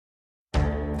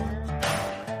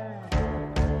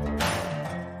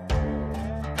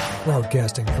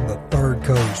Broadcasting from the Third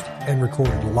Coast and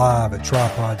recorded live at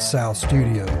Tripod South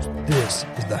Studios, this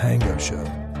is the Hango Show.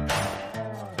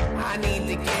 I need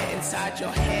to get inside your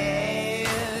head.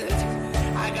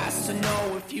 I got to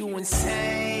know if you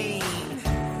insane.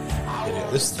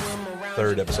 This is the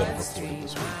third episode of recording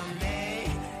this week.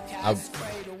 I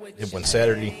did one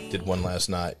Saturday, did one last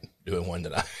night, doing one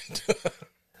tonight.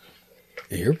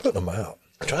 You're putting them out.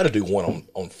 I try to do one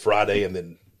on Friday and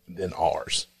then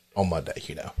ours on Monday,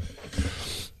 you know.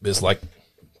 But it's like,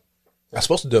 I was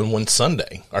supposed to do one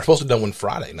Sunday. I was supposed to do one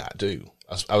Friday night, too.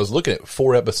 I was looking at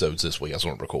 4 episodes this week I was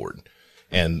going to record.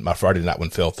 And my Friday night one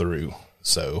fell through.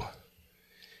 So,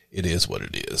 it is what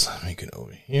it is. Let me get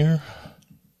over here.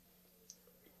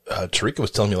 Tarika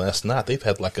was telling me last night they've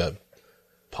had like a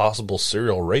possible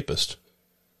serial rapist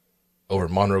over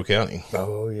in Monroe County.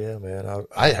 Oh, yeah, man.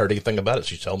 I hadn't heard anything about it.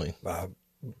 She told me. My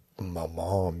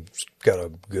mom's got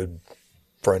a good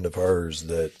friend of hers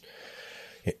that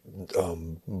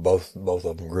both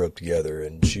of them grew up together,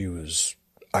 and she was,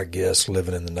 I guess,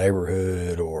 living in the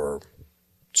neighborhood or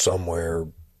somewhere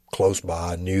close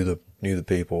by, knew the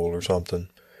people or something,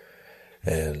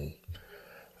 and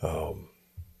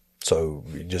so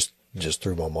just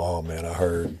through my mom, man, I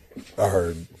heard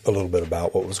a little bit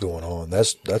about what was going on.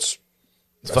 That's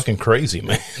fucking crazy,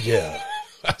 man. Yeah.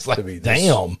 I was like, to be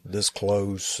damn. This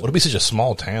close. Would it be such a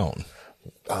small town?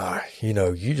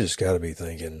 You just got to be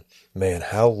thinking, man,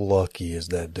 how lucky is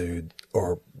that dude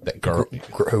or that girl,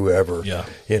 whoever, yeah.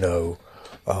 And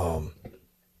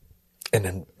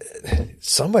then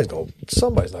somebody's not going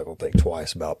to think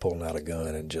twice about pulling out a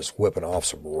gun and just whipping off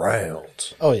some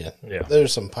rounds. Oh, yeah.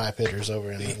 There's some pipe hitters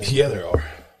over in there. Yeah, there are.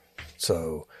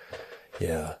 So,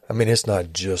 yeah. I mean, it's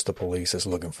not just the police that's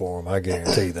looking for them. I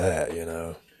guarantee that,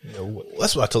 No,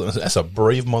 that's what I told him. That's a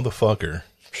brave motherfucker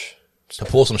to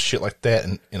pull some shit like that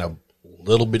in a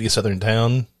little bitty southern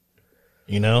town.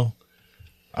 I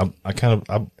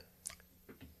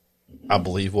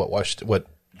believe what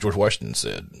George Washington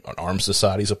said. An armed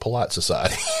society is a polite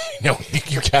society.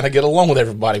 You kind of get along with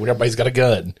everybody when everybody's got a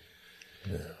gun.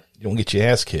 Yeah. You don't get your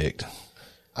ass kicked.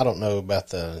 I don't know about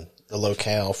the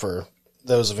locale for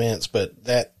those events, but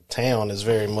that town is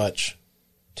very much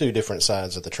two different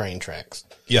sides of the train tracks.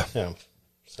 Yeah. So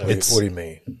what do you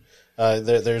mean?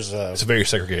 There's it's a very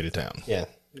segregated town. Yeah.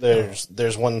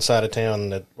 There's one side of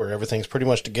town where everything's pretty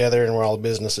much together and where all the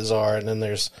businesses are, and then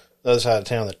there's the other side of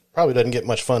town that probably doesn't get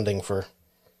much funding for.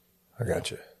 I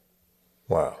got you.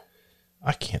 Wow.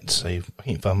 I can't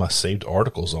find my saved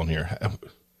articles on here.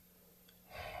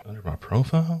 Under my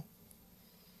profile?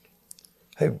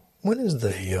 Hey, when is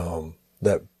the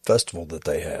that festival that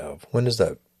they have? When is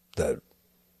that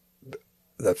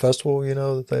festival,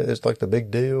 it's like the big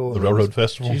deal? The Railroad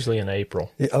Festival? It's usually in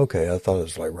April. Yeah, okay, I thought it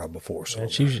was like right before. So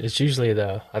It's usually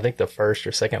I think the first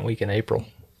or second week in April,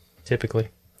 typically.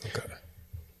 Okay.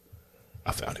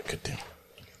 I found it. Good deal.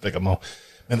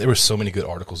 Man, there were so many good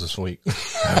articles this week.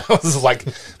 I was like,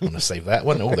 I'm going to save that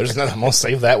one. Oh, there's nothing. I'm going to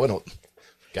save that one.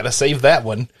 Got to save that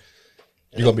one.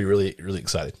 You're going to be really, really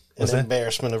excited. An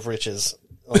embarrassment of riches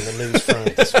on the news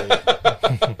front this week.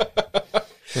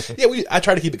 Yeah, I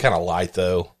try to keep it kind of light,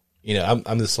 though.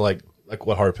 I'm just like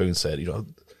what Harpoon said. I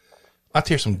like to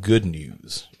hear some good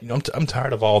news. I'm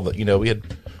tired of all the.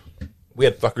 We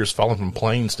had fuckers falling from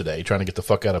planes today trying to get the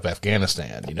fuck out of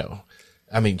Afghanistan.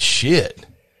 I mean, shit.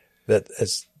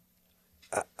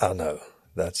 I know.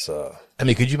 That's. I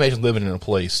mean, could you imagine living in a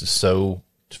place that's so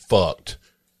fucked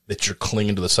that you're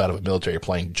clinging to the side of a military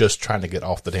plane just trying to get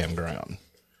off the damn ground?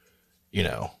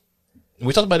 And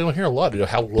we talk about it on here a lot.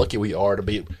 How lucky we are to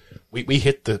be. We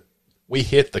hit the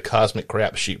cosmic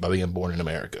crapshoot by being born in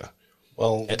America.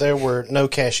 Well, there were no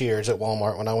cashiers at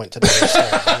Walmart when I went today. So,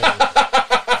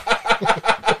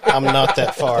 I'm not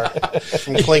that far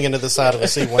from clinging to the side of a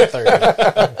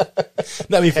C-130.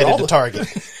 No, I mean, headed to Target.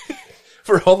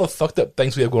 For all the fucked up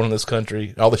things we have going on in this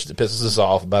country, all the shit that pisses us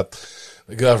off about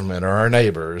the government or our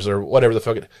neighbors or whatever the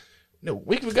fuck.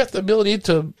 We've got the ability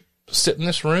to sit in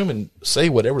this room and say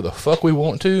whatever the fuck we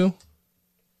want to,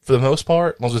 for the most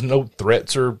part, as long as there's no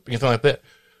threats or anything like that.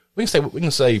 We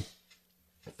can say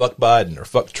fuck Biden or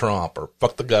fuck Trump or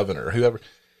fuck the governor or whoever,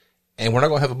 and we're not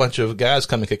going to have a bunch of guys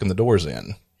coming kicking the doors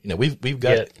in. We've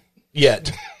got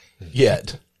yet.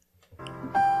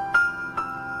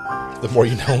 The more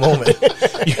you know moment.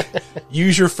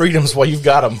 Use your freedoms while you've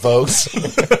got them, folks.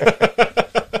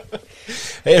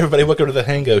 Hey, everybody, welcome to the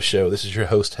Hango Show. This is your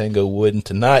host, Hango Wood, and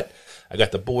tonight I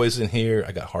got the boys in here.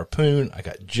 I got Harpoon, I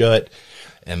got Jut,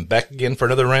 and back again for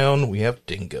another round, we have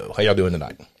Dingo. How y'all doing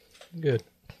tonight? Good.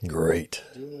 Great.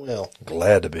 Doing well.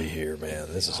 Glad to be here,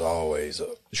 man. This is always a...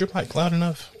 Is your mic loud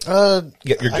enough? Yeah,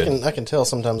 you're good. I can tell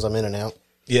sometimes I'm in and out.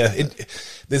 Yeah,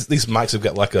 these mics have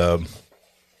got like a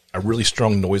really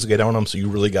strong noise gate on them, so you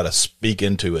really got to speak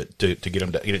into it to get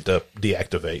it to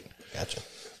deactivate. Gotcha.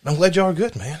 I'm glad y'all are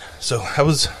good, man. So how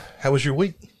was your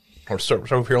week? I'll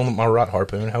start over here on my right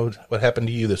harpoon. What happened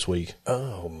to you this week?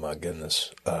 Oh, my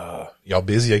goodness. Y'all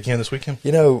busy again this weekend?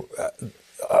 You know,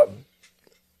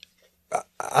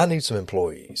 I need some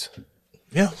employees.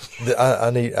 Yeah.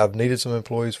 I've needed some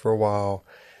employees for a while,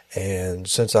 and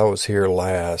since I was here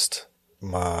last,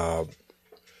 I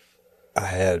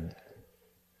had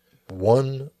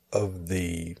one of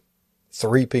the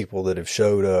 3 people that have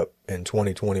showed up in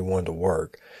 2021 to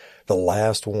work. The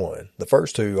last one, the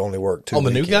first 2 only worked 2 the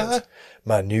new weekends. guy?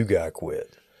 My new guy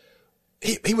quit.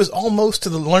 He was almost to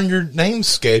the learn your name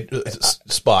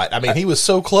spot. I mean, he was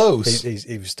so close.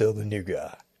 He was still the new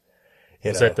guy.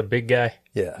 Is that the big guy?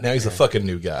 Yeah. Now he's a fucking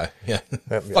new guy. Yeah.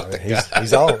 Fuck that guy.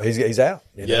 He's out.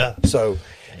 You know? Yeah. So,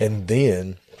 and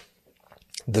then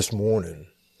this morning,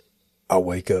 I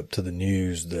wake up to the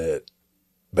news that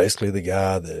basically the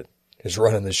guy that is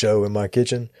running the show in my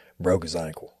kitchen broke his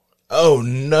ankle. Oh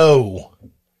no!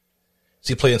 Is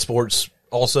he playing sports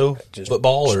also? Just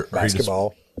football or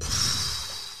basketball?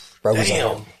 Broke his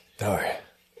ankle.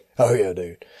 Oh yeah,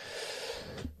 dude.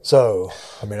 So,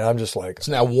 I mean, I'm just like...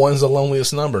 So now one's the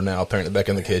loneliest number now, apparently, back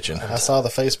in the kitchen. I saw the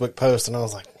Facebook post and I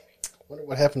was like, wonder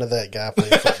what happened to that guy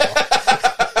playing football.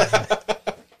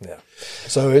 Yeah.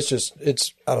 So I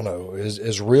don't know,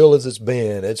 as real as it's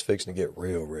been, it's fixing to get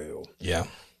real. Yeah.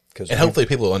 And hopefully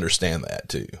people will understand that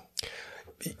too.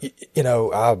 You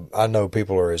know, I know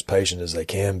people are as patient as they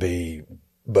can be,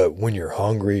 but when you're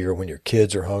hungry or when your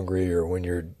kids are hungry or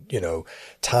when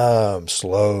time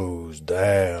slows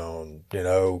down,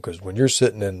 because when you're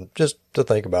sitting in, just to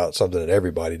think about something that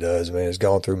everybody does, I mean, it's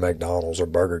gone through McDonald's or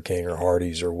Burger King or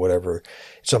Hardee's or whatever,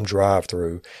 some drive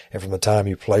through. And from the time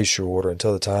you place your order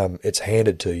until the time it's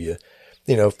handed to you,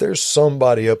 if there's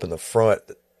somebody up in the front,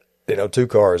 2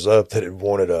 cars up that had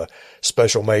wanted a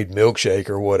special made milkshake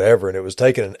or whatever, and it was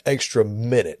taking an extra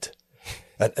minute,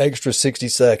 an extra 60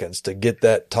 seconds to get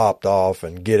that topped off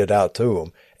and get it out to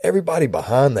them. Everybody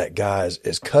behind that guy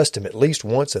is cussed him at least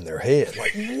once in their head.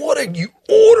 Like, what are you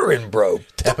ordering, bro?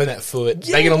 Tapping that foot,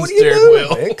 Yeah, banging on the what are you steering doing,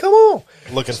 wheel. man? Come on.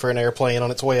 Looking for an airplane on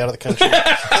its way out of the country.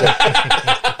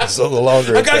 So the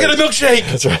longer I gotta get a milkshake.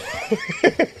 That's right.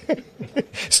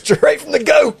 Straight from the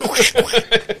goat.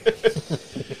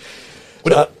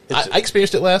 But I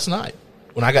experienced it last night.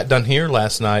 When I got done here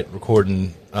last night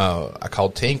recording, I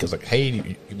called Tink. I was like,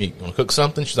 hey, you want to cook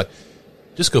something? She's like,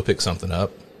 just go pick something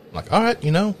up. I'm like, all right, what are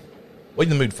you in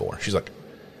the mood for? She's like,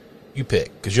 you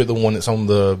pick, because you're the one that's on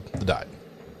the diet.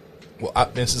 Well,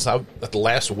 since the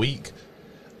last week,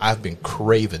 I've been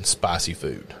craving spicy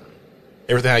food.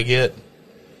 Everything I get,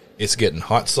 it's getting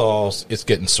hot sauce, it's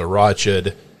getting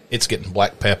sriracha'd, it's getting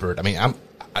black peppered. I mean,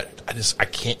 I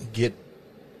can't get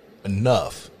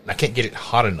enough. I can't get it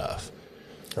hot enough.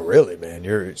 Really, man?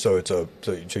 It's not just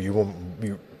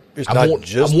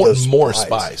I want more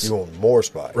spice. You want more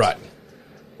spice, Right.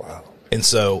 Wow. And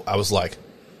so I was like,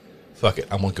 fuck it.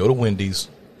 I'm going to go to Wendy's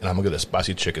and I'm going to get a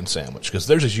spicy chicken sandwich because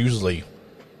theirs is usually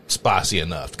spicy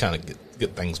enough to kind of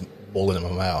get things boiling in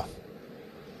my mouth.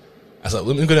 I was like,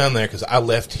 let me go down there because I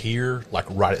left here like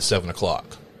right at 7 o'clock.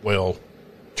 Well,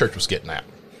 church was getting out,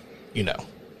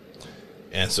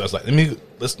 And so I was like,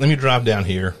 let me drive down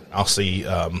here. I'll see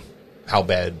how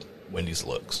bad Wendy's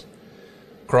looks.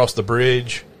 Crossed the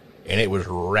bridge, and it was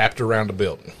wrapped around the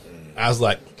building. I was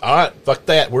like, all right, fuck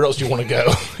that. Where else do you want to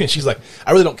go? And she's like,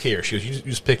 I really don't care. She goes, you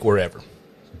just pick wherever.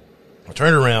 I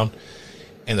turned around,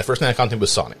 and the first thing I contacted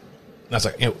was Sonic. And I was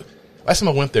like, last time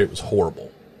I went there, it was horrible.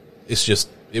 It's just,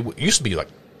 it used to be like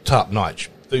top-notch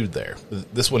food there.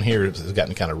 This one here has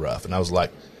gotten kind of rough. And I was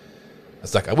like,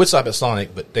 I would stop at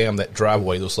Sonic, but damn, that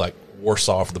driveway looks like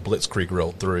Warsaw if the Blitzkrieg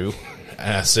rolled through.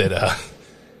 And I said,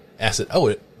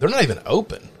 oh, they're not even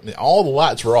open. I mean, all the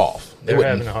lights were off. They're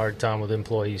having a hard time with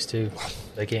employees, too.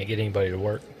 They can't get anybody to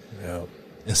work. Yeah.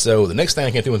 And so the next thing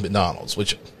I came to was McDonald's,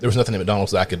 which there was nothing at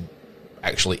McDonald's that I could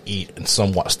actually eat and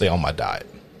somewhat stay on my diet.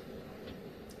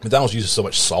 McDonald's uses so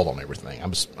much salt on everything.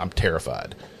 I'm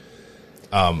terrified.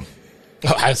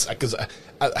 Because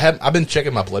I've been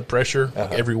checking my blood pressure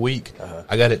like every week.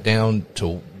 I got it down to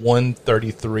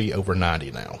 133 over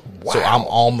 90 now. Wow. So I'm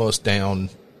almost down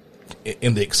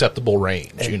in the acceptable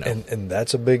range, And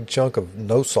that's a big chunk of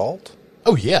no salt?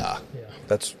 Oh, yeah.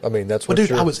 That's what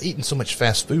dude, I was eating so much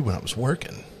fast food when I was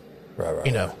working.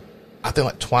 Right. I think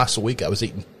like twice a week I was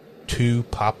eating 2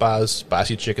 Popeyes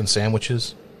spicy chicken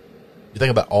sandwiches. You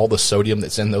think about all the sodium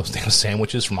that's in those damn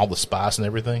sandwiches from all the spice and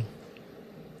everything.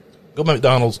 Go to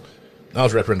McDonald's.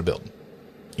 McDonald's right around the building.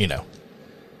 You know.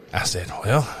 I said,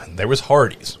 well, there was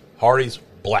Hardee's. Hardee's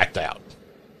blacked out.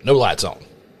 No lights on.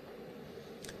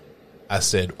 I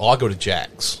said, well, I'll go to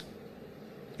Jack's.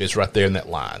 It's right there in that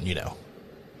line, you know.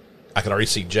 I could already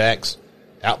see Jack's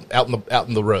out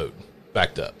in the road,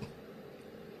 backed up.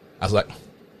 I was like,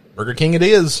 Burger King it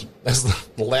is. That's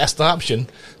the last option.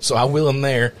 So I wheel in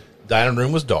there. Dining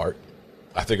room was dark.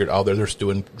 I figured, oh, they're just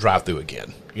doing drive-through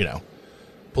again, you know.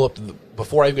 Pull up to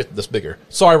before I even get to this bigger.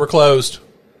 Sorry, we're closed.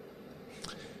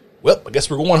 Well, I guess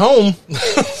we're going home.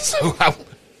 So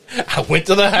I went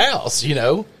to the house, you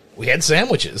know. We had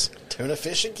sandwiches. Tuna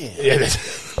fish again. Yeah.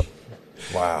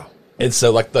 Wow. And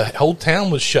so, like, the whole town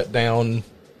was shut down.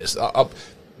 It's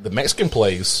the Mexican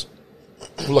place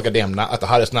was like a damn like the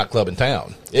hottest nightclub in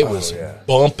town. It was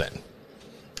bumping.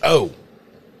 Oh,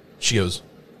 she goes,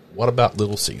 what about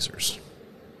Little Caesars?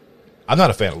 I'm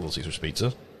not a fan of Little Caesars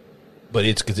pizza, but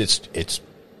it's because it's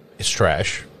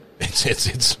trash.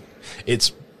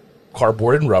 It's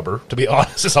cardboard and rubber. To be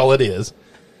honest, that's all it is.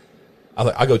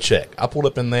 I go check. I pulled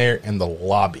up in there, and the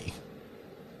lobby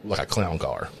like a clown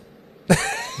car.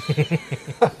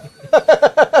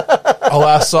 All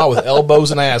I saw was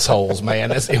elbows and assholes,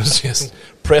 man. It was just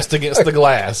pressed against the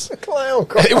glass. A clown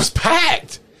car. It was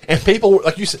packed, and people were,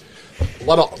 like you said, a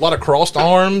lot of crossed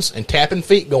arms and tapping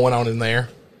feet going on in there.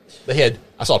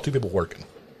 I saw two people working.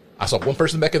 I saw one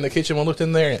person back in the kitchen when I looked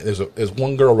in there. And there's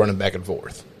one girl running back and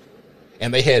forth,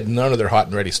 and they had none of their hot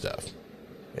and ready stuff.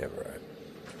 Yeah, right.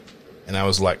 And I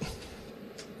was like,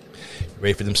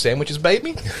 ready for them sandwiches,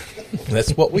 baby?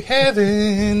 That's what we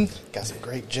having. Got some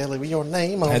grape jelly with your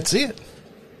name on it. That's it.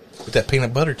 With that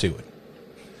peanut butter to it.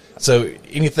 So,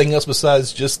 anything else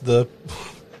besides just the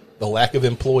lack of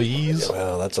employees?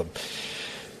 Well, let's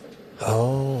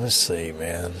see,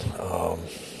 man.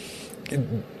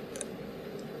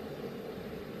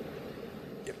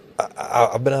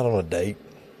 I've been out on a date,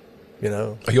 you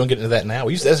know. Are you going to get into that now?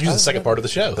 That's usually the second part of the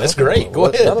show. That's great. Go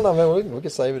ahead. No, man. We can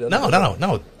save it.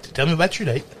 No. Tell me about your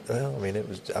date. Well,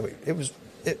 it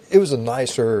was a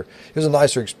nicer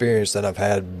experience than I've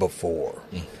had before,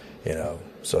 you know.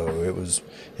 So it was.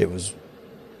 I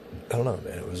don't know,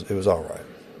 man. It was all right.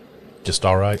 Just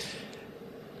all right.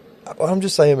 Well, I'm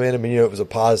just saying, man. I mean, you know, it was a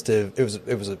positive. It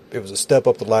was a step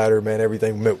up the ladder, man.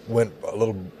 Everything went a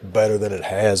little better than it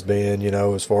has been, you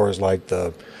know, as far as like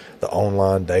the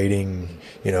online dating,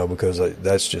 you know, because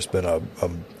that's just been a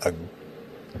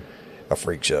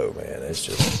freak show, man. It's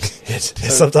just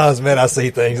it's sometimes, man, I see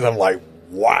things and I'm like,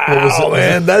 wow,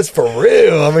 man, that's for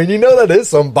real. I mean, you know, that is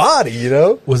somebody, you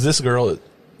know. Was this girl?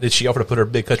 Did she offer to put her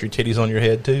big country titties on your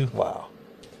head too? Wow.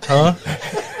 Huh?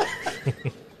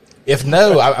 If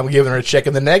no, I'm giving her a check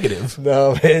in the negative.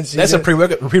 No, man. That's a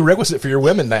prerequisite for your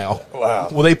women now. Wow.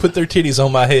 Will they put their titties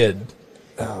on my head?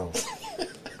 Oh.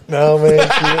 No, man.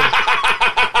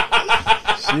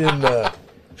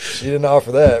 She didn't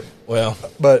offer that. Well,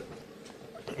 but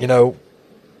you know,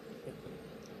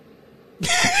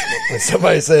 when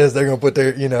somebody says they're going to put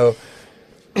their, you know,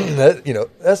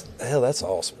 that's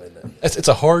awesome, isn't it? It's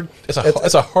a hard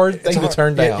thing to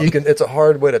turn down. It's a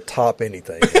hard way to top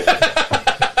anything.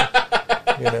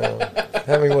 You know,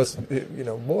 I mean,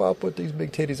 boy, I'll put these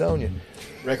big titties on you.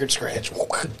 Record scratch.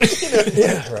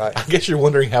 Yeah, right. I guess you're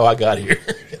wondering how I got here.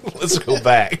 Let's go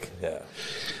back. Yeah.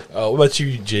 What about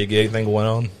you, Jig? Anything going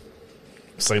on?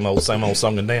 Same old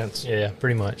song and dance. Yeah,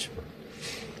 pretty much.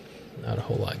 Not a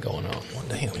whole lot going on. Well,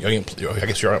 damn, I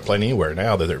guess you're not playing anywhere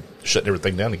now that they're shutting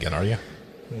everything down again, are you?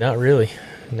 Not really.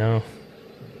 No.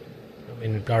 I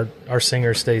mean, our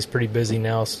singer stays pretty busy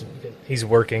now. So he's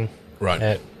working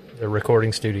at the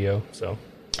recording studio. So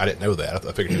I didn't know that.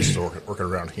 I figured he was working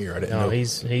around here. I didn't know.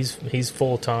 He's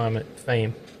full time at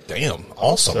Fame. Damn,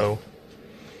 awesome. So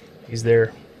he's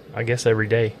there, I guess, every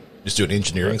day. Just doing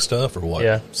engineering stuff or what?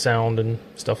 Yeah, sound and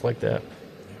stuff like that.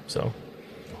 So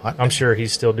I'm sure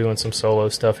he's still doing some solo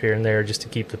stuff here and there just to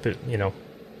keep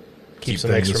keep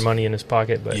some extra money in his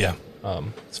pocket. But yeah,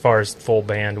 as far as full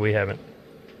band, we haven't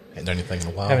done anything in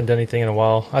a while. Haven't done anything in a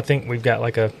while. I think we've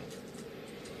got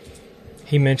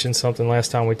he mentioned something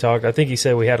last time we talked. I think he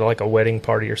said we had a wedding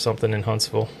party or something in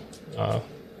Huntsville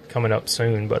coming up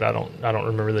soon, but I don't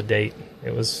remember the date.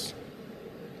 It was,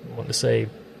 I wanted to say,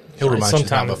 he'll remind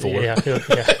sometime you before. Yeah,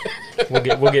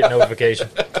 we'll get notification.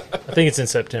 I think it's in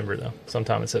September though.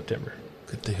 Sometime in September.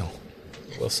 Good deal.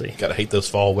 We'll see. Gotta hate those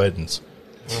fall weddings.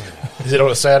 Is it on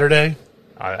a Saturday?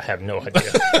 I have no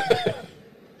idea.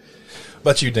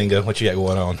 About you, Dingo, what you got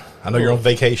going on? I know you're on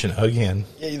vacation again.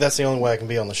 Yeah, that's the only way I can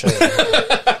be on the show.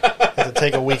 have to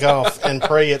take a week off and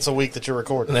pray it's a week that you're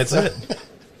recording. And that's it.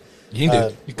 You need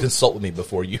to you consult with me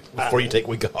before you take a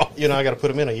week off. You know, I got to put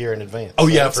them in a year in advance. Oh,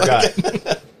 yeah, I forgot.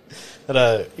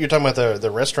 But you're talking about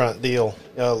the restaurant deal.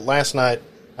 Last night,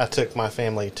 I took my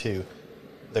family to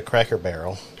the Cracker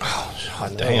Barrel. Oh,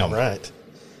 God damn. Right.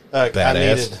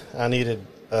 Badass. I needed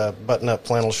a button-up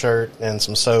flannel shirt and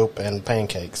some soap and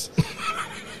pancakes.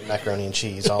 Macaroni and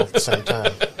cheese all at the same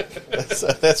time.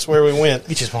 That's where we went.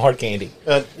 Get you some hard candy.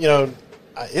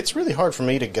 It's really hard for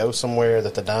me to go somewhere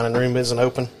that the dining room isn't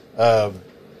open. I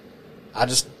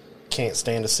just can't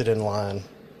stand to sit in line.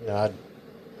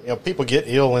 People get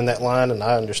ill in that line, and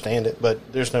I understand it,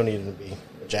 but there's no need to be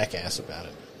a jackass about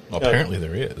it. Well, apparently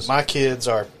there is. My kids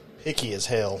are picky as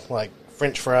hell, like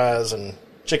French fries and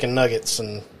chicken nuggets,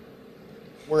 and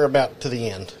we're about to the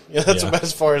end. That's about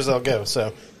as far as they'll go.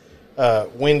 So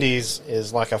Wendy's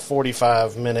is like a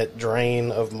 45-minute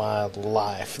drain of my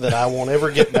life that I won't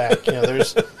ever get back.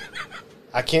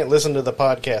 I can't listen to the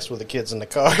podcast with the kids in the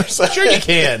car. So. Sure you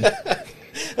can.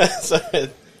 So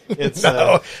it's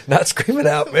No, not screaming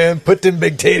out, man. Put them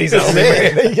big titties on me,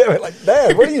 man. Yeah, like,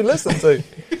 Dad, what are you listening to?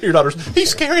 Your daughter's, he's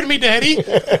scaring me, Daddy.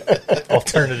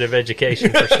 Alternative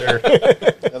education for sure.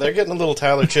 they're getting a little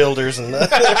Tyler Childers, and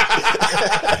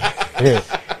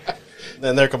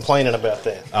then they're complaining about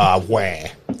that. Wah.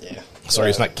 Yeah. Sorry,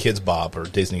 it's not Kids Bop or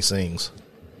Disney Sings.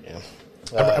 Yeah.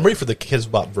 I'm ready for the Kids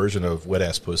Bop version of Wet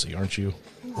Ass Pussy, aren't you?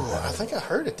 I think I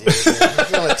heard it the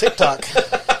other day. On TikTok.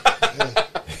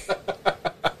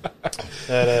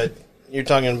 You're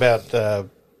talking about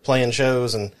playing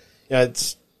shows, and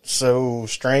it's so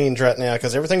strange right now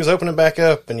because everything's opening back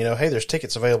up, and hey, there's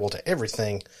tickets available to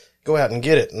everything. Go out and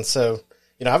get it. And so,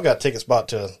 I've got tickets bought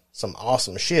to some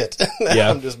awesome shit. Yeah.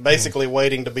 I'm just basically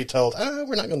waiting to be told,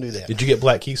 we're not going to do that. Did you get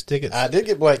Black Keys tickets? I did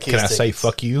get Black Keys tickets. tickets. Say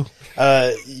fuck you?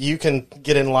 You can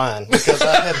get in line because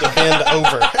I had to bend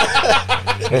over.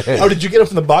 Oh, did you get them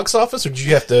from the box office, or did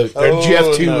you have to? Or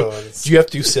did you have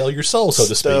to sell your soul, so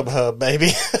to speak? StubHub, baby.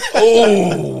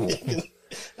 Oh,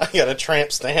 I got a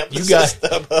tramp stamp. you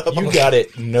got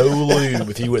it. No lube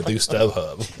if you went through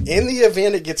StubHub. In the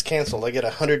event it gets canceled, I get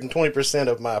 120%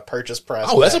 of my purchase price.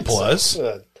 Oh, that's a back. plus.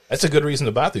 So, That's a good reason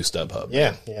to buy through StubHub.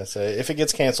 yeah. So if it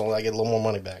gets canceled, I get a little more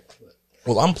money back.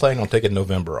 Well, I'm planning on taking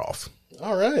November off,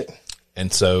 All right.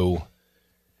 and so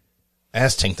I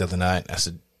asked Tink the other night. I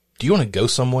said, "Do you want to go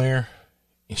somewhere?"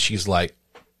 And she's like,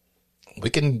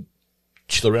 "We can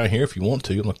chill around here if you want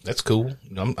to." I'm like, "That's cool.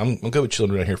 I'm good with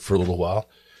chilling around here for a little while."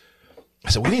 I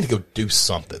said, "We need to go do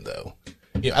something, though.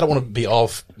 I don't want to be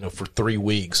off, for 3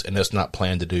 weeks and us not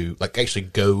plan to do, like, actually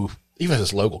go, even if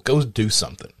it's local, go do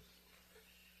something.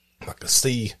 Like,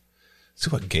 see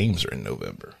what games are in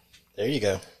November. There you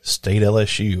go. State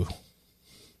LSU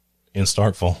in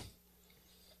Starkville.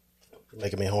 You're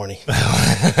making me horny.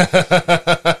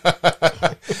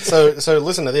 So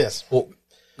listen to this. Well,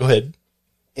 go ahead.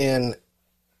 In,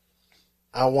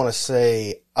 I want to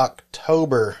say,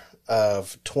 October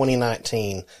of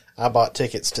 2019, I bought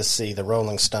tickets to see the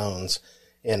Rolling Stones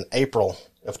in April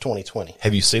of 2020.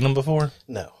 Have you seen them before?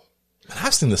 No. Man,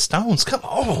 I've seen the Stones. Come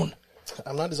on.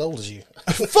 I'm not as old as you.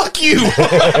 Fuck you.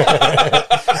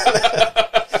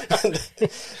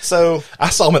 So, I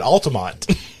saw them at Altamont.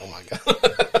 oh my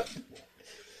God.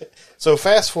 So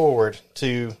fast forward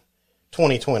to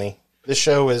 2020. This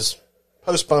show is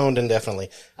postponed indefinitely.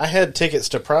 I had tickets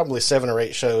to probably 7 or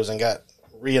 8 shows and got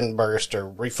reimbursed or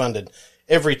refunded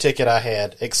every ticket I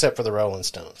had except for the Rolling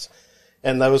Stones.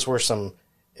 And those were some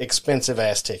expensive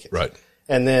ass tickets. Right.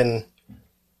 And then,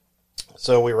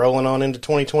 so we're rolling on into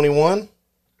 2021.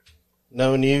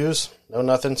 No news, no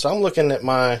nothing. So I'm looking at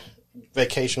my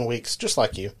vacation weeks just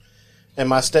like you. And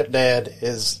my stepdad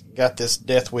has got this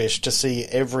death wish to see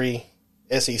every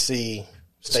SEC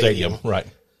stadium Right.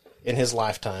 in his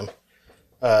lifetime.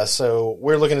 So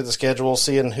we're looking at the schedule,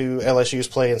 seeing who LSU's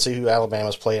playing, see who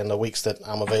Alabama's playing the weeks that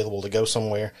I'm available to go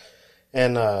somewhere.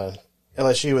 And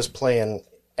LSU is playing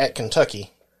at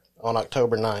Kentucky on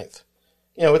October 9th.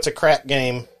 It's a crap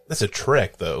game. That's a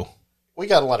trek, though. We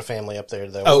got a lot of family up there,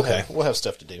 though. Oh, okay. We'll have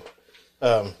stuff to do.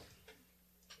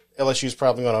 LSU's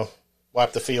probably going to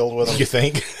wipe the field with them. You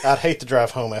think? I'd hate to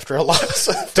drive home after a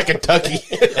loss. To Kentucky.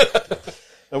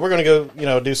 And we're going to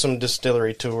go, do some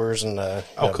distillery tours and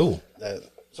Cool.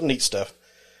 Some neat stuff.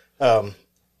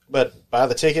 But buy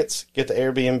the tickets, get the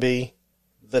Airbnb.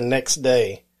 The next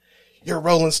day, your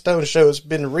Rolling Stone show has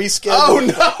been rescheduled.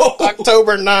 Oh, no.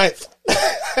 October 9th.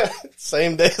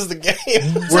 Same day as the game.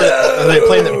 Are they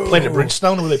playing at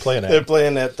Bridgestone, or were they playing They're at?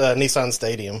 playing at Nissan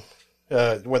Stadium,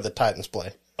 where the Titans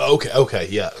play. Okay,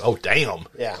 yeah. Oh, damn.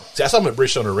 Yeah. See, I saw them at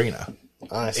Bridgestone Arena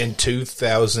Nice. in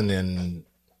 2002,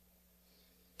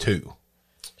 2.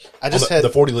 I just had the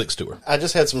 40 Licks tour. I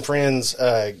just had some friends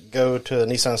go to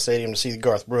Nissan Stadium to see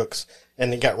Garth Brooks,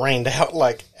 and it got rained out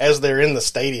like as they're in the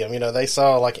stadium. You know, they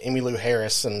saw like Emmylou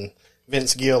Harris and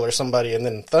Vince Gill or somebody, and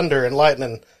then thunder and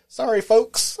lightning. Sorry,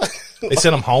 folks. They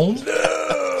sent him home?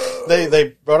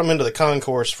 They brought him into the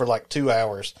concourse for like 2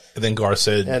 hours. And then Garth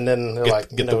said, and then they're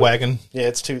get the wagon. Yeah,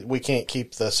 it's too. We can't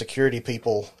keep the security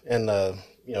people and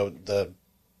the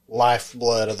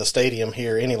lifeblood of the stadium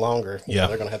here any longer. You know,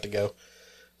 they're going to have to go.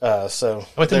 So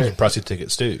I think there's pricey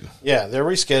tickets too. Yeah, they're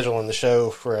rescheduling the show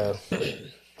for a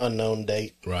unknown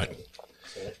date. Right.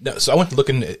 No, so I went to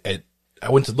looking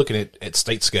at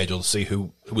state schedule to see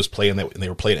who was playing that, and they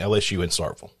were playing LSU in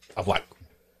Starkville. I'm like,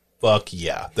 fuck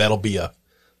yeah, that'll be a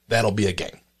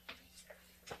game.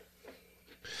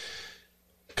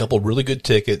 A couple of really good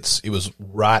tickets. It was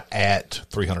right at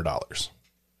 $300.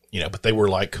 You know, but they were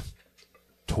like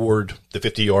toward the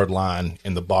 50-yard line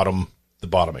in the bottom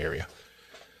area.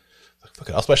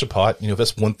 Okay, I'll splash a pot. You know, if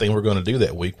that's one thing we're going to do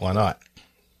that week, why not?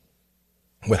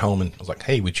 Went home and I was like,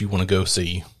 hey, would you want to go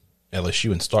see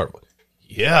LSU and start?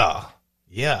 Yeah.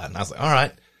 And I was like, all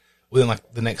right. Well, then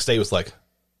like the next day was like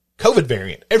COVID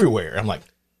variant everywhere. I'm like,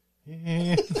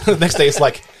 The next day it's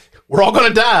like, we're all going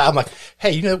to die. I'm like,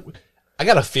 hey, you know, I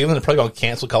got a feeling they're probably going to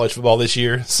cancel college football this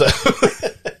year. So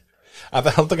I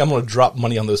don't think I'm going to drop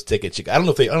money on those tickets. I don't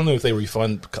know if they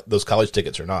refund those college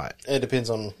tickets or not. It depends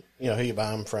on, who you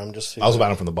buy them from. I was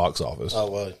buying them from the box office. Oh,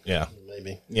 well. Yeah.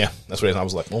 Maybe. Yeah. That's what I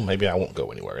was like, well, maybe I won't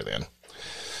go anywhere then.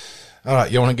 All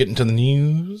right. You want to get into the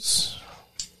news?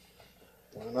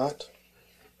 Why not?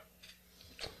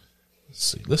 Let's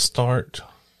see. Let's start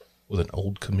with an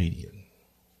old comedian.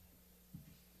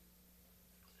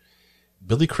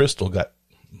 Billy Crystal got,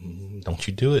 don't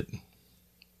you do it.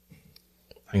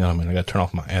 Hang on a minute. I got to turn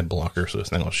off my ad blocker so this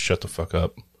thing will shut the fuck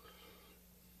up.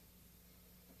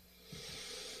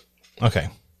 Okay.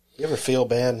 You ever feel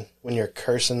bad when you're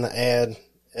cursing the ad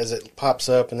as it pops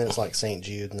up and then it's like St.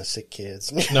 Jude and the sick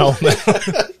kids? No.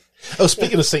 Oh,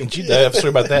 speaking of St. Jude, I have a story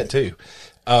about that too.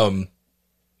 Omaze.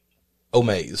 I don't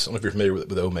know if you're familiar with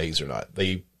Omaze or not.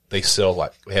 They sell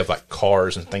they have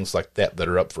cars and things like that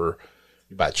are up for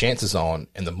you buy chances on,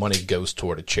 and the money goes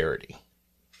toward a charity.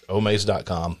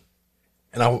 Omaze.com.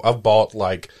 And I bought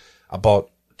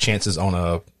chances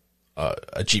on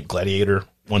a Jeep Gladiator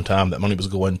one time. That money was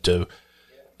going to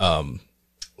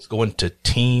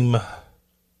Team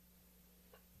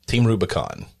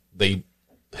Rubicon. They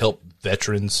help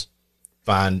veterans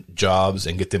find jobs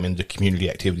and get them into community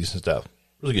activities and stuff.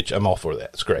 Really good. I'm all for that.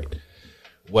 It's great.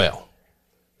 Well,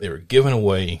 they were giving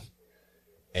away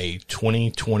a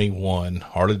 2021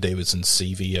 Harley-Davidson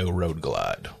CVO Road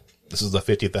Glide. This is a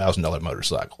 $50,000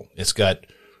 motorcycle. It's got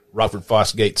Rockford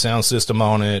Fosgate sound system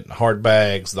on it, hard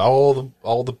bags, all the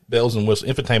bells and whistles,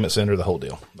 infotainment center, the whole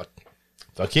deal. Like,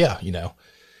 fuck yeah,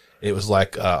 It was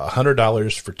like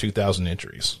 $100 for 2,000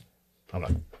 entries. I'm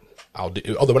like, I'll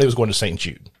do. Oh, the money was going to St.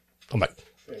 Jude. I'm like,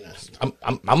 very nice. I'm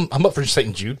up for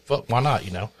St. Jude. Fuck, why not?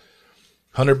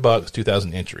 $100,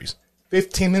 2,000 entries.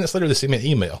 15 minutes later, they sent me an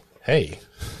email. Hey,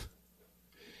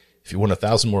 if you want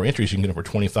 1,000 more entries, you can get them for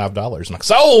 $25. I'm like,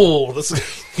 sold.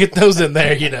 Let's get those in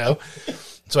there.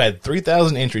 So I had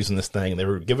 3,000 entries in this thing. They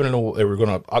were giving it. They were going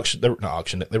to auction. They were not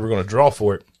auction it. They were going to draw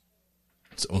for it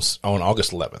on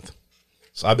August 11th.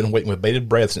 So I've been waiting with bated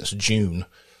breath since June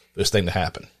for this thing to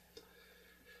happen.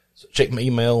 So check my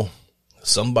email.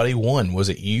 Somebody won. Was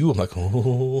it you? I'm like,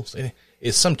 oh,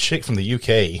 it's some chick from the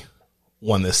UK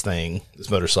won this thing,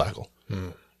 this motorcycle.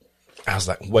 I was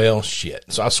like, well, shit.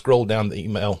 So I scrolled down the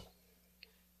email.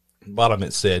 Bottom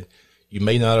it said, you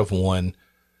may not have won,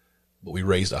 but we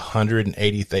raised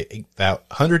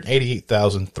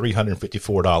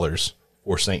 $188,354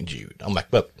 for St. Jude. I'm like,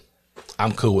 but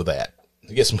I'm cool with that.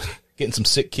 Getting some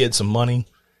sick kids some money.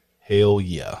 Hell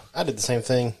yeah. I did the same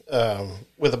thing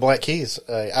with the Black Keys.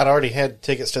 I'd already had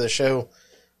tickets to the show,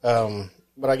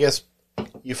 but I guess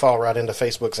you fall right into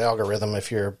Facebook's algorithm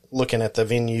if you're looking at the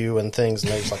venue and things,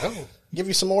 and they're just like, oh, give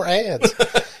you some more ads.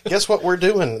 Guess what we're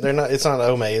doing? It's not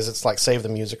Omaze. It's like Save the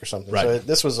Music or something. Right. So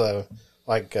this was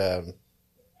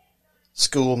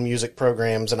school music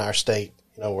programs in our state,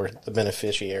 were the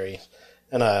beneficiaries.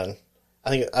 And I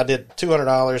think I did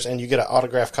 $200, and you get an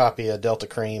autographed copy of Delta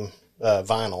Cream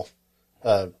vinyl,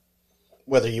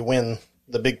 whether you win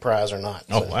the big prize or not.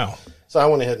 Oh, wow. So I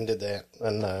went ahead and did that.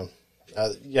 And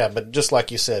but just like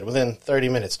you said, within 30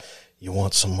 minutes, you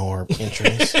want some more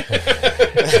entries? And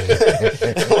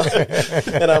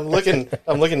I'm looking,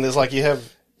 it's like you have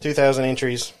 2,000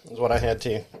 entries is what I had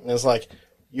too. And it's like,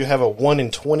 you have a 1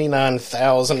 in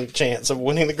 29,000 chance of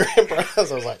winning the grand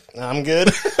prize. I was like, nah, I'm good.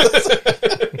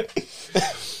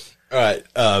 All right.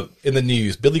 In the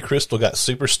news, Billy Crystal got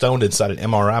super stoned inside an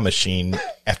MRI machine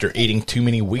after eating too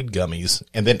many weed gummies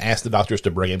and then asked the doctors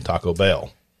to bring him Taco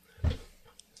Bell.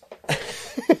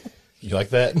 You like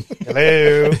that?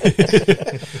 Hello.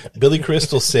 Billy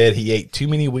Crystal said he ate too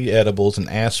many weed edibles and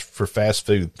asked for fast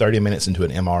food 30 minutes into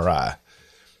an MRI.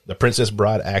 The Princess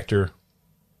Bride actor,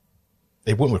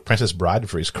 they went with Princess Bride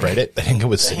for his credit. They didn't go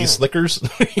with City Slickers.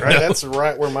 Right, that's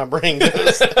right where my brain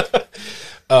goes.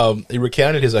 He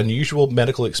recounted his unusual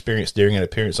medical experience during an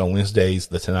appearance on Wednesday's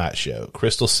The Tonight Show.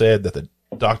 Crystal said that the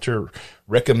doctor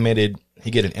recommended he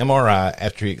get an MRI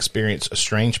after he experienced a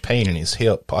strange pain in his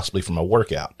hip, possibly from a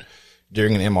workout.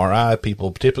 During an MRI,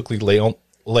 people typically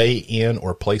lay in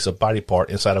or place a body part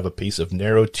inside of a piece of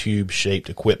narrow tube-shaped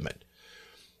equipment.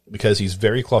 Because he's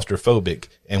very claustrophobic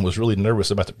and was really nervous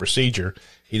about the procedure,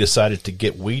 he decided to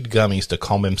get weed gummies to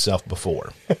calm himself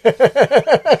before.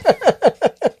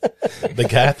 The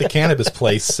guy at the cannabis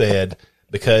place said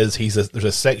because there's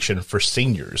a section for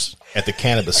seniors at the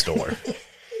cannabis store.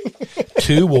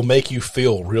 2 will make you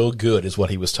feel real good is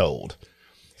what he was told.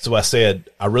 So I said,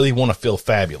 I really want to feel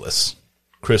fabulous,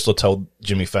 Crystal told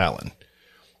Jimmy Fallon.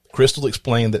 Crystal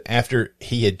explained that after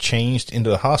he had changed into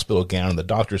the hospital gown and the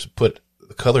doctors put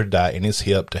the color dye in his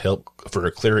hip to help for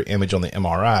a clearer image on the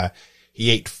MRI, he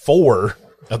ate 4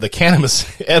 of the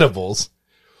cannabis edibles,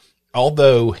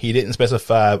 although he didn't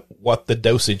specify what the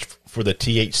dosage for the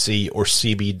THC or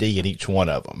CBD in each one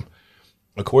of them.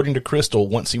 According to Crystal,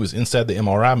 once he was inside the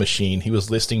MRI machine, he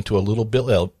was listening to a little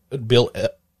Bill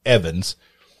Evans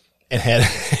and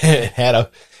had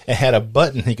a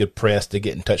button he could press to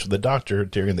get in touch with the doctor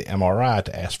during the MRI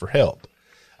to ask for help.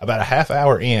 About a half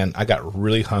hour in, I got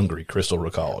really hungry, Crystal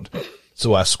recalled.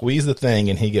 So I squeezed the thing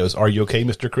and he goes, "Are you okay,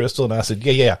 Mr. Crystal?" And I said,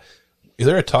 yeah. Is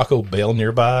there a Taco Bell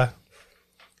nearby?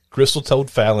 Crystal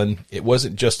told Fallon it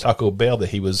wasn't just Taco Bell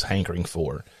that he was hankering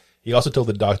for. He also told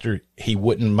the doctor he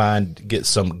wouldn't mind to get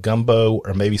some gumbo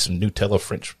or maybe some Nutella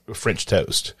French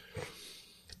toast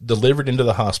delivered into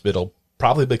the hospital,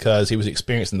 probably because he was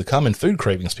experiencing the common food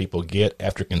cravings people get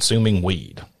after consuming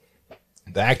weed.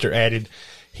 The actor added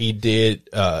he did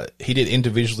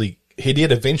eventually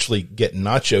get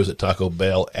nachos at Taco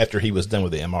Bell after he was done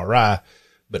with the MRI,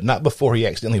 but not before he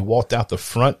accidentally walked out the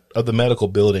front of the medical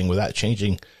building without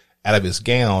changing out of his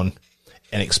gown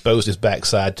and exposed his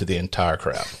backside to the entire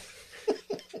crowd.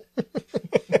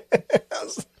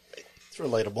 It's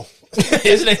relatable.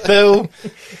 Isn't it, though?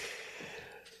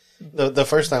 The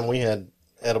first time we had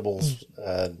edibles,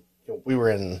 we were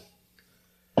in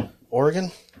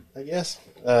Oregon, I guess,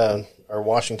 or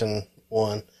Washington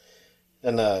one.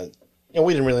 And,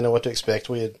 we didn't really know what to expect.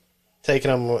 We had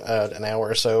taken them an hour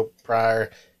or so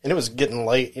prior, and it was getting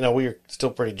late. We were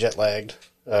still pretty jet lagged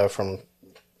from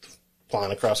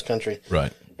flying across country.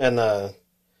 Right. And,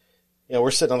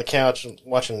 we're sitting on the couch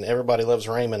watching Everybody Loves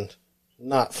Raymond.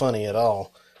 Not funny at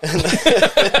all. And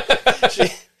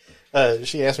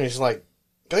she asked me, she's like,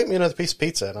 "Go get me another piece of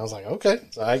pizza." And I was like, "Okay."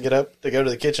 So I get up to go to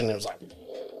the kitchen, and it was like,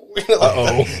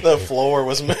 the floor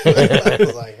was moving. I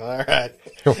was like, "All right."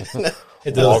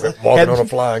 Walking on a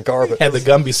flying carpet. Had the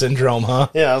Gumby syndrome, huh?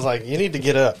 Yeah, I was like, "You need to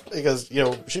get up," because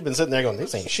she'd been sitting there going,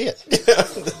 "This ain't shit." I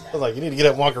was like, "You need to get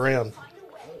up and walk around."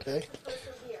 Okay.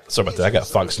 Sorry about that. I got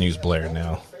Fox News blaring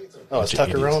now. Oh, is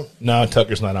Tucker on? No,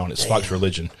 Tucker's not on. It's Fox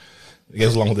Religion. It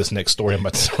goes along with this next story I'm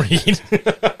about to read.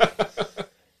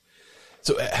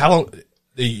 So, how long?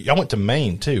 Y'all went to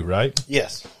Maine too, right?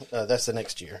 Yes, that's the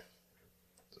next year.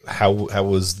 How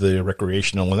was the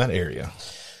recreational in that area?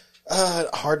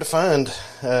 Hard to find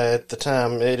at the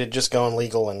time. It had just gone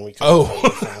legal, and we couldn't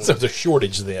find so there's a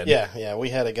shortage then. Yeah. We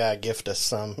had a guy gift us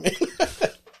some.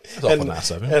 That's awful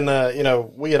nice of him.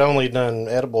 And, we had only done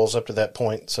edibles up to that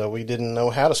point, so we didn't know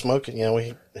how to smoke it.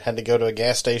 We had to go to a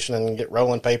gas station and get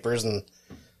rolling papers, and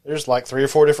there's like 3 or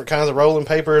 4 different kinds of rolling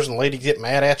papers, and ladies get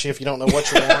mad at you if you don't know what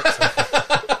you want.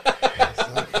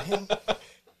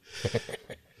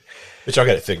 But y'all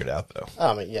got it figured out, though.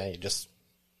 I mean, yeah, you just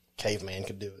caveman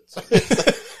could do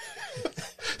it.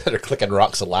 They're clicking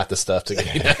rocks to light the stuff to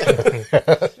get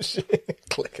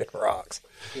Clicking rocks.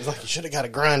 He's like, "You should have got a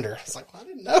grinder." It's like, "Well, I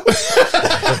didn't know."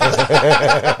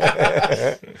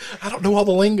 I don't know all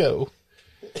the lingo.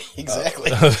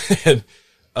 Exactly. An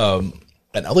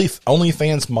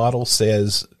OnlyFans model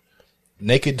says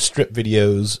naked strip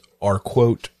videos are,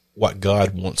 quote, what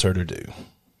God wants her to do.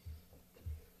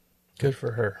 Good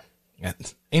for her.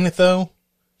 Ain't it, though?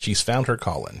 She's found her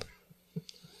calling.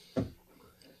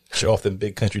 Show off them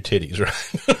big country titties, right?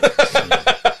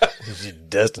 She's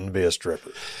destined to be a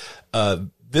stripper.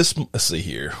 Let's see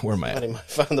here. Where am I Somebody at? might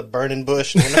find the burning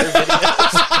bush in one of her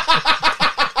videos.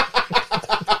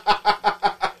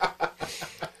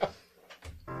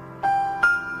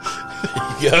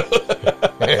 go.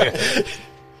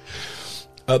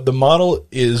 The model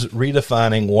is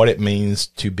redefining what it means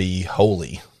to be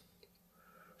holy.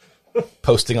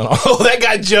 Posting on, that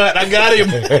guy Judd, I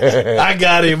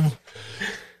got him.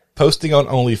 Posting on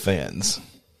OnlyFans.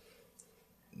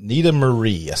 Nita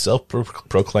Marie, a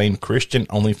self-proclaimed Christian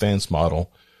OnlyFans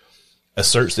model,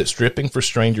 asserts that stripping for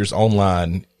strangers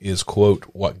online is, quote,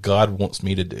 what God wants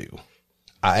me to do.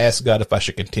 I asked God if I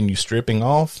should continue stripping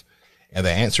off, and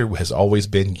the answer has always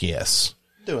been yes.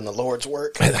 Doing the Lord's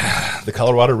work. The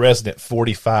Colorado resident,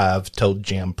 45, told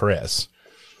Jam Press.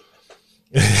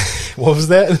 What was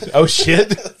that? Oh,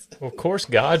 shit. Well, of course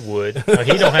God would.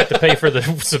 He don't have to pay for the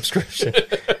subscription.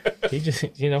 He just,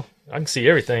 I can see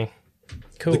everything.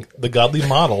 Cool. The godly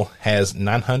model has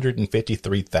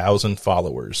 953,000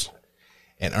 followers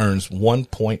and earns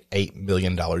 $1.8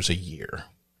 million a year.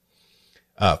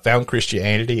 Found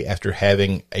Christianity after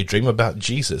having a dream about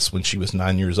Jesus when she was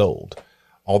 9 years old.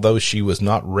 Although she was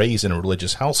not raised in a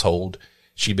religious household,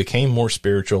 she became more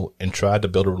spiritual and tried to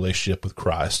build a relationship with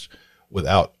Christ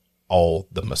without all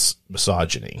the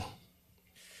misogyny.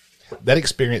 That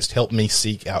experience helped me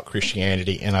seek out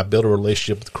Christianity, and I built a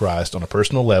relationship with Christ on a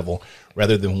personal level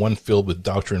rather than one filled with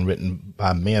doctrine written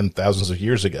by men thousands of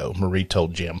years ago, Marie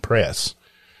told Jam Press.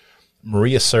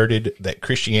 Marie asserted that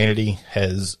Christianity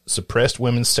has suppressed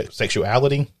women's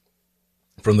sexuality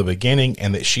from the beginning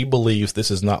and that she believes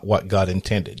this is not what God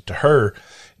intended. To her,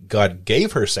 God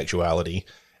gave her sexuality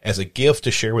as a gift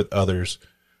to share with others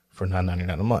for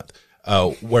 $9.99 a month.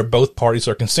 Where both parties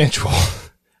are consensual.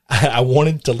 I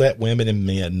wanted to let women and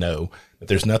men know that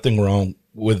there's nothing wrong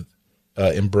with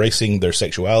embracing their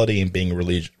sexuality and being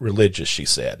religious, she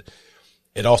said.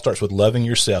 It all starts with loving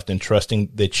yourself and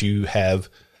trusting that you have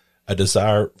a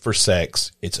desire for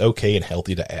sex. It's okay and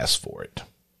healthy to ask for it.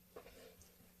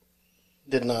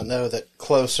 Did not know that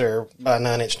Closer by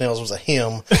Nine Inch Nails was a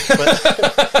hymn, but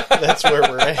that's where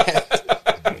we're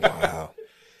at. Wow.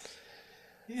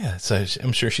 Yeah, so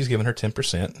I'm sure she's giving her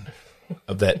 10%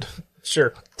 of that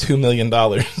Sure. $2 million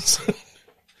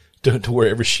to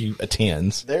wherever she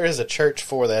attends. There is a church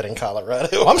for that in Colorado.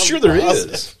 Well, I'm sure there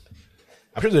positive. is.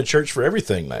 I'm sure there's a church for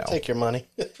everything now. Take your money.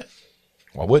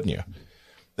 Why wouldn't you?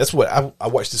 That's what I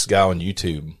watched this guy on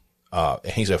YouTube,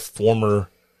 and he's a former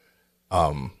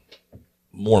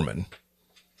Mormon,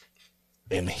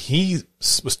 and he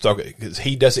was talking because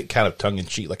he does it kind of tongue in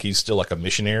cheek, like he's still like a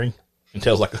missionary, and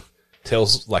tells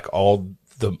all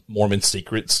the Mormon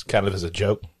secrets kind of as a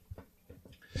joke.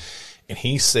 And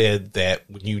he said that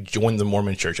when you join the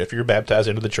Mormon church, after you're baptized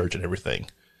into the church and everything,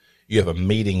 you have a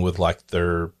meeting with like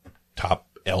their top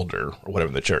elder or whatever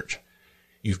in the church.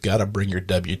 You've got to bring your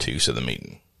W-2s to the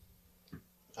meeting.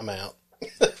 I'm out.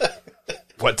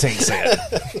 What Tank said.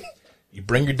 You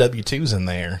bring your W-2s in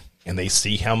there, and they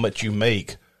see how much you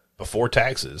make before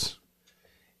taxes,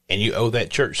 and you owe that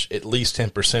church at least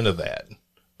 10% of that.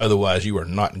 Otherwise, you are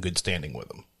not in good standing with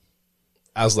them.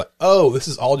 I was like, oh, this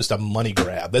is all just a money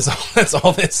grab. That's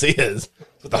all this is.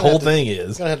 But the whole thing is. You're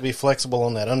going to have to be flexible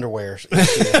on that underwear.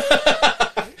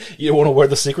 You don't want to wear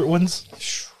the secret ones?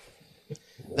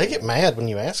 They get mad when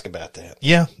you ask about that.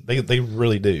 Yeah, they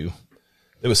really do.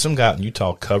 There was some guy out in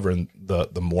Utah covering the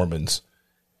Mormons,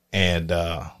 and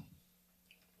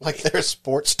like they're a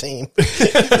sports team. He's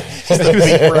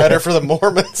the beat writer for the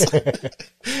Mormons.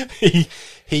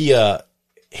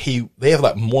 They have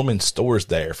like Mormon stores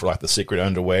there for like the secret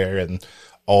underwear and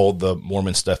all the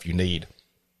Mormon stuff you need.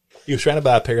 He was trying to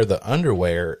buy a pair of the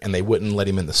underwear, and they wouldn't let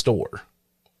him in the store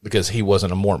because he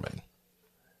wasn't a Mormon.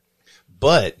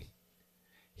 But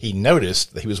he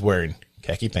noticed that he was wearing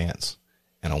khaki pants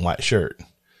and a white shirt.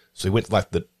 So he went to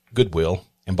like the Goodwill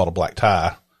and bought a black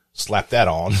tie, slapped that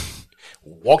on,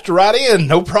 walked right in,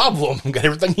 no problem. Got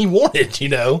everything he wanted,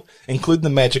 including the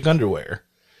magic underwear.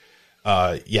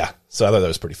 Yeah, so I thought that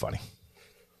was pretty funny.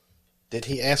 Did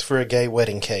he ask for a gay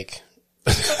wedding cake?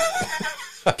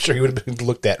 I'm sure he would have been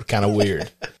looked at kind of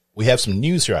weird. We have some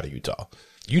news here out of Utah.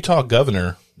 Utah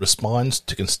governor responds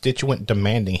to constituent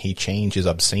demanding he change his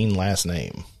obscene last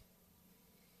name.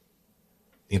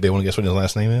 Anybody want to guess what his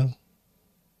last name is?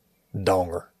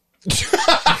 Donger.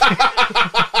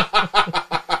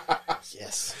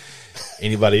 Yes.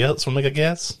 Anybody else want to make a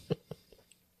guess?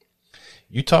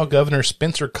 Utah Governor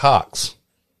Spencer Cox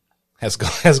has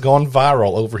gone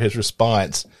viral over his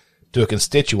response to a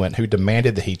constituent who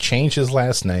demanded that he change his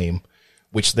last name,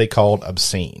 which they called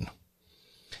obscene.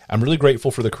 I'm really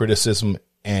grateful for the criticism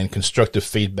and constructive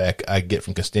feedback I get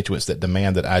from constituents that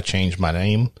demand that I change my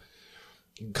name,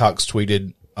 Cox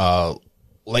tweeted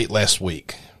late last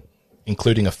week,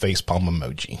 including a facepalm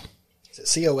emoji. Is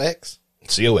it COX?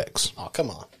 COX. Oh, come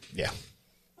on. Yeah.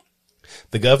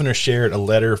 The governor shared a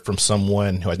letter from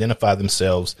someone who identified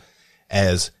themselves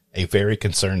as a very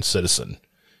concerned citizen,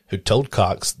 who told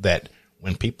Cox that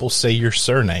when people say your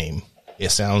surname, it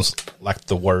sounds like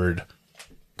the word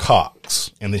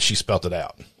Cox, and then she spelled it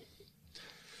out.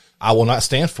 I will not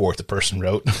stand for it, the person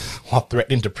wrote, while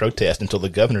threatening to protest until the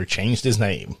governor changed his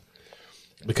name.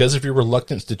 Because of your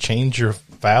reluctance to change your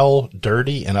foul,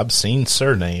 dirty, and obscene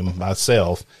surname,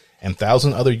 myself, and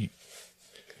 1,000 other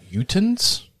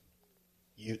Utes,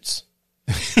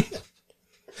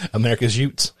 America's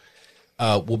Utes,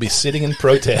 will be sitting in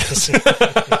protest. You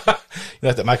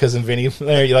like that, My Cousin Vinny?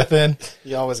 There, you like that?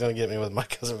 You're always going to get me with My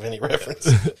Cousin Vinny reference.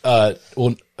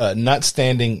 Not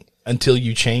standing until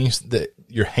you change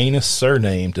your heinous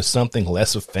surname to something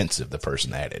less offensive, the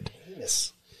person added.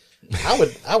 Yes. I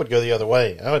would go the other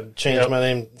way. I would change my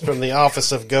name from the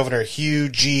office of Governor Hugh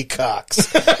G. Cox.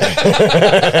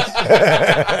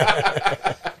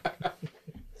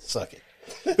 Suck it.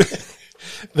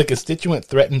 The constituent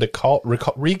threatened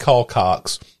to recall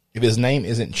Cox if his name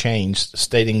isn't changed,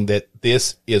 stating that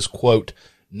this is, quote,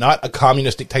 not a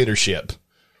communist dictatorship.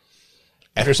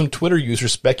 After some Twitter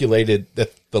users speculated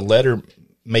that the letter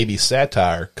may be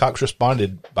satire, Cox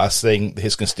responded by saying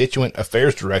his constituent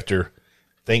affairs director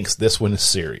thinks this one is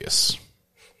serious.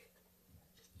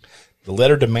 The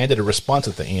letter demanded a response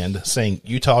at the end, saying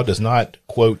Utah does not,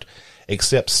 quote,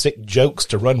 accept sick jokes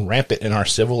to run rampant in our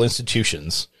civil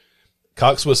institutions.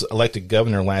 Cox was elected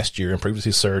governor last year and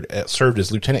previously served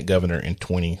as lieutenant governor in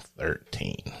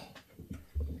 2013.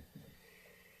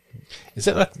 Is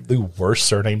that like the worst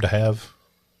surname to have?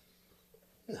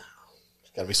 No.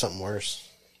 It's got to be something worse.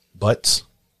 Butts?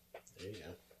 There you go.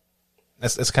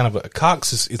 That's kind of a...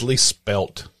 Cox is at least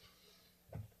spelt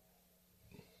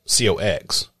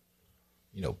C-O-X.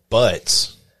 You know,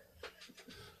 Butts.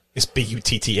 It's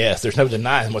B-U-T-T-S. There's no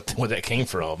denying what that came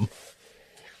from.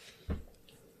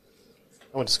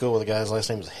 I went to school with a guy, his last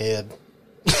name was Head.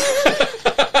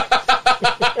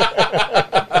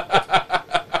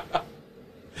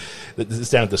 Is this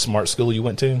down at the smart school you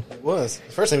went to? It was.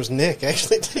 His first name was Nick,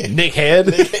 actually, too. Nick Head?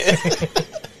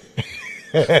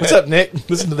 What's up, Nick?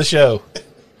 Listen to the show.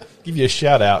 Give you a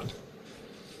shout out.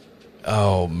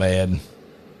 Oh, man.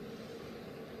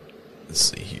 Let's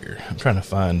see here. I'm trying to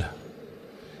find...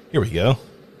 Here we go.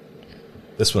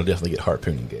 This one will definitely get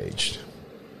Harpoon engaged.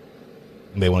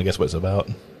 Anybody want to guess what it's about?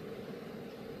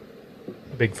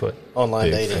 Bigfoot.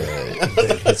 Online dating.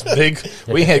 It's big.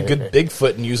 We had good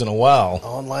Bigfoot news in a while.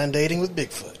 Online dating with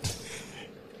Bigfoot.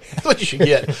 That's what you should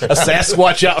get. A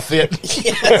Sasquatch outfit.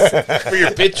 Yes. For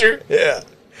your picture? Yeah.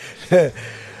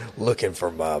 Looking for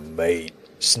my mate,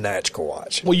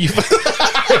 Snatchquatch. Well, you...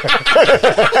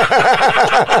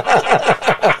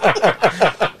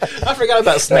 I forgot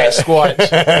about Snatch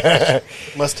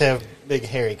Squatch. Must have big,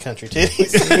 hairy country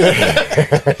titties.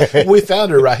 We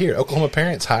found her right here. Oklahoma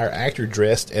parents hire actor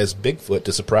dressed as Bigfoot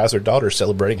to surprise their daughter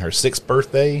celebrating her 6th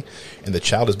birthday, and the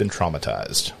child has been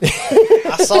traumatized.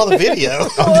 I saw the video.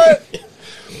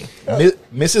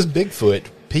 Mrs. Bigfoot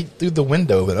peeked through the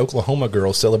window of an Oklahoma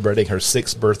girl celebrating her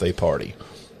 6th birthday party,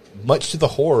 much to the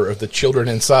horror of the children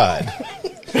inside.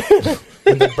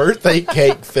 When the birthday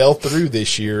cake fell through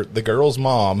this year, the girl's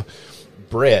mom,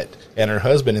 Brett, and her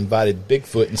husband invited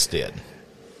Bigfoot instead.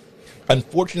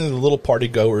 Unfortunately, the little party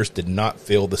goers did not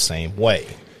feel the same way.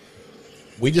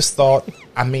 We just thought,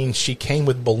 she came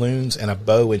with balloons and a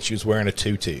bow and she was wearing a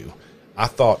tutu. I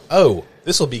thought, oh,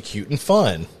 this will be cute and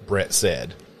fun, Brett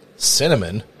said.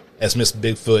 Cinnamon, as Miss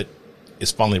Bigfoot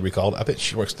is fondly recalled, I bet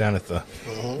she works down at the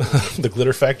the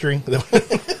glitter factory.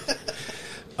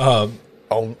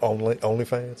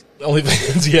 OnlyFans?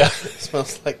 OnlyFans, yeah. It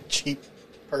smells like cheap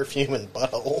perfume and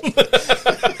butthole.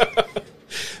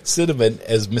 Cinnamon,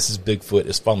 as Mrs. Bigfoot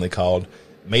is fondly called,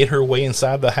 made her way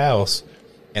inside the house,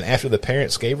 and after the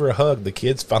parents gave her a hug, the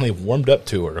kids finally warmed up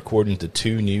to her, according to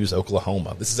 2 News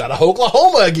Oklahoma. This is out of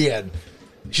Oklahoma again.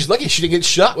 She's lucky she didn't get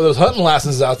shot with those hunting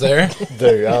licenses out there.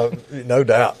 Dude, no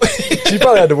doubt. She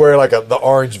probably had to wear like the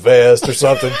orange vest or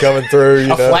something coming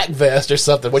through. A flak vest or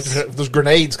something. Those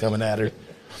grenades coming at her.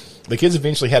 The kids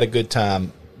eventually had a good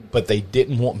time, but they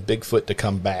didn't want Bigfoot to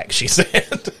come back, she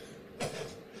said.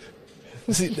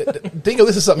 See, Dingo,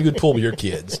 this is something you would pull with your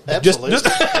kids. Absolutely.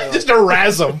 Just to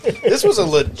razz them. This was a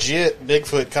legit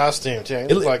Bigfoot costume, too.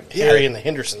 It looked like Harry and the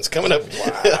Hendersons coming up.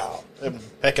 Wow.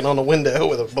 Pecking on the window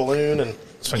with a balloon and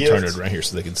so I can turn it around here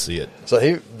so they can see it. So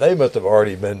they must have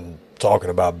already been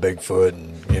talking about Bigfoot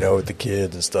and, with the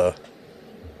kids and stuff.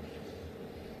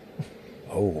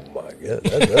 Oh, my God.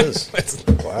 That does.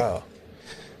 Wow.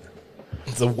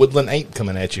 It's a woodland ape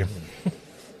coming at you.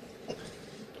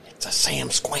 It's a Sam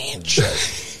Squanch.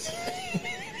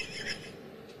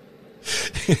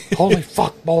 Holy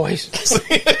fuck, boys!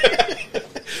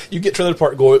 You get Trailer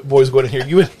Park Boys going in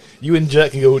here. You and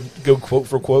Jack can go quote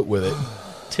for quote with it.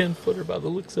 10-footer by the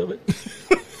looks of it.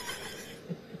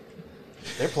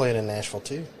 They're playing in Nashville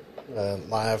too,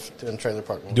 live doing Trailer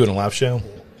Park. Doing a live show.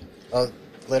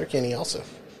 Letterkenny also.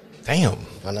 Damn.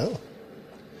 I know.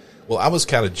 Well, I was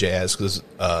kind of jazzed because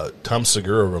Tom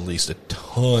Segura released a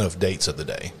ton of dates of the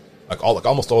day,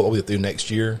 almost all the way through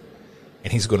next year,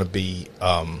 and he's going to be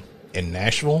in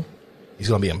Nashville, he's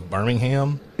going to be in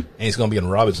Birmingham, and he's going to be in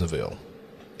Robbinsville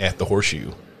at the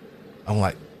Horseshoe. I'm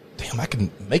like, damn, I can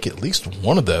make at least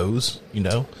one of those, you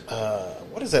know.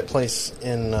 What is that place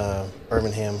in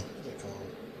Birmingham?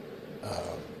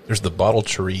 There's the Bottle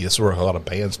Tree. That's where a lot of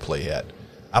bands play at.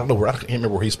 I don't know where. I can't remember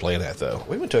where he's playing at though.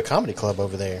 We went to a comedy club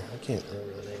over there. I can't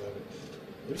remember the name of it.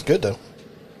 It was good though.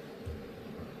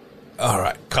 All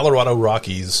right, Colorado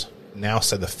Rockies now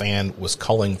said the fan was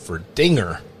calling for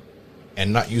dinger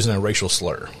and not using a racial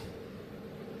slur.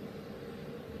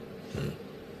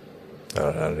 I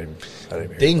didn't hear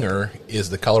Dinger is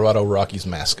the Colorado Rockies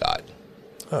mascot.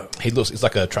 Oh. He's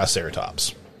like a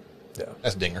triceratops. Yeah.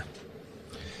 That's Dinger.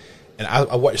 And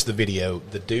I watched the video.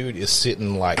 The dude is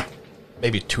sitting like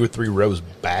maybe 2 or 3 rows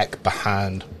back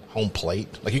behind home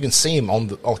plate. Like you can see him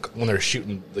when they're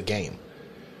shooting the game.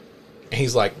 And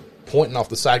he's like pointing off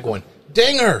the side going,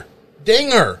 Dinger!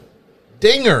 Dinger!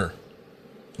 Dinger!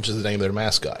 Which is the name of their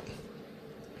mascot.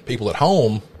 People at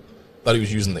home thought he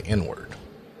was using the N-word.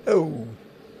 Oh.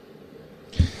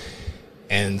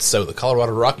 And so the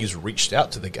Colorado Rockies reached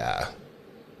out to the guy.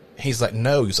 He's like,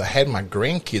 no, I had my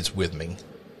grandkids with me,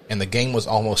 and the game was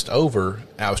almost over,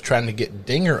 and I was trying to get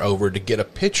Dinger over to get a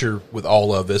picture with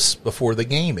all of us before the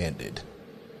game ended.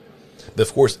 But,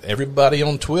 of course, everybody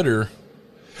on Twitter,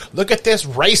 look at this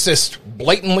racist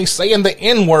blatantly saying the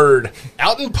N-word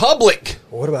out in public.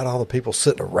 What about all the people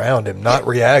sitting around him not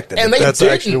reacting? And That's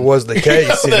didn't. actually was the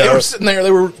case. They were sitting there, they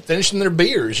were finishing their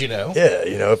beers, you know. Yeah,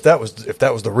 if that was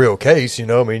the real case,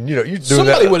 I mean, you're doing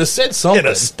Somebody that would have said something.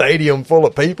 in a stadium full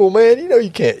of people, man. You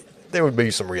can't. There would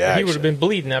be some reaction. He would have been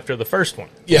bleeding after the first one.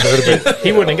 Yeah.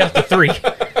 He wouldn't have got the 3.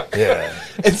 Yeah,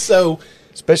 And so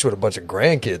especially with a bunch of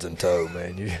grandkids in tow,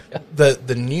 man.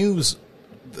 the news,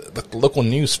 the local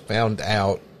news found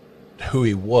out who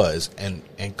he was and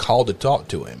called to talk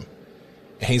to him.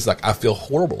 And he's like, I feel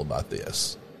horrible about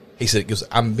this. He said, because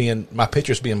my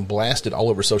picture's being blasted all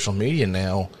over social media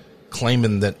now,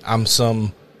 claiming that I'm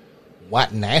some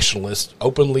white nationalist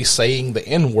openly saying the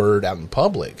N-word out in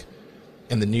public.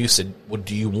 And the news said, well,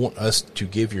 do you want us to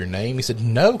give your name? He said,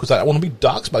 no, because I don't want to be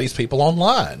doxxed by these people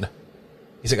online.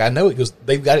 He's like, I know it because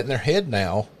they've got it in their head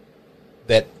now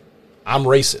that I'm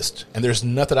racist, and there's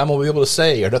nothing I'm going to be able to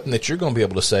say or nothing that you're going to be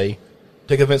able to say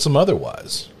to convince them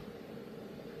otherwise.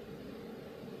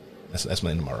 That's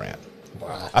my end of my rant.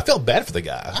 Wow. I felt bad for the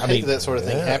guy. I hate that sort of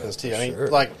thing happens too. I mean, sure.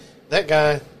 like that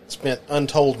guy spent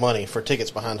untold money for tickets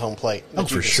behind home plate that Oh, you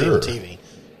for can see sure. on TV,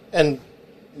 and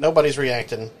nobody's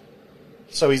reacting.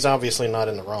 So he's obviously not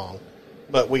in the wrong.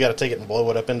 But we got to take it and blow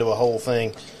it up into a whole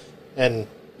thing, and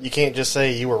you can't just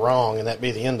say you were wrong and that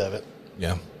be the end of it.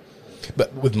 Yeah.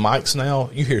 But with mics now,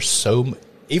 you hear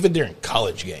even during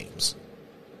college games.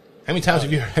 How many times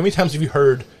have you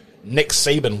heard Nick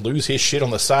Saban lose his shit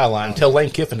on the sideline, tell Lane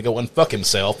Kiffin to go unfuck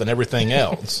himself and everything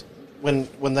else? When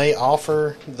they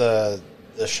offer the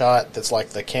shot that's like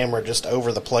the camera just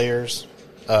over the players,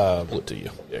 Pull it to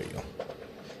you. There you go.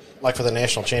 like for the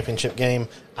national championship game,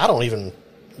 I don't even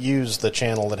use the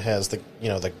channel that has the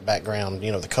background,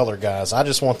 the color guys. I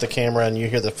just want the camera and you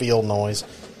hear the field noise.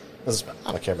 'Cause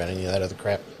I don't care about any of that other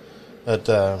crap. But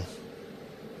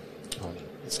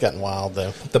it's gotten wild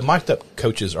though. The mic'd up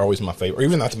coaches are always my favorite. Or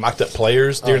even not the mic'd up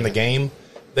players during the game.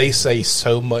 They say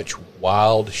so much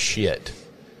wild shit.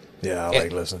 Yeah, I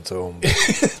like listening to them.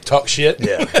 Talk shit.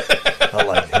 Yeah,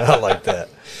 I like that.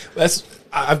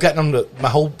 I've gotten on my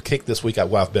whole kick this week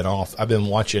while I've been off. I've been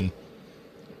watching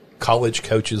college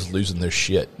coaches losing their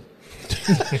shit.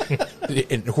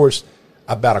 And of course,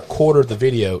 about a quarter of the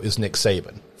video is Nick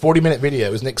Saban. 40-minute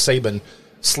video is Nick Saban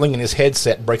slinging his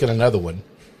headset and breaking another one.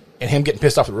 And him getting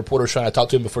pissed off at reporters trying to talk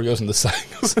to him before he goes in the side.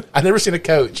 I've never seen a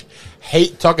coach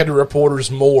hate talking to reporters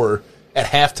more at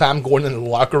halftime going into the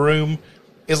locker room.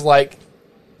 Is like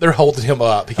they're holding him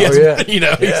up. He's like, what do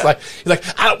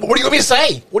you want me to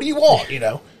say? What do you want?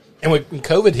 And when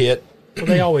COVID hit, Well,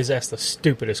 they always ask the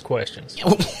stupidest questions.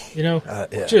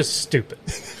 Yeah. Just stupid.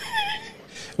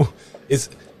 is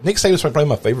Nick Saban's probably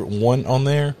my favorite one on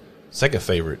there. Second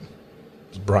favorite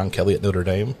is Brian Kelly at Notre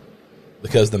Dame,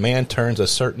 because the man turns a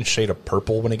certain shade of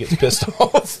purple when he gets pissed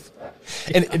off,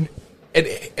 and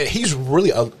he's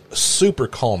really a super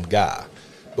calm guy.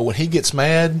 But when he gets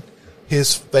mad,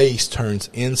 his face turns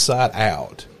inside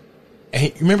out. And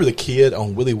you remember the kid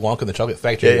on Willy Wonka and the Chocolate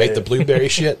Factory who ate the blueberry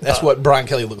shit? That's what Brian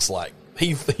Kelly looks like.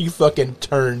 He fucking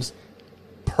turns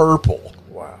purple.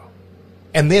 Wow.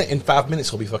 And then in 5 minutes,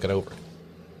 he'll be fucking over.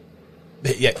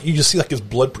 Yeah, you just see like his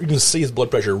blood. You can see his blood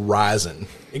pressure rising.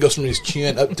 It goes from his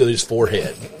chin up to his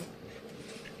forehead.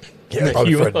 Yeah,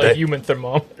 probably for a day. Human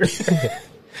thermometer.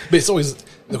 But it's always,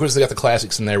 of course, they got the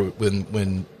classics in there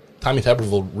when Tommy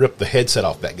Tuberville ripped the headset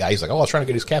off that guy. He's like, "Oh, I was trying to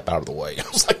get his cap out of the way." I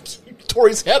was like, "You tore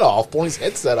his head off, pulling his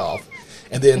headset off."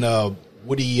 And then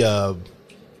Woody,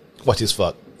 what's his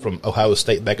fuck from Ohio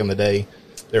State back in the day?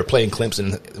 They were playing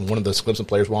Clemson, and one of those Clemson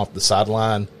players went off the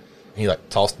sideline, and he like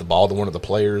tossed the ball to one of the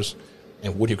players,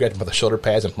 and Woody grabbed him by the shoulder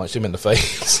pads and punched him in the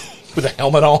face with a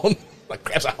helmet on, like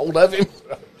grabs a hold of him,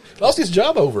 lost his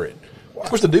job over it. Of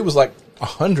course, the dude was like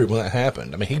 100 when that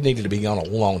happened. I mean, he needed to be gone a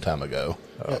long time ago.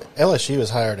 LSU has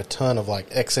hired a ton of like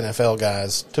ex-NFL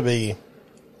guys to be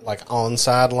like on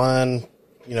sideline,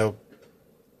 you know,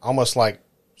 almost like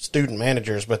student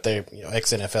managers, but they're, you know,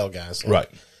 ex-NFL guys. Right.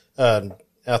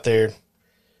 Out there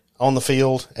on the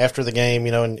field after the game,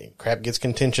 you know, and crap gets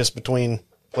contentious between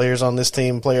players on this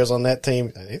team, players on that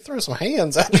team. They throw some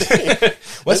hands out there. Well,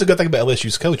 that's the good thing about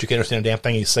LSU's coach. You can't understand a damn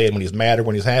thing he's saying when he's mad or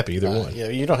when he's happy, either one. Yeah,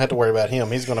 you don't have to worry about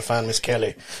him. He's going to find Miss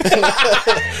Kelly.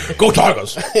 Go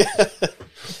Tigers!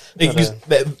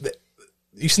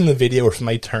 You seen the video where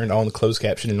somebody turned on the closed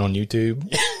captioning on YouTube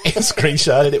and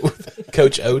screenshotted it with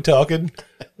Coach O talking?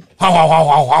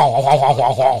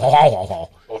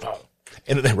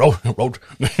 And then they rolled,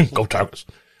 go Tigers.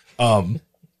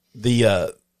 They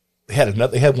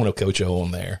had one of Coach O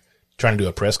on there trying to do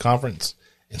a press conference,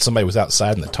 and somebody was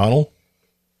outside in the tunnel,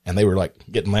 and they were like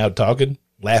getting loud, talking,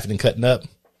 laughing, and cutting up.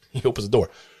 He opens the door.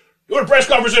 "You want a press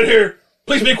conference in here?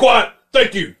 Please be quiet.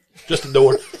 Thank you." Just the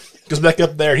door. Goes back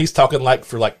up there, and he's talking like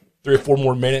for like 3 or 4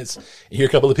 more minutes. You hear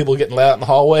a couple of people getting loud in the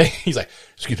hallway. He's like,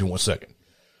 "Excuse me 1 second.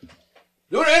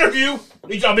 Doing an interview.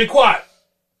 Need y'all to be quiet.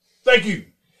 Thank you."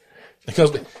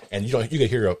 And you can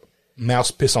hear a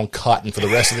mouse piss on cotton for the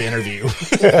rest of the interview.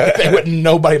 There wasn't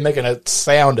nobody making a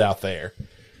sound out there.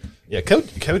 Yeah,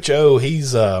 Coach O,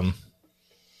 he's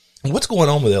what's going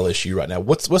on with LSU right now?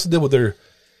 What's the deal with their?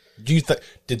 Do you think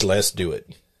did Les do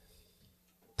it?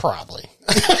 Probably.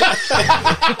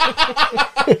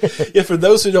 Yeah, for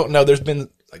those who don't know, there's been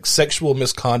like sexual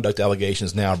misconduct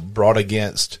allegations now brought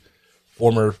against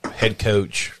former head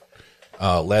coach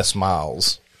Les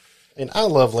Miles. And I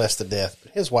love Les to death,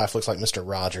 but his wife looks like Mr.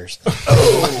 Rogers.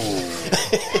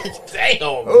 Oh, damn!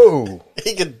 Oh,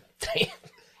 He could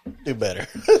do better.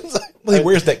 Well, he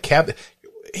wears that cap.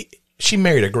 She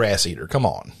married a grass eater. Come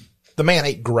on, the man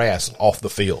ate grass off the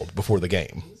field before the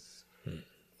game.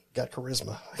 Got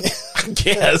charisma. I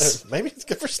guess. Maybe it's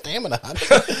good for stamina.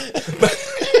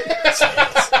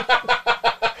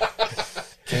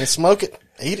 Can't smoke it.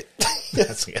 Eat it. I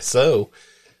guess so.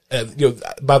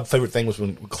 My favorite thing was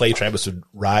when Clay Travis would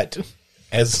write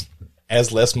as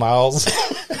Les Miles,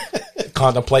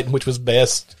 contemplating which was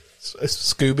best,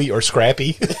 Scooby or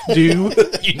Scrappy do,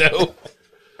 you know.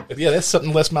 But yeah, that's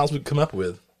something Les Miles would come up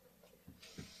with.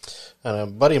 A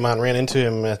buddy of mine ran into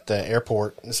him at the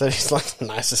airport and said he's like the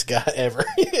nicest guy ever.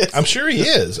 I'm sure he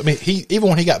is. I mean, even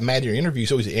when he got mad during interviews,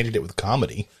 he always ended it with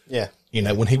comedy. Yeah. You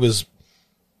know, when he was,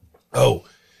 of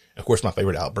course, my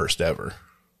favorite outburst ever.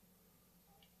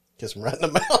 Kiss him right in the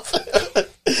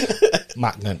mouth.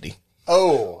 Mike Gundy.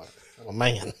 Oh, I'm a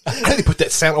man. I need to put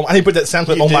that sound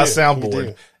clip on my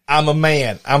soundboard. I'm a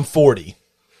man. I'm 40.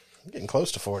 I'm getting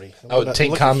close to 40. Oh,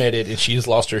 Tink commented, and she just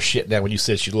lost her shit now when you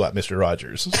said she looked like Mr.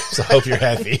 Rogers. So I hope you're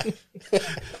happy.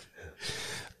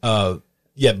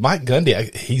 Yeah, Mike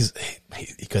Gundy,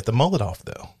 he cut the mullet off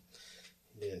though.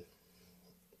 He did.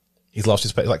 He's lost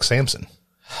his face like Samson.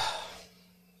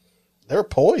 They're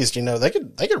poised, you know. They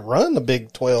could run the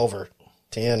Big 12 or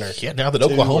 10 or Yeah, now that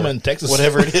Oklahoma and Texas,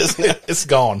 whatever it is, it's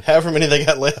gone. however many they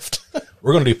got left.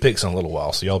 We're going to do picks in a little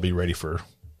while, so y'all be ready for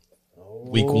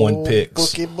week 1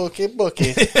 picks. Bookie.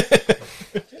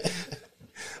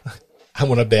 I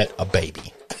want to bet a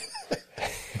baby.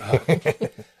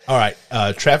 All right.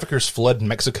 Traffickers flood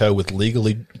Mexico with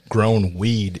legally grown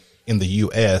weed in the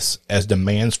U.S. as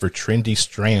demands for trendy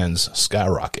strands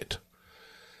skyrocket.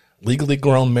 Legally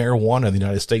grown marijuana in the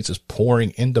United States is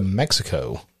pouring into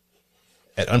Mexico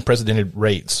at unprecedented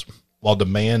rates, while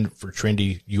demand for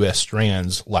trendy U.S.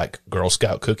 strands like Girl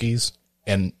Scout cookies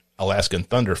and Alaskan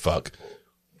Thunderfuck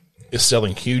is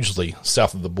selling hugely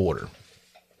south of the border.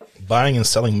 Buying and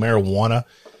selling marijuana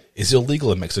is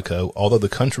illegal in Mexico, although the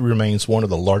country remains one of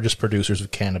the largest producers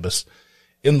of cannabis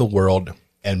in the world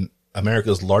and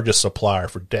America's largest supplier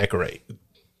for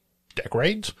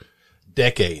Decades.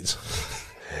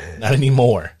 Not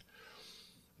anymore.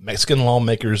 Mexican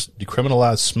lawmakers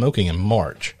decriminalized smoking in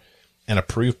March and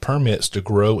approved permits to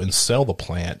grow and sell the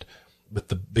plant, but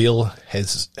the bill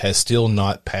has still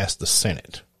not passed the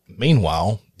Senate.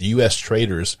 Meanwhile, the U.S.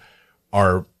 traders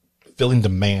are filling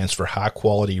demands for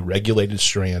high-quality regulated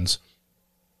strands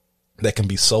that can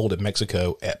be sold in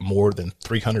Mexico at more than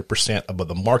 300% above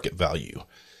the market value,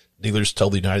 dealers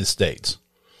told the United States.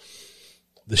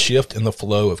 The shift in the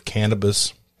flow of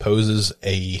cannabis poses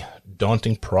a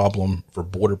daunting problem for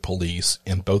border police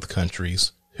in both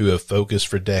countries who have focused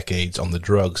for decades on the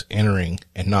drugs entering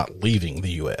and not leaving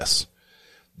the U.S.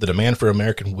 The demand for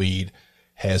American weed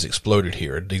has exploded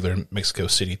here, a dealer in Mexico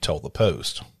City told the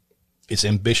Post. It's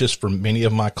ambitious for many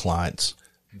of my clients.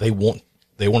 They want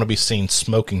to be seen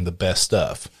smoking the best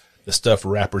stuff, the stuff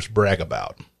rappers brag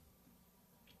about.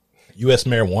 U.S.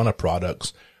 marijuana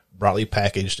products, brightly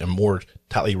packaged and more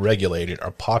tightly regulated,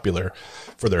 are popular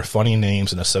for their funny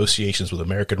names and associations with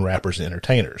American rappers and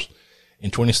entertainers.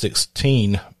 In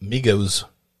 2016, Migos'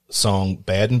 song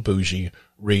Bad and Bougie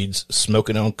reads,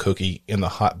 "Smoking on cookie in the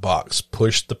hot box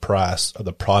pushed the price of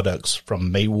the products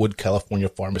from Maywood, California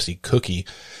pharmacy cookie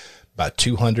by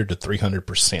 200 to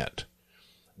 300%.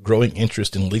 Growing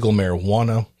interest in legal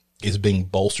marijuana is being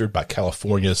bolstered by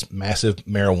California's massive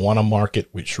marijuana market,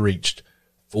 which reached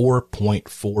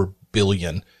 $4.4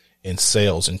 billion in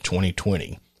sales in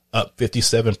 2020, up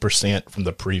 57% from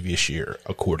the previous year,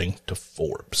 according to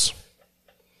Forbes."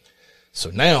 So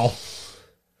now,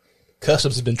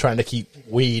 Customs has been trying to keep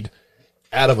weed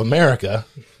out of America.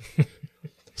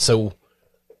 So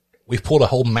we've pulled a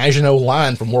whole Maginot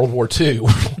line from World War II.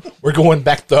 We're going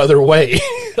back the other way.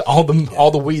 All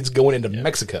the weed's going into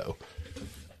Mexico.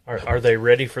 Are they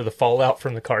ready for the fallout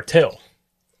from the cartel?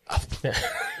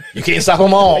 You can't stop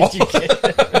them all.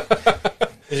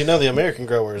 Did you know the American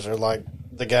growers are like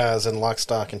the guys in Lock,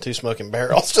 Stock, and Two Smoking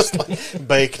Barrels, just like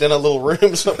baked in a little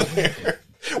room somewhere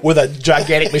with a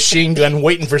gigantic machine gun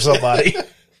waiting for somebody.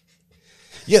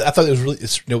 Yeah, I thought it was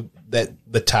really, that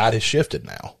the tide has shifted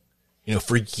now.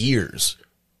 For years,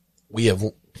 we have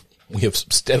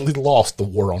steadily lost the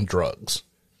war on drugs,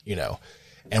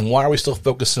 and why are we still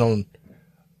focusing on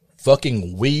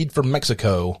fucking weed from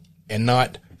Mexico and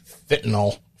not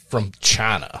fentanyl from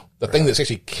China, the thing that's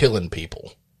actually killing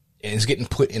people and is getting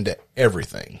put into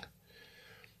everything.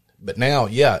 But now,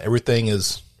 yeah, everything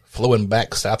is flowing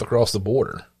back south across the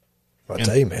border. I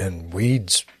tell you, man,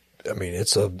 weeds, I mean,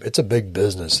 it's a big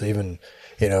business. Even,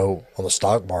 on the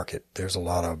stock market, there's a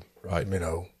lot of,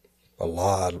 a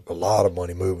lot of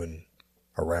money moving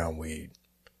around weed.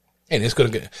 And it's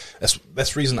going to get, that's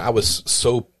the reason I was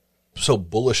so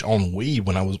bullish on weed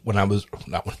when I was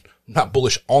not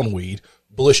bullish on weed,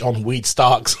 bullish on weed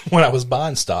stocks when I was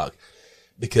buying stock,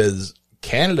 because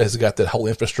Canada has got that whole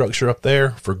infrastructure up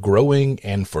there for growing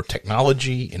and for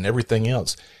technology and everything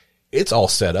else. It's all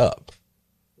set up.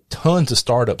 Tons of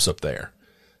startups up there.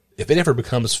 If it ever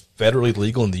becomes federally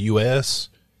legal in the U.S.,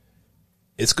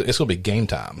 it's going to be game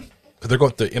time, because they're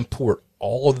going to import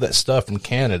all of that stuff from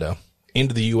Canada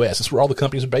into the U.S. That's where all the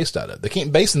companies are based out of. They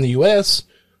can't base in the U.S.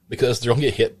 because they're going to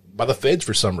get hit by the feds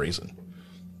for some reason.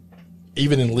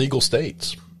 Even in legal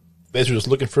states, feds are just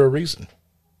looking for a reason.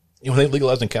 When they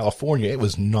legalized in California, it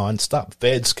was nonstop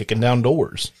feds kicking down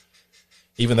doors,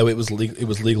 even though it was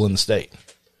legal in the state.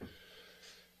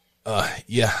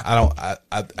 Yeah,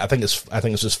 I think it's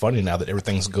just funny now that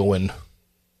everything's going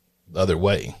the other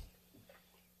way.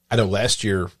 I know last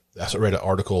year I read an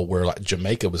article where like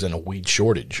Jamaica was in a weed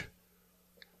shortage.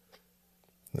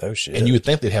 No shit. And you would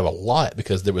think they'd have a lot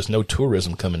because there was no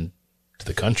tourism coming to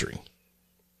the country.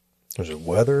 Was it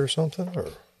weather or something? Or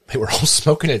they were all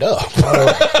smoking it up.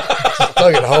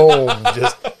 Stuck at home,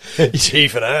 just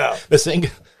chiefing out. This thing,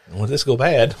 when this go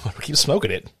bad, I'll keep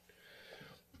smoking it.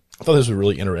 I thought this was a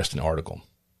really interesting article.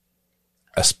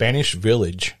 A Spanish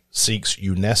village seeks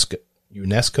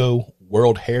UNESCO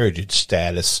World Heritage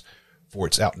status for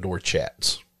its outdoor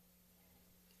chats.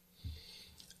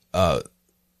 The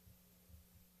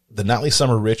nightly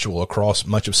summer ritual across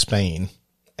much of Spain,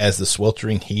 as the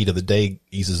sweltering heat of the day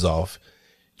eases off,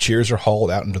 cheers are hauled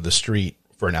out into the street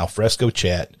for an alfresco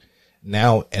chat.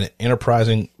 Now, an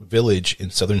enterprising village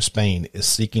in southern Spain is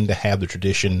seeking to have the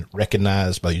tradition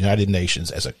recognized by the United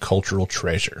Nations as a cultural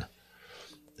treasure.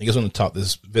 I guess on the top of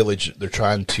this village, they're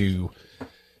trying to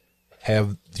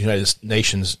have the United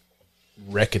Nations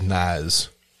recognize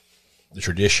the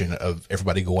tradition of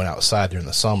everybody going outside during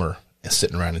the summer and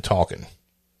sitting around and talking.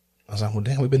 I was like, well,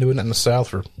 damn, we've been doing that in the South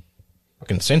for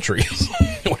fucking centuries.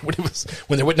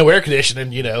 when there wasn't no air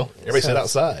conditioning, everybody sat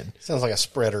outside. Sounds like a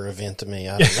spreader event to me.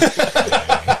 I don't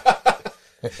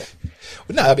know.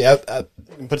 But no, I mean,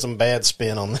 You can put some bad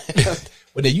spin on that.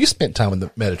 when you spent time in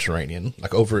the Mediterranean,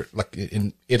 like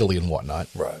in Italy and whatnot,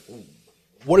 Right.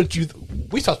 what did you?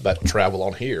 We talked about travel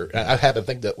on here. I had to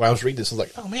think that when I was reading this, I was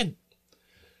like, oh man,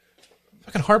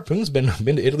 fucking Harpoon's been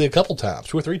to Italy a couple times,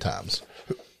 2 or 3 times.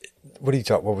 What do you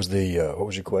talk? What was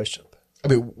your question? I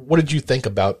mean, what did you think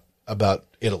about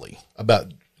Italy?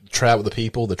 About travel, the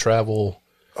people, the travel.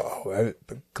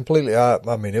 Completely.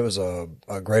 I mean, it was a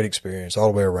great experience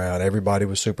all the way around. Everybody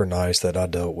was super nice that I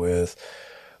dealt with.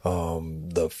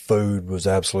 The food was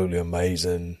absolutely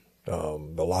amazing. A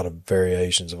lot of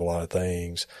variations of a lot of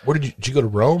things. Where did you go to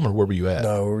Rome, or where were you at?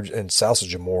 No, we were in Salsa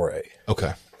Gemore,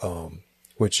 Okay.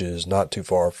 which is not too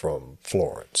far from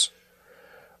Florence.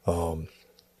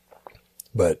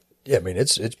 But yeah, I mean,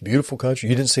 it's beautiful country.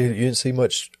 You didn't see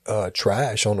much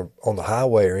trash on the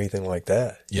highway or anything like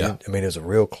that. Yeah. I mean, it was a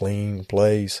real clean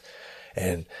place,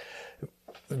 and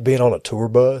being on a tour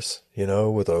bus,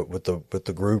 with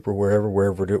the group or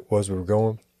wherever it was we were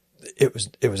going, it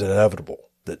was inevitable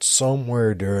that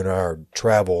somewhere during our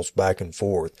travels back and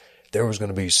forth, there was going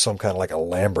to be some kind of like a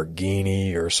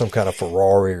Lamborghini or some kind of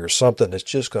Ferrari or something that's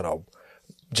just going to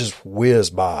just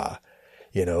whiz by,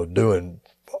 doing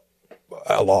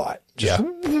a lot.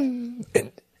 And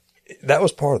that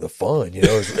was part of the fun,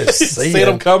 is See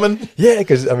them coming? Yeah,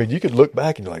 because, I mean, you could look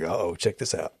back and you're like, oh, check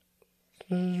this out.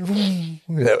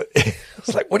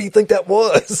 It's like, what do you think that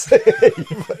was?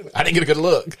 I didn't get a good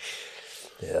look.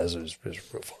 Yeah, it was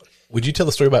real fun. Would you tell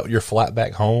the story about your flight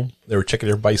back home? They were checking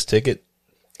everybody's ticket,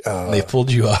 and they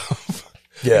pulled you off.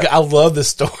 Yeah. I love this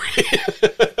story.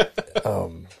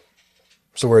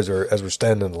 So as we're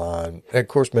standing in line, and of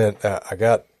course, man, I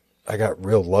got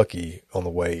real lucky on the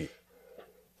way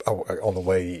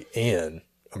in.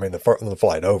 I mean, on the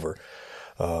flight over,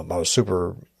 I was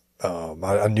super.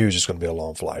 I knew it was just going to be a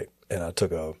long flight, and I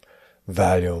took a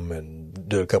Valium and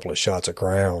did a couple of shots of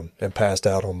Crown and passed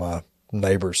out on my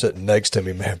neighbor sitting next to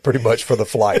me, man, pretty much for the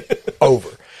flight over.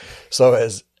 So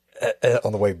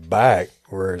on the way back,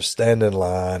 we're standing in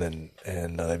line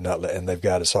and they've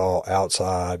got us all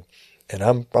outside, and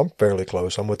I'm fairly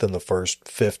close. I'm within the first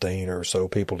 15 or so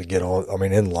people to get on. I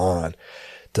mean, in line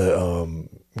to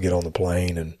get on the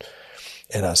plane,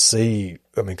 and I see.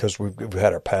 I mean, because we've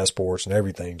had our passports and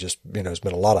everything. Just it's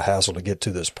been a lot of hassle to get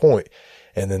to this point,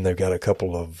 and then they've got a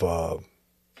couple of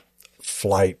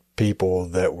flight people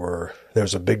there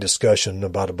was a big discussion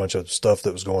about a bunch of stuff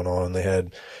that was going on, and they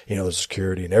had, the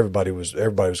security, and everybody was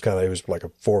kind of, it was like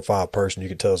a 4 or 5 person. You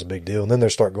could tell it was a big deal. And then they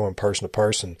start going person to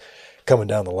person, coming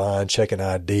down the line, checking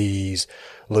IDs,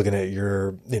 looking at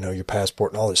your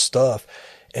passport and all this stuff.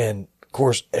 And of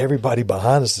course, everybody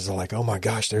behind us is like, oh my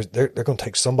gosh, they're going to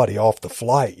take somebody off the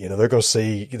flight. They're going to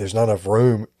see there's not enough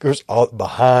room. Because all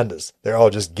behind us, they're all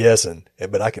just guessing,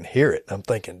 but I can hear it. I'm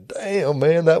thinking, damn,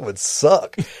 man, that would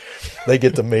suck. They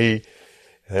get to me,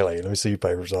 and they're like, let me see your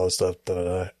papers, all this stuff.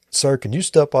 Da-da-da. Sir, can you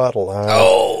step out of line?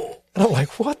 Oh, and I'm like,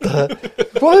 what?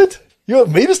 You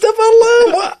want me to step out of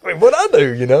line? What? I mean, what'd I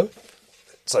do,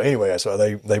 So anyway, so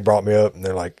they brought me up, and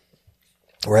they're like,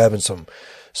 we're having some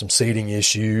seating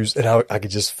issues, and I could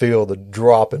just feel the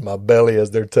drop in my belly as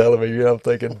they're telling me. I'm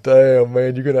thinking, damn,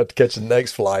 man, you're gonna have to catch the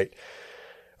next flight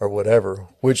or whatever,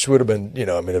 which would have been,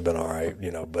 it'd been all right,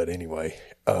 But anyway,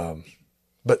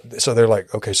 but so they're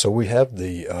like, okay, so we have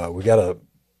we got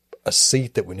a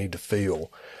seat that we need to fill,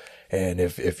 and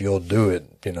if you'll do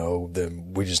it,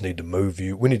 then we just need to move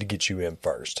you. We need to get you in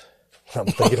first. I'm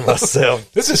thinking to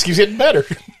myself, this just keeps getting better.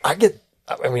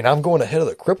 I'm going ahead of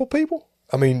the crippled people.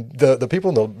 I mean, the people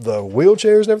in the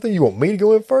wheelchairs and everything, you want me to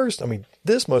go in first? I mean,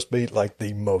 this must be like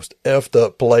the most effed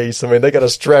up place. I mean, they got to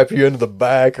strap you into the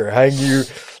back or hang you.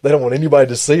 They don't want anybody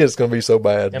to see it. It's going to be so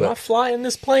bad. Am I flying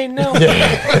this plane now?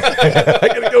 I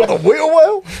got to go to the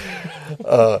wheel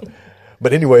well.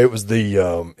 But anyway, it was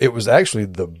actually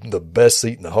the best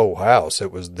seat in the whole house.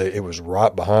 It was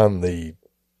right behind the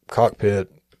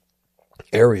cockpit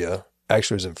area.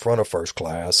 Actually, it was in front of first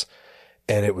class.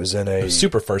 And it was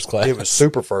super first class. It was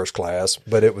super first class,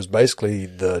 but it was basically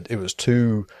it was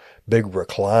 2 big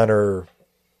recliner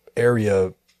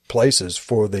area places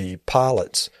for the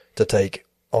pilots to take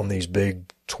on these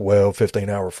big 12,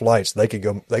 15-hour flights. They could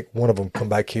go, one of them come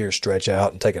back here, stretch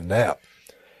out and take a nap,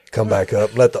 come back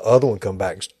up, let the other one come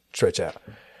back and stretch out.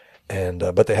 And,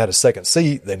 but they had a second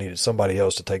seat. They needed somebody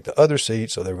else to take the other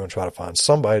seat. So they were going to try to find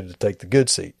somebody to take the good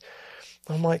seat.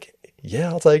 I'm like, yeah,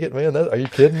 I'll take it, man. Are you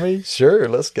kidding me? Sure,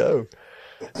 let's go.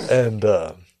 And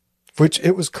which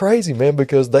it was crazy, man,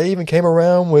 because they even came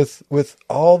around with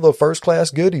all the first class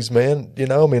goodies, man.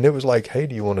 It was like, hey,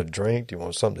 do you want a drink? Do you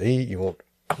want something to eat?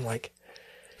 I'm like,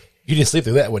 you didn't sleep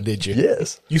through that one, did you?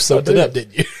 Yes. You soaked it up,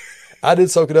 didn't you? I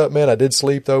did soak it up, man. I did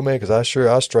sleep though, man, because I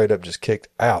straight up just kicked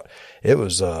out. It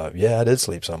was, yeah, I did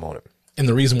sleep some on it. And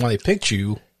the reason why they picked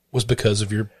you was because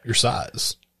of your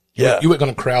size. Yeah. You weren't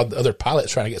going to crowd the other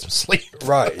pilots trying to get some sleep.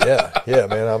 Right. Yeah. Yeah,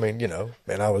 man. I mean,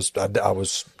 man, I was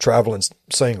traveling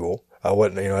single. I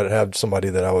wasn't, I didn't have somebody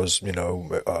that I was,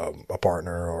 a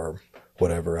partner or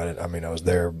whatever. I was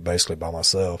there basically by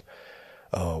myself,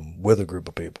 with a group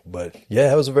of people. But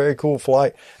yeah, it was a very cool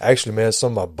flight. Actually, man,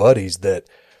 some of my buddies that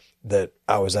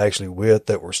I was actually with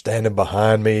that were standing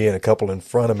behind me and a couple in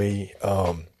front of me,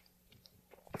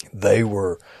 they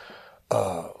were,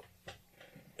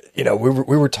 we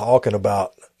were talking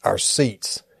about our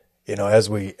seats, as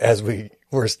we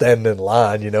were standing in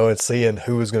line, and seeing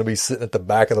who was going to be sitting at the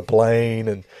back of the plane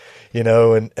and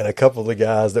a couple of the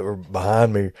guys that were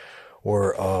behind me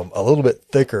were, a little bit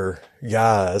thicker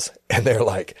guys. And they're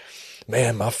like,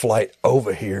 man, my flight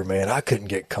over here, man, I couldn't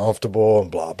get comfortable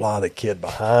and blah, blah, the kid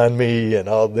behind me and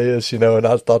all this, and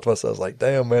I thought to myself, I was like,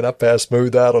 damn, man, I passed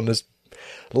smooth out on this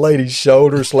lady's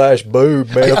shoulder / boob,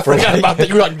 man. I forgot about that.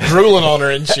 You were like drooling on her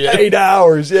and shit. 8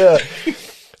 hours, yeah.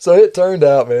 So it turned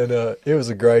out, man, it was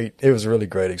a really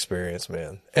great experience,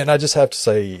 man. And I just have to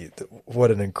say what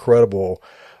an incredible,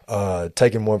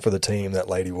 taking one for the team that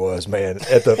lady was, man,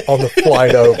 on the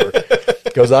flight over.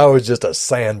 Because I was just a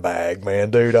sandbag, man,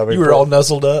 dude. I mean, you were all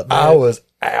nuzzled up, man. I was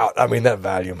out. I mean, that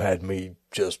Valium had me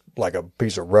just like a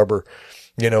piece of rubber,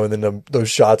 and then those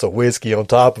shots of whiskey on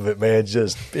top of it, man,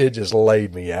 it just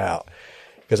laid me out.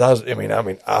 Because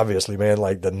obviously, man,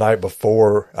 like the night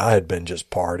before, I had been just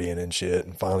partying and shit,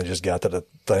 and finally just got to the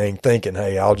thing thinking,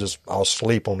 hey, I'll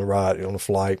sleep on the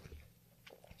flight.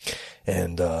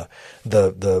 And it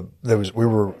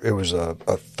was a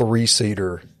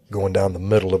 3-seater going down the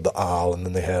middle of the aisle, and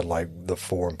then they had like the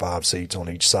 4 and 5 seats on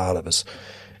each side of us,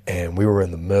 and we were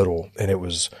in the middle, and it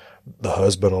was the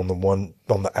husband on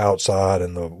the outside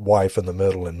and the wife in the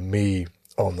middle and me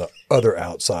on the other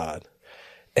outside.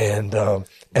 And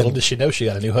little did she know she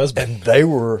got a new husband. And they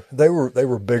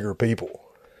were bigger people.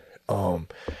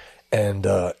 And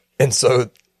so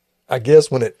I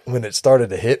guess when it started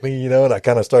to hit me, and I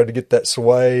kind of started to get that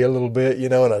sway a little bit,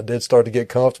 and I did start to get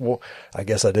comfortable, I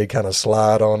guess I did kind of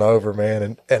slide on over,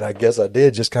 man. And I guess I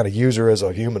did just kind of use her as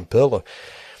a human pillow.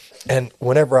 And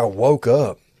whenever I woke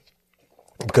up,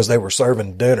 because they were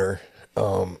serving dinner,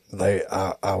 I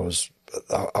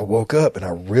woke up and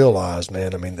I realized,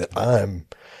 man, that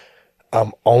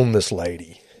I'm on this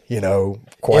lady,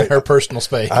 quite in her personal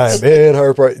space. I'm in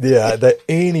her, that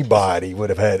anybody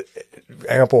would have had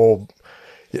ample,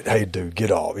 hey dude, get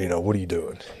off, what are you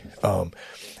doing? And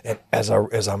as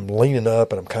I'm leaning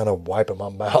up and I'm kind of wiping my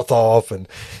mouth off and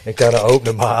kind of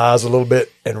opening my eyes a little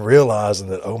bit and realizing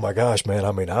that, oh my gosh, man,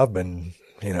 I've been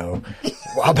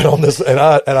on this, and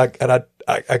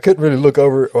I couldn't really look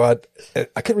over, or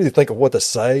I couldn't really think of what to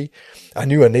say. I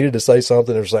knew I needed to say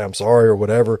something or say I'm sorry or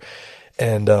whatever.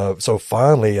 And so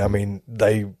finally,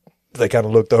 they kind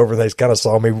of looked over and they kind of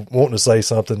saw me wanting to say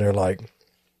something. They're like,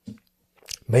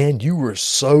 man, you were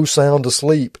so sound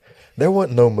asleep. There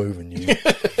wasn't no moving you.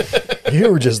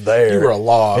 You were just there. You were a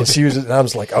log. And I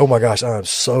was like, oh my gosh, I'm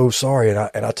so sorry.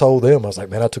 And I told them, I was like,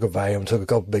 man, I took a Valium, took a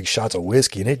couple big shots of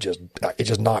whiskey, and it just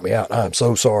knocked me out. I'm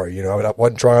so sorry. I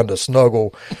wasn't trying to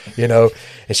snuggle, and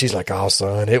she's like, oh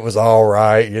son, it was all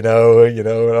right, and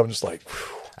I'm just like,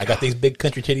 whew. I got these big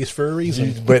country titties for a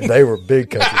reason. But they were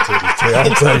big country titties too.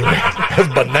 I'm telling you,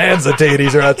 man, bonanza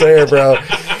titties right there, bro.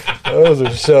 Those are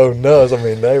so nuts.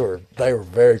 They were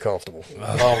very comfortable.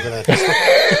 Oh,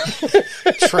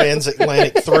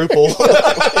 transatlantic throuple.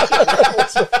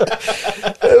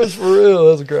 That was for real.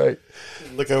 That was great.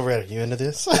 Look over at her. You into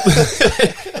this?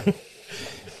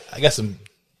 I got some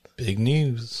big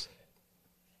news.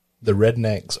 The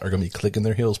rednecks are going to be clicking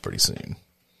their heels pretty soon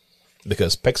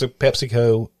because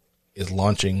PepsiCo is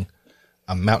launching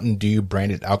a Mountain Dew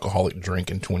branded alcoholic drink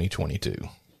in 2022.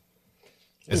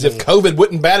 As if COVID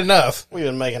wasn't bad enough. We've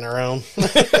been making our own.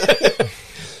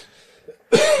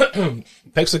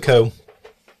 PepsiCo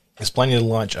is planning to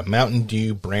launch a Mountain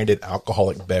Dew branded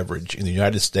alcoholic beverage in the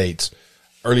United States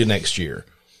early next year,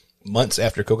 months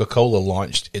after Coca-Cola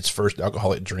launched its first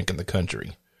alcoholic drink in the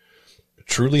country.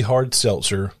 Truly Hard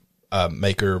Seltzer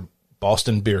maker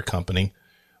Boston Beer Company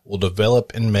will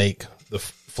develop and make the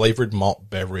flavored malt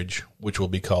beverage, which will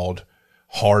be called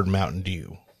Hard Mountain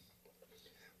Dew.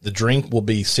 The drink will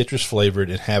be citrus flavored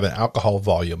and have an alcohol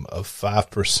volume of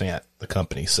 5%, the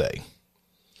company say.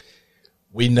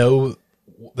 We know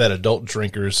that adult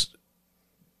drinkers'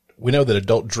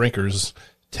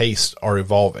 tastes are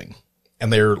evolving,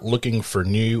 and they're looking for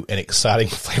new and exciting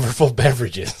flavorful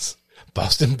beverages,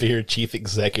 Boston Beer Chief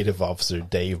Executive Officer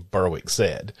Dave Berwick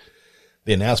said.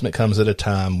 The announcement comes at a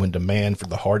time when demand for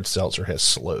the hard seltzer has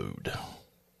slowed.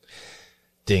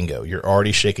 Dingo, you're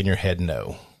already shaking your head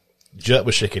no. Jut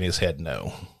was shaking his head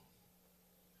no.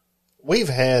 We've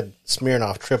had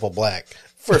Smirnoff Triple Black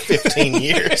for 15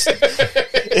 years.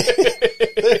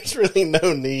 There's really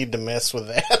no need to mess with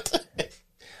that.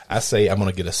 I say I'm going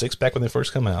to get a 6-pack when they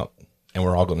first come out, and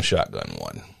we're all going to shotgun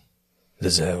one.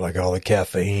 Does it have like all the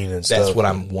caffeine and stuff? That's what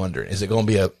I'm wondering. Is it going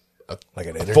to be like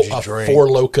an energy a drink? 4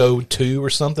 Loko 2 or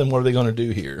something? What are they going to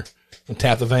do here?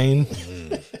 Tap the vein?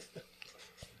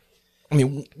 I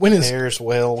mean, when is... Pairs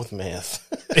well with meth.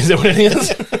 Is that what it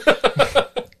is?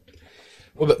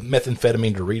 What about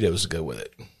methamphetamine Doritos to go with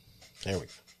it? There we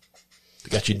go. They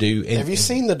got you do... Have you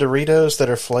seen the Doritos that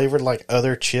are flavored like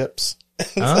other chips?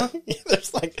 Huh?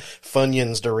 There's like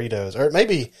Funyuns Doritos. Or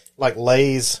maybe like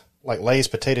Lay's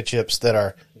potato chips that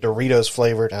are Doritos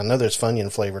flavored. I know there's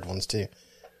Funyun flavored ones too.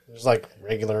 There's like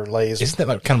regular Lay's. Isn't that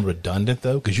like kind of redundant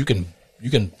though? Because you can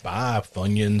buy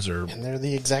Funyuns or... And they're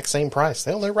the exact same price.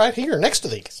 They're right here next to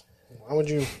these. Why would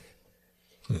you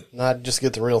not just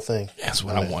get the real thing? That's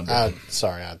what I'm wondering.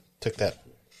 Sorry, I took that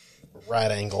right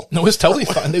angle. No, it's totally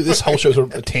fine. Dude, this whole show's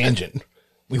a tangent.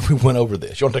 We went over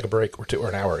this. You want to take a break? We're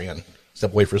an hour in.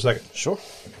 Step away for a second. Sure.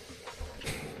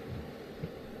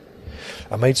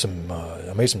 I made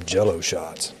some Jello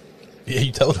shots. Yeah,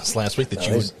 you told us last week that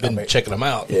you've been checking them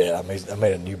out. Yeah, I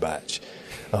made a new batch.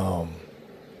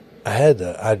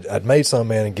 I'd made some,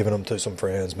 man, and given them to some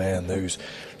friends, man, who's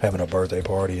having a birthday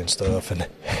party and stuff. And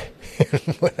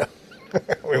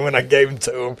when I gave them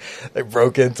to them, they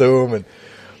broke into them and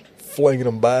flinging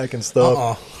them back and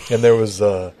stuff. And there was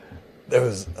a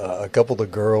couple of the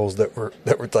girls that were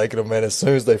taking them, man. As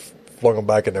soon as they flung them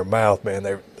back in their mouth, man,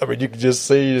 you could just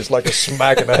see just like a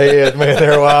smack in the head, man.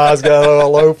 Their eyes got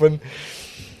all open.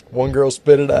 One girl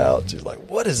spit it out. She's like,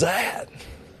 "What is that?"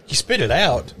 You spit it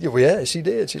out? Yeah, she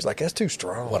did. She's like, "That's too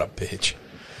strong." What a bitch.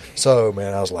 So,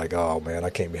 man, I was like, "Oh, man, I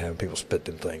can't be having people spit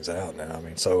them things out now." I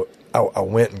mean, so I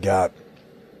went and got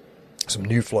some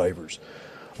new flavors.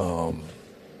 I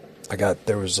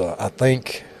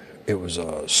think it was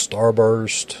a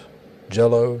Starburst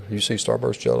Jello. You see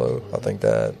Starburst Jello? I think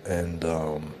that. And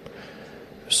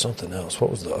something else.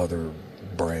 What was the other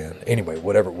brand? Anyway,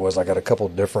 whatever it was, I got a couple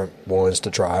of different ones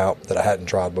to try out that I hadn't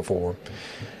tried before.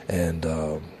 And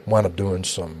wound up doing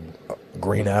some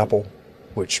green apple,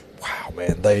 which, wow,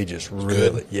 man, they just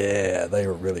really, yeah, they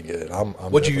were really good.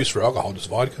 What'd you use for alcohol? Just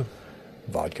vodka?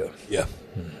 Vodka. Yeah.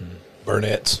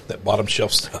 Burnett's, that bottom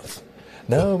shelf stuff.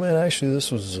 No, man, actually, this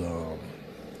was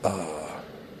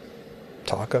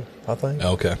Taka, I think.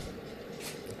 Okay.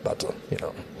 About to,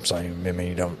 same. I mean,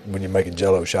 you don't, when you're making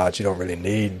Jello shots, you don't really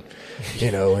need, any.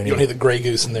 You don't need the Grey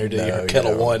Goose in there, do you? Or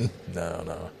Kettle One.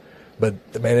 No.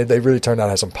 But man, they really turned out to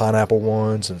have some pineapple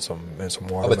ones and some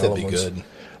watermelon ones. I bet that'd be good.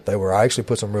 They were. I actually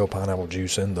put some real pineapple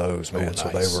juice in those, man.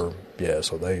 Oh, nice.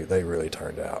 So they really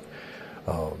turned out.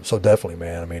 So definitely,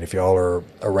 man. I mean, if y'all are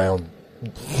around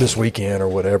this weekend or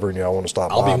whatever, and y'all want to stop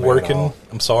by, I'll be working.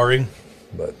 I'm sorry,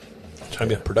 but I'm trying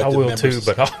to be a productive. I will member. too,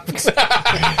 but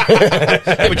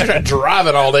Hey, but you're not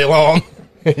driving all day long.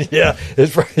 yeah,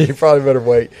 you probably better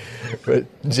wait. But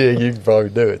Jig, you can probably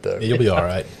do it though. You'll be all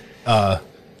right.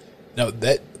 No,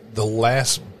 the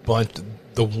last bunch,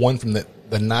 the one from the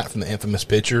night from the infamous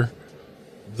picture,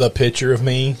 the picture of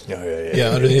me. Oh,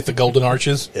 yeah. Underneath the golden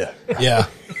arches. Yeah.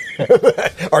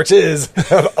 Arches.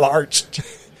 Arch.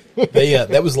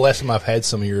 That was the last time I've had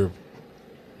some of your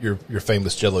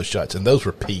famous Jello shots, and those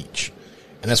were peach,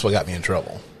 and that's what got me in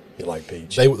trouble. You like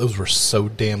peach? Those were so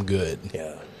damn good.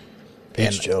 Yeah.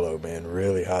 Peach Jello, man,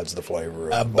 really hides the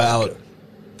flavor of about vodka.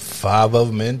 5 of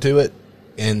them into it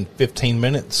in 15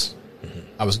 minutes.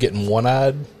 I was getting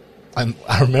one-eyed. I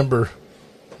remember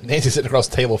Nancy sitting across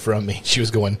the table from me. She was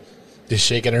going, just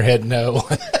shaking her head no.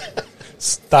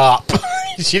 Stop.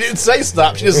 She didn't say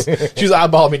stop. She was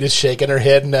eyeballing me, just shaking her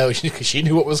head no. She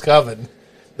knew what was coming.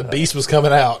 The beast was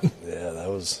coming out. Yeah, that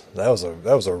was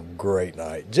a great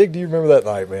night. Jig, do you remember that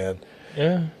night, man?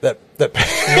 Yeah. That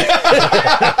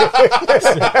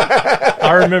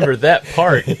I remember that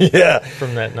part yeah.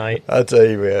 from that night. I tell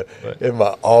you, man, But- in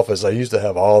my office, I used to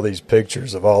have all these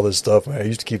pictures of all this stuff. Man, I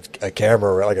used to keep a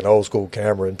camera, like an old school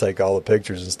camera, and take all the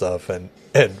pictures and stuff. And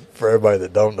for everybody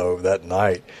that don't know, that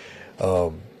night,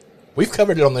 We've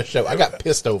covered it on this show. I got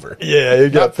pissed over. yeah, you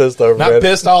got pissed over, Not man.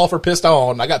 pissed off or pissed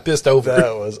on. I got pissed over.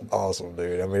 That was awesome,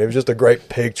 dude. I mean, it was just a great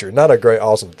picture. Not a great,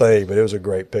 awesome thing, but it was a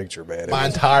great picture, man. My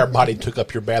entire body took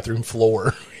up your bathroom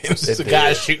floor. It was the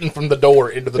guy shooting from the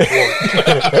door into the door.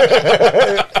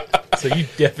 So you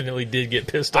definitely did get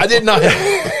pissed off. I did not.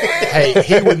 Hey,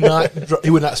 he would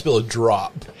not spill a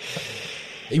drop.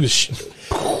 He was.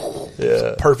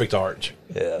 Yeah. Perfect arch.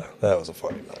 Yeah, that was a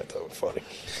funny night. That was funny.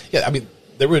 Yeah, I mean,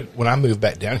 when I moved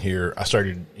back down here, I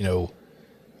started,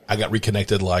 I got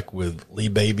reconnected like with Lee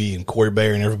Baby and Corey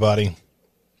Bear and everybody.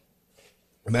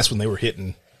 And that's when they were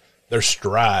hitting their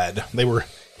stride. They were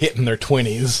hitting their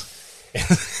 20s.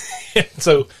 And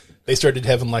so they started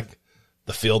having like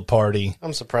the field party.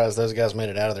 I'm surprised those guys made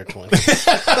it out of their 20s.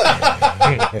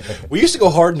 We used to go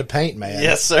hard in the paint, man.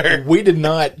 Yes, sir. We did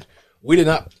not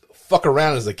fuck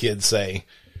around, as the kids say.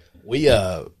 We,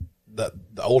 the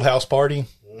old house party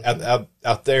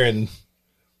out there in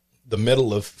the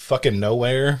middle of fucking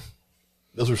nowhere.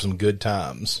 Those were some good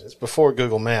times. It's before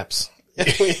Google Maps.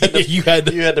 You had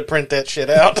to print that shit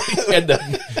out. You had to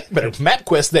better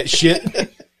MapQuest that shit.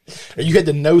 Or you had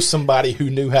to know somebody who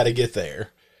knew how to get there.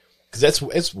 Because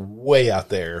it's way out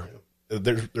there.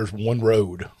 There's one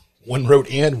road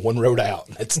in, one road out.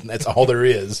 That's all there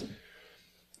is.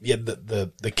 Yeah,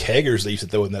 the keggers they used to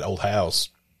throw in that old house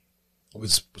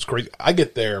was crazy. I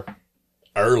get there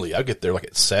early. I get there like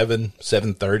at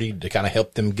 7:30 to kind of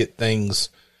help them get things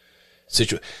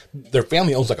situated. Their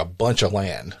family owns like a bunch of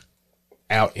land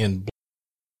out in,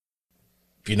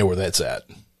 if you know where that's at.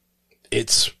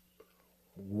 It's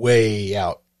way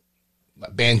out,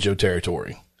 banjo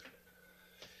territory.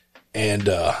 And,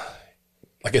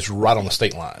 like it's right on the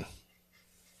state line.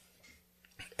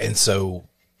 And so,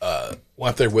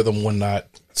 went up there with them one night,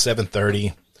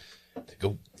 7:30, to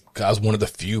go, cause I was one of the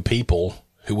few people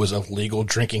who was of legal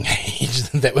drinking age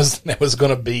that was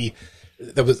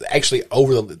actually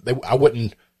I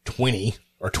wasn't 20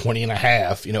 or 20 and a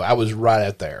half. I was right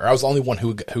out there. I was the only one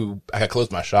who I could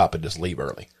close my shop and just leave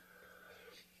early.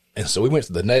 And so we went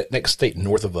to the next state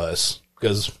north of us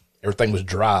because everything was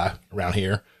dry around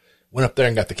here. Went up there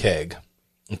and got the keg.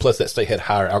 And plus that state had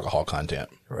higher alcohol content.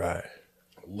 Right.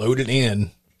 Loaded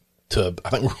in to,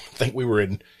 I think we were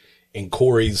in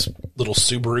Corey's little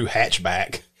Subaru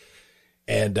hatchback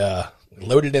and,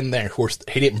 loaded in there. Of course,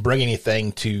 he didn't bring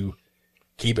anything to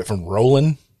keep it from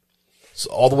rolling. So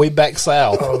all the way back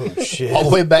south. Oh, shit. All the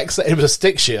way back south. It was a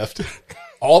stick shift.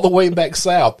 All the way back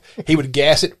south. He would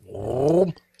gas it.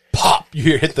 Pop. You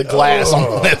hear it hit the glass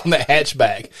on the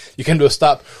hatchback. You come to a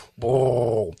stop.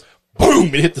 Boom.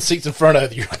 It hit the seats in front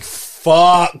of you. You're like,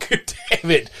 fuck.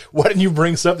 Damn it. Why didn't you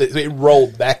bring something? It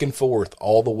rolled back and forth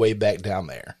all the way back down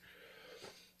there.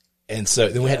 And so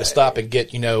then we had to stop and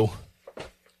get,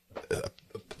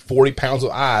 40 pounds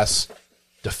of ice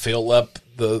to fill up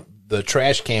the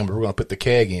trash can we were going to put the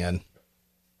keg in.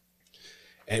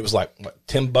 And it was like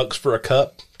 $10 for a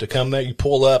cup to come there. You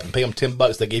pull up and pay them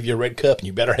 $10. They give you a red cup and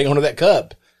you better hang on to that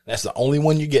cup. That's the only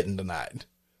one you're getting tonight.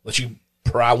 Unless you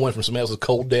pry one from somebody else's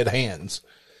cold, dead hands.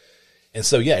 And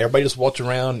so, yeah, everybody just walked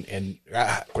around and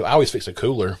I always fix a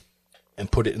cooler and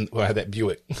put it in. Well, I had that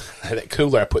Buick. I had that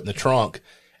cooler I put in the trunk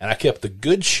and I kept the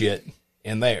good shit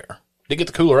in there. Didn't get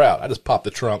the cooler out. I just popped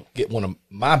the trunk, get one of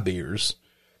my beers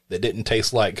that didn't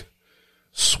taste like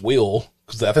swill.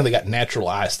 Because I think they got natural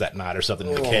ice that night or something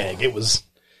in the keg. It was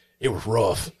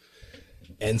rough.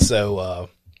 And so,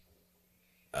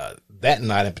 that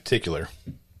night in particular,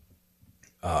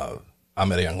 I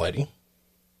met a young lady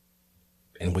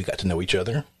and we got to know each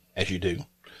other as you do.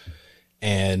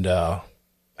 And, I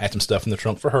had some stuff in the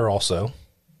trunk for her also.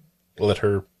 Let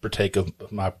her partake of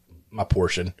my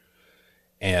portion.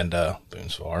 And,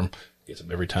 Boone's Farm gets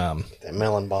them every time. That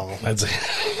melon ball. That's it.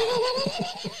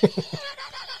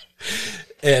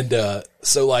 And,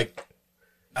 so like,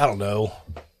 I don't know.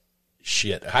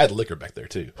 Shit. I had liquor back there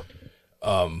too.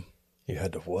 You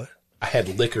had to what? I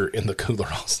had liquor in the cooler.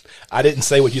 I didn't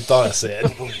say what you thought I said.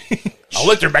 I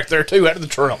licked her back there too, out of the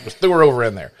trunk. Just threw her over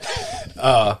in there.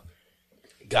 God,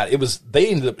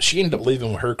 she ended up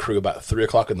leaving with her crew about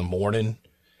 3:00 in the morning.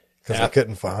 Because I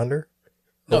couldn't find her?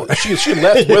 No, she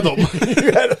left with them.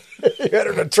 You had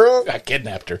her in the trunk? I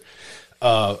kidnapped her.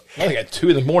 I think at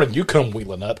 2 a.m, you come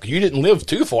wheeling up because you didn't live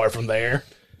too far from there.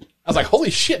 I was like,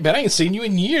 holy shit, man, I ain't seen you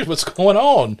in years. What's going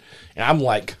on? And I'm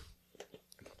like,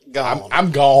 Gone.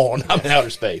 I'm gone. I'm in outer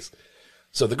space.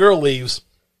 So the girl leaves.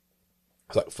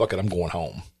 I was like, fuck it, I'm going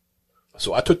home.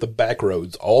 So I took the back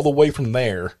roads all the way from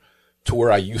there to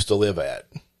where I used to live at.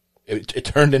 It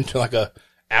turned into like a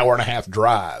hour-and-a-half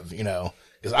drive,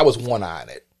 because I was one-eyeing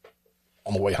it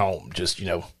on the way home. Just,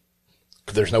 because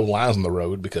there's no lines on the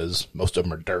road because most of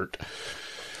them are dirt.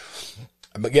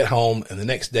 I get home, and the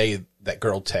next day, that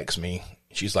girl texts me.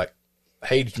 She's like,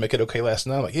 hey, did you make it okay last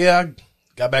night? I'm like, yeah, I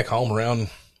got back home around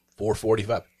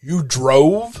 4:45. You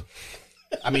drove?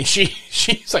 I mean,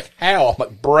 she's like, how? I'm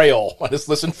like, Braille. I just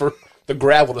listened for the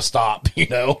gravel to stop,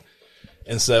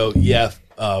 And so, yeah,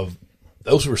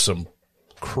 those were some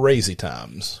crazy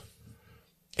times.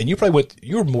 And you probably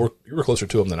you were closer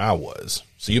to him than I was.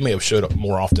 So you may have showed up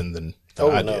more often than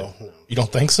I did. No. You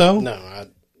don't think so? No,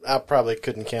 I probably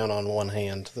couldn't count on one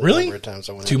hand the Really? number of times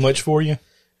I went Too out. much for you?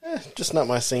 Just not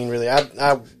my scene, really.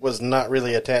 I was not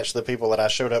really attached to the people that I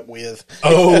showed up with.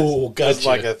 Oh, It was gotcha.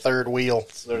 like a third wheel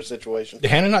sort of situation.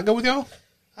 Did Hannah not go with y'all?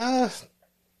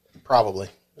 Probably.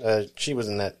 She was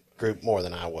in that group more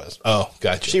than I was. Oh,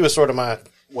 gotcha. She was sort of my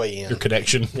way in. Your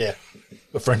connection? Yeah.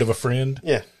 A friend of a friend?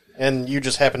 Yeah. And you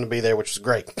just happened to be there, which is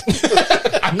great.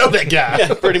 I know that guy.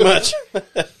 Yeah, pretty much.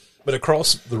 But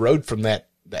across the road from that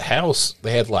house,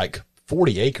 they had like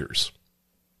 40 acres.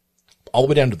 All the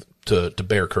way down to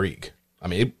Bear Creek. I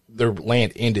mean, their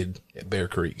land ended at Bear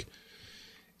Creek.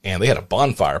 And they had a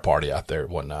bonfire party out there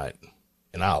one night.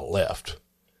 And I left.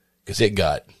 Because it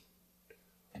got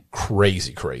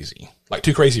crazy. Like,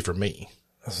 too crazy for me.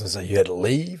 I was going to say, you had to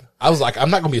leave? I was like, I'm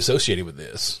not going to be associated with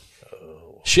this.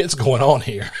 Shit's going on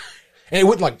here. And it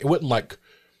wasn't like,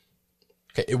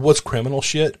 okay, it was criminal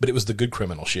shit, but it was the good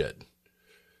criminal shit.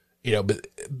 You know, but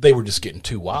they were just getting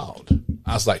too wild.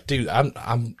 I was like, dude,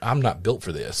 I'm not built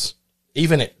for this.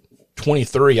 Even at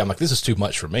 23, I'm like, this is too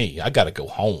much for me. I got to go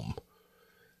home.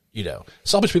 You know,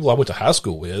 saw a bunch of people I went to high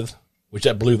school with, which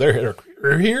that blew their head.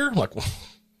 Are here? I'm like,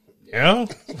 yeah,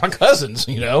 my cousins,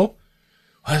 you know.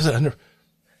 Why is it? I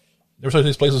never saw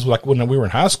these places like when we were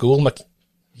in high school. I'm like,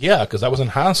 yeah, because I was in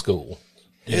high school.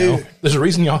 You know, there's a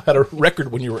reason y'all had a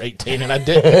record when you were 18 and I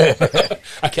didn't.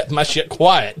 I kept my shit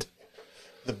quiet.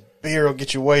 The beer will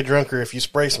get you way drunker if you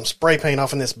spray some spray paint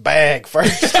off in this bag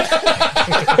first.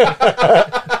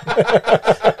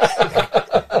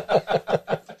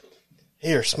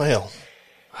 Here, smell.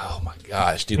 Oh my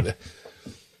gosh, dude.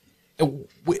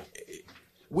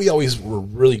 We always were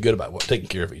really good about taking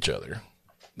care of each other.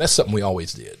 That's something we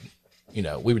always did. You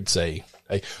know, we would say,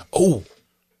 hey, oh,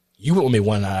 you went with me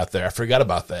one night out there. I forgot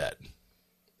about that.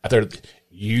 Out there,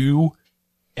 you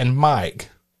and Mike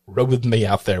rode with me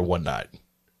out there one night.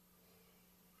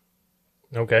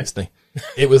 Okay.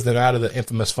 It was the night of the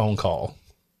infamous phone call.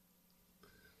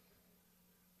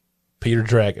 Peter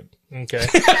Dragon. Okay.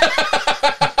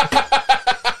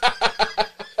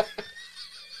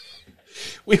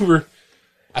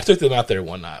 I took them out there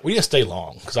one night. We didn't stay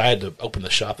long because I had to open the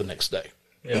shop the next day.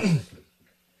 Yeah.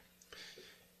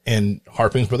 And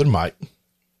Harping's brother Mike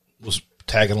was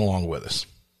tagging along with us.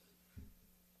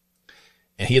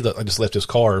 And I just left his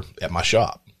car at my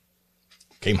shop.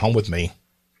 Came home with me.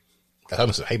 Got home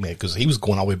and said, hey man, because he was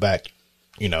going all the way back,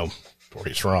 you know, where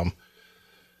he's from.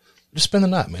 Just spend the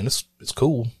night, man. It's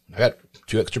cool. I got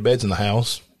 2 extra beds in the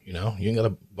house. You know, you ain't got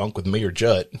to bunk with me or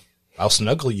Jut. I'll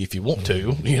snuggle you if you want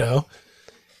to, you know.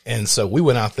 And so we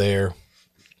went out there.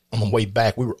 On the way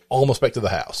back, we were almost back to the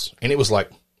house. And it was like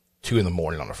 2 a.m.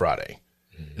 on a Friday.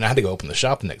 And I had to go open the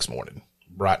shop the next morning,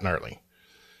 bright and early.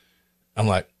 I'm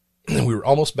like, we were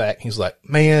almost back. He's like,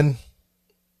 man,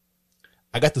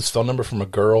 I got this phone number from a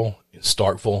girl in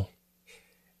Starkville,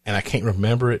 and I can't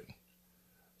remember it.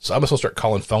 So I'm just going to start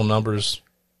calling phone numbers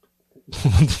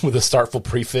with a Starkville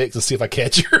prefix and see if I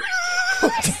catch her.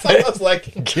 So I was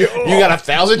like, you got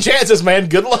 1,000 chances, man.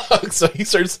 Good luck. So he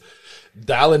starts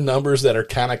dialing numbers that are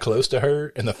kind of close to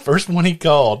her. And the first one he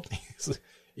called,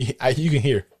 you can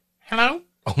hear, hello,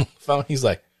 on the phone. He's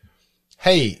like,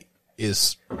 hey,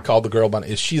 called the girl by,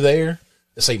 is she there?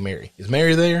 Let's say Mary. Is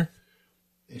Mary there?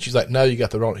 And she's like, no, you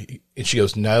got the wrong. And she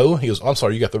goes, no. He goes, I'm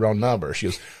sorry, you got the wrong number. She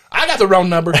goes, I got the wrong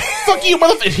number. Fuck you,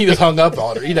 motherfucker. And he just hung up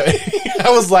on her. You know, I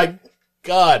was like,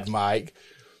 God, Mike.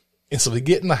 And so we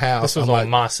get in the house. This was on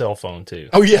my cell phone, too.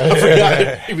 Oh, yeah, I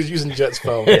forgot. He was using Jet's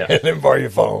phone. Yeah. And then borrow your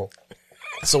phone.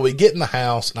 So we get in the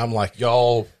house, and I'm like,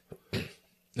 y'all,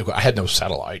 I had no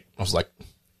satellite. I was like,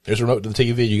 there's a remote to the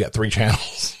TV. You got 3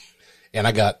 channels. And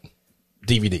I got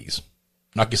DVDs.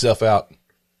 Knock yourself out.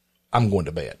 I'm going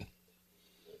to bed.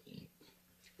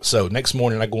 So next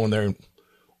morning, I go in there and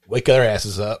wake their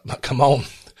asses up. Come on,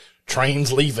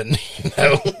 train's leaving, you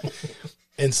know.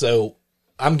 And so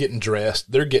I'm getting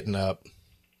dressed. They're getting up.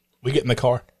 We get in the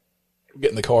car. We get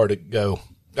in the car to go.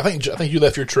 I think you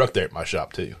left your truck there at my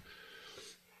shop too.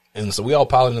 And so we all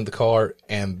piled into the car,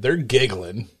 and they're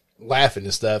giggling, laughing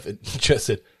and stuff. And just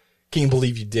said, "Can't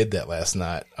believe you did that last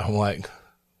night." I'm like,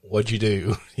 "What'd you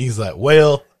do?" He's like,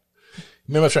 "Well,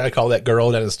 remember I tried to call that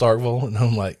girl down in Starkville?" And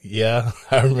I'm like, "Yeah,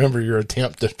 I remember your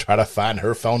attempt to try to find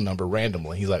her phone number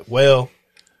randomly." He's like, "Well,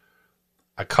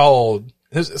 I called."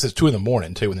 This is 2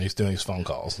 a.m. too when he's doing these phone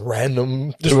calls.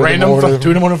 Random. Just random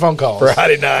 2 a.m. phone calls.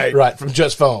 Friday night. Right, from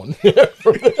Just Phone.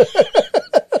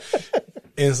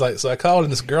 And it's like, so I called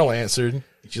and this girl answered.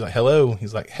 She's like, hello.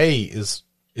 He's like, hey, is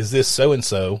this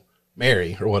so-and-so,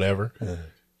 Mary or whatever?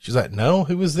 She's like, no,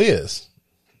 who is this?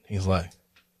 He's like,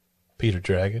 Peter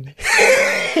Dragon.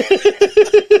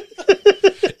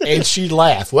 And she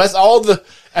laughed. Well,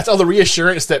 that's all the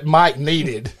reassurance that Mike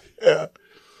needed. Yeah.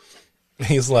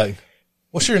 He's like,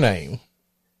 what's your name?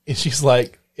 And she's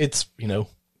like, it's,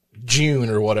 June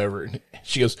or whatever. And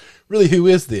she goes, really, who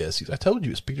is this? He's, I told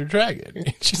you it's Peter Dragon.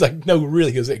 And she's like, no,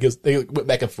 really. Because they went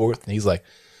back and forth. And he's like,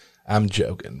 I'm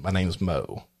joking. My name's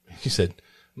Mo. She said,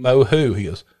 Mo who? He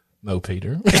goes, Mo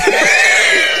Peter.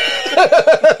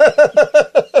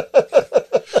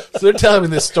 So they're telling me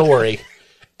this story,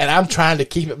 and I'm trying to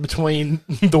keep it between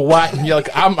the white and yellow.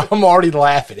 I'm already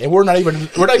laughing, and we're not even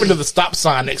to the stop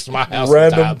sign next to my house.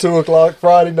 Random 2:00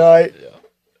 Friday night. Yeah.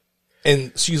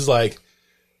 And she's like,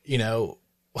 well,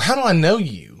 how do I know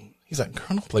you? He's like, girl,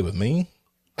 don't play with me.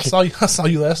 I saw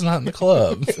you last night in the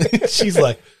club. She's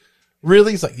like,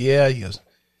 really? He's like, yeah. He goes,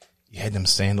 you had them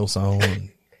sandals on,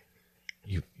 and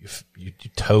your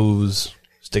toes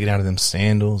sticking out of them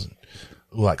sandals, and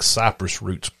like cypress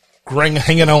roots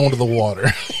hanging on to the water.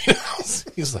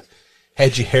 He's like,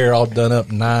 had your hair all done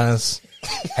up nice,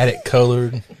 had it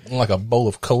colored like a bowl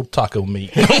of cold taco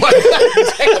meat. I'm like,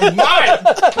 that's mine.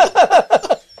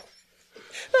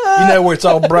 Where it's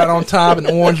all bright on top and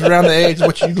orange around the edge.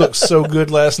 What, you looked so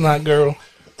good last night, girl.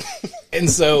 And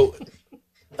so,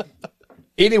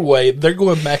 anyway, they're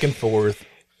going back and forth,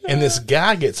 and this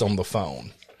guy gets on the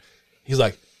phone. He's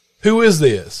like, who is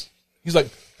this? He's like,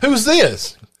 who's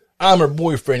this? I'm her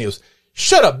boyfriend. He goes,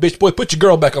 shut up, bitch boy, put your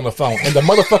girl back on the phone. And the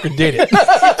motherfucker did it.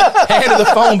 Handed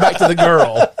the phone back to the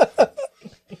girl.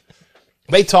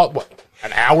 They talked,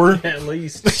 an hour? At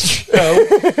least.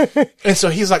 And so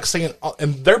he's like singing,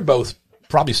 and they're both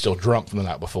probably still drunk from the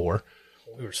night before.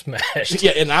 We were smashed.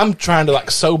 Yeah, and I'm trying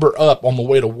to sober up on the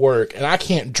way to work, and I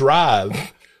can't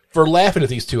drive for laughing at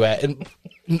these two. And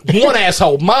one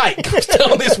asshole, Mike, was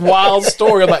telling this wild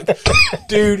story. I'm like,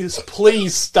 dude,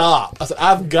 please stop. I said,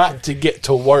 I've got to get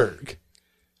to work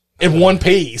in one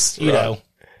piece, you know.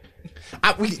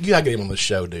 You gotta get him on the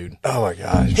show, dude. Oh my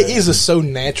gosh, he is just so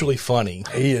naturally funny.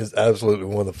 He is absolutely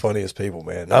one of the funniest people,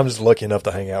 man. I'm just lucky enough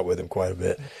to hang out with him quite a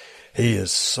bit. He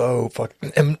is so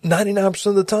fucking, and 99%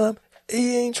 of the time,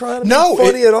 he ain't trying to be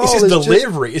funny at all. It's his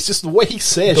delivery. It's just the way he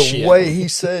says shit. The way he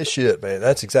says shit, man.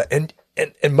 That's exactly.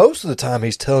 And most of the time,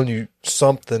 he's telling you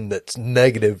something that's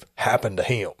negative happened to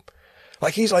him.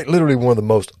 Like, he's like literally one of the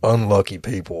most unlucky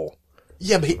people.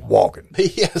 Yeah, but walking.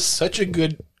 He has such a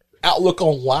good outlook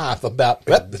on life about.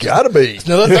 Gotta be. It's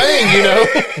another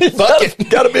thing, Fuck it.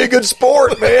 Gotta be a good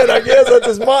sport, man. I guess that's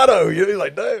his motto. You're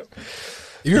like, damn.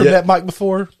 You ever met Mike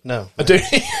before? No. Dude.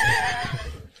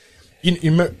 you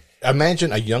remember,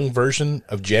 imagine a young version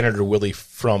of Janitor Willie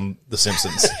from The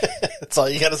Simpsons. That's all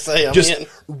you got to say. I'm just in.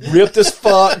 Ripped as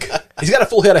fuck. He's got a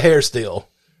full head of hair still,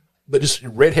 but just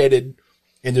redheaded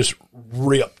and just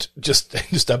ripped.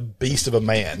 Just a beast of a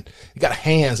man. He got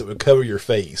hands that would cover your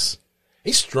face.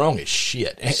 He's strong as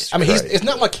shit. It's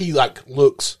not like he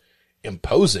looks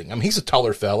imposing. I mean, he's a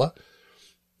taller fella,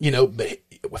 but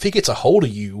if he gets a hold of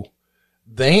you,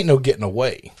 they ain't no getting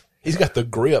away. He's got the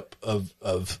grip of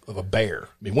a bear.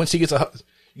 I mean, once he gets you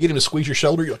get him to squeeze your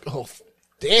shoulder, you're like, oh,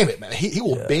 damn it, man. He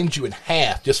will bend you in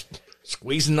half, just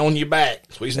squeezing on your back,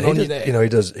 squeezing on your neck. He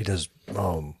does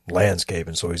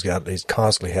landscaping, so he's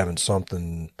constantly having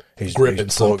something. He's gripping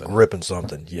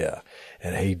something. Yeah.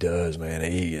 And he does, man.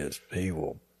 He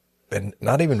will, and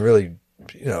not even really,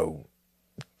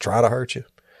 try to hurt you.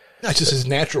 That's just his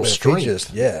natural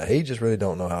strength. He just really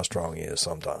don't know how strong he is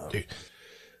sometimes. Dude.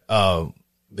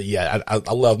 But yeah,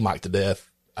 I love Mike to death.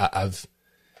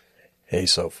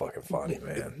 He's so fucking funny,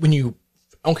 man.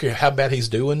 I don't care how bad he's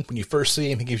doing. When you first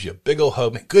see him, he gives you a big old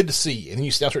hug. Man, good to see you. And then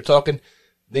you start talking.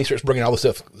 Then he starts bringing all the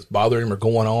stuff that's bothering him or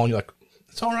going on. You're like,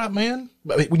 it's all right, man.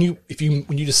 But when you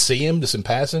just see him just in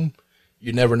passing,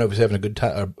 you never know if he's having a good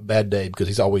time or a bad day because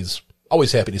he's always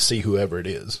happy to see whoever it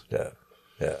is. Yeah,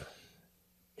 yeah.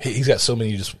 He's got so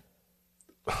many just.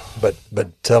 But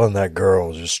telling that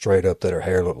girl just straight up that her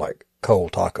hair looked like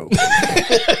cold taco.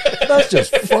 That's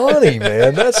just funny,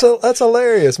 man. That's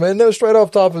hilarious, man. No, straight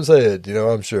off the top of his head,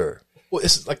 I'm sure. Well,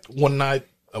 it's like one night,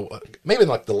 maybe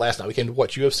like the last night we came to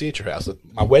watch UFC at your house,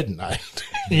 my wedding night.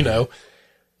 We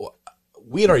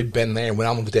had already been there and went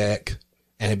on the deck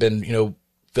and had been,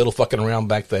 fiddle fucking around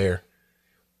back there.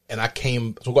 And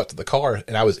so we got to the car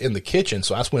and I was in the kitchen,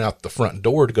 so I just went out the front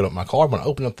door to go to my car. When I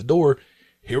opened up the door,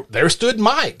 there stood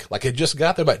Mike. Like, had just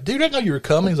got there. Like, dude, I didn't know you were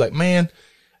coming. He's like, man,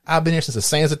 I've been here since the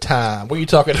sands of time. What are you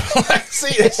talking about? Like,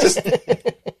 see, it's just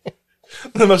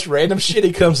the most random shit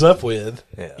he comes up with,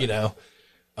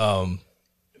 But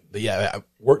yeah, I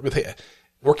working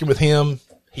with him.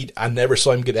 I never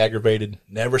saw him get aggravated.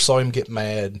 Never saw him get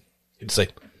mad. He'd say,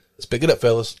 let's pick it up,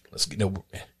 fellas. Let's,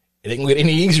 It ain't gonna get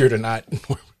any easier tonight.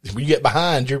 When you get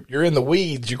behind, you're in the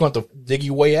weeds. You're going to have to dig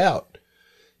your way out.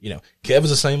 Kev is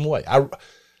the same way.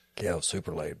 Kev's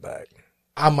super laid back.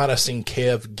 I might have seen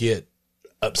Kev get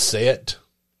upset,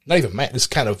 not even mad,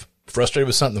 just kind of frustrated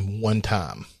with something one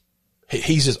time.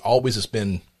 He's just always just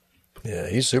been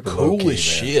he's super cool low-key, as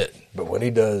shit. But when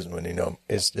he does,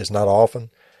 it's not often,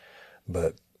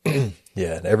 but and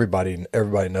everybody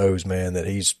knows, man, that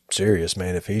he's serious,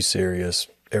 man. If he's serious,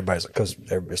 everybody's, because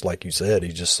it's like you said,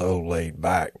 he's just so laid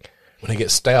back. When he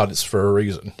gets stout, it's for a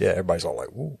reason. Yeah, everybody's all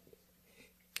like, woo.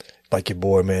 Like your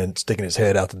boy, man, sticking his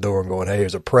head out the door and going, hey,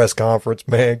 there's a press conference,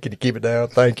 man. Can you keep it down?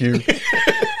 Thank you.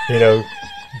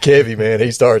 Kevy, man,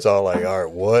 he starts all like, all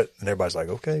right, what? And everybody's like,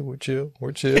 okay, we're chill.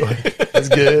 It's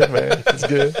good, man. It's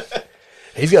good.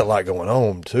 He's got a lot going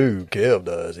on, too. Kev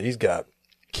does. He's got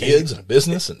kids and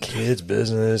business. Kids,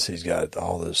 business. He's got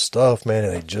all this stuff, man.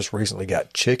 And they just recently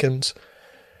got chickens.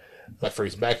 Like for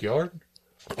his backyard?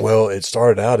 Well, it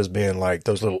started out as being like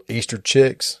those little Easter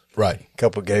chicks. Right.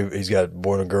 He's got a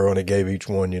boy and a girl, and he gave each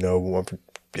one, one for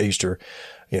Easter.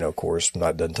 Of course,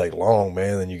 doesn't take long,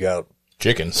 man. Then you got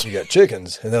chickens.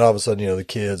 And then all of a sudden, the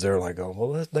kids, they're like, oh,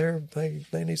 well, they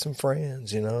need some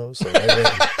friends, So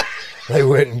they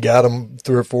went and got them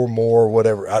 3 or 4 more or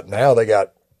whatever. Now they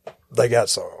got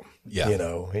some. Yeah.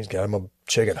 He's got him a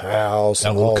chicken house. Got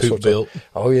and a little all coop sorts built.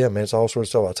 Oh, yeah, man. It's all sorts of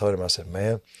stuff. I told him, I said,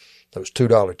 man, those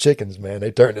 $2 chickens, man,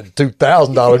 they turned into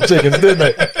 $2,000 chickens, didn't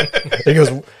they?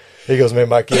 He goes, man,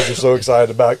 my kids are so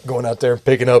excited about going out there and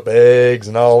picking up eggs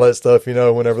and all that stuff,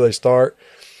 whenever they start.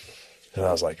 And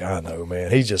I was like, I know,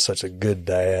 man. He's just such a good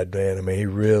dad, man. I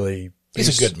mean,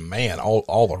 he's a good man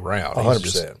all around.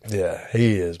 100%. Yeah,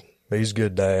 he is. He's a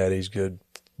good dad. He's a good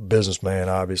businessman,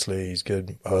 obviously. He's a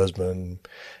good husband.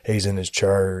 He's in his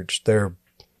church. Matter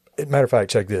of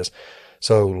fact, check this.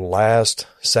 So last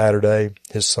Saturday,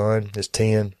 his son is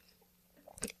 10.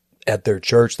 At their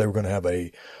church, they were going to have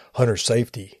a hunter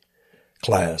safety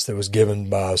class that was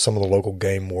given by some of the local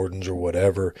game wardens or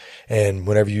whatever. And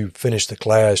whenever you finish the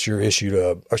class, you're issued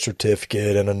a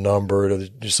certificate and a number to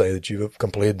just say that you've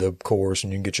completed the course,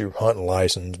 and you can get your hunting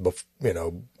license,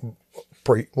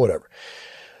 whatever.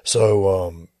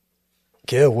 So,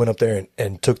 Kev went up there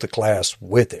and took the class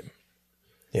with him,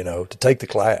 to take the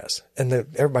class. And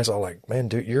everybody's all like, man,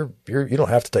 dude, you don't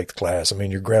have to take the class. I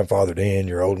mean, you're grandfathered in,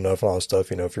 you're old enough and all that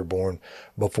stuff. If you're born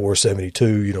before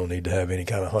 72, you don't need to have any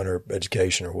kind of hunter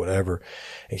education or whatever.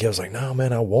 And Kev's like, no,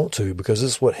 man, I want to, because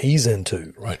this is what he's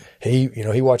into. Right. He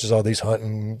watches all these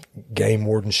hunting game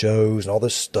warden shows and all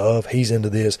this stuff. He's into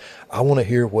this. I want to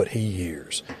hear what he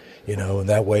hears. And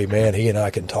that way, man, he and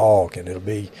I can talk, and it'll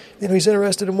be, he's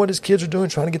interested in what his kids are doing,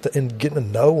 trying to getting to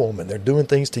know them, and they're doing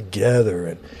things together.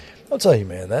 And I'll tell you,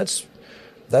 man, that's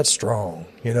strong.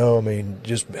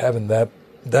 Just having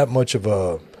that much of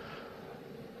a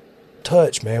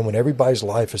touch, man, when everybody's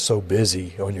life is so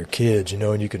busy on your kids,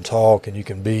 and you can talk and you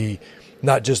can be,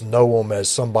 not just know them as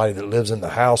somebody that lives in the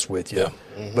house with you,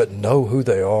 but know who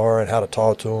they are and how to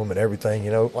talk to them and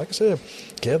everything. Like I said,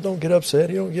 Kev don't get upset.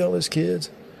 He don't yell at his kids.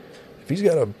 If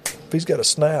he's got a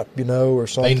snap, or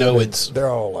something, they know they're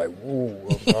all like,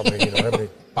 "Whoa!"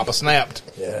 Papa snapped.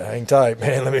 Yeah, hang tight,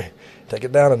 man. Let me take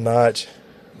it down a notch.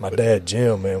 My dad,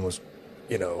 Jim, man, was,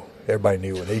 everybody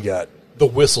knew when he got the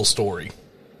whistle story.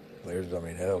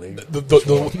 Hell, he.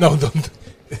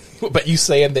 But you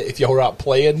saying that if y'all were out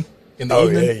playing in the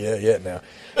evening? Yeah.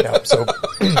 Now, so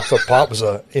Pop was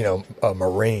a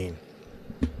Marine,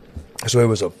 so it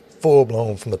was a full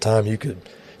blown from the time you could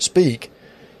speak.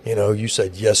 You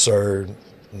said, yes, sir,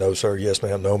 no, sir, yes,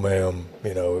 ma'am, no, ma'am.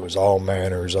 It was all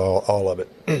manners, all of it.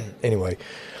 Anyway,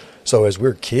 so as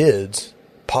we're kids,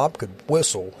 Pop could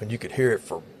whistle, and you could hear it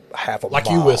for half a mile. Like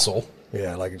you whistle.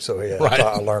 Yeah, right.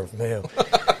 I learned from him.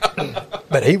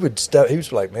 But he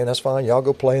was like, man, that's fine. Y'all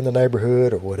go play in the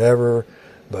neighborhood or whatever.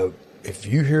 But if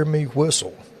you hear me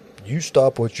whistle, you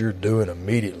stop what you're doing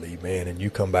immediately, man, and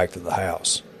you come back to the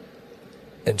house.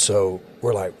 And so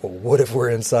we're like, well, what if we're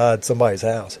inside somebody's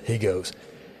house? He goes,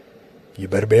 you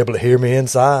better be able to hear me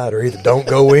inside, or either don't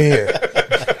go in.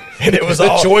 And it was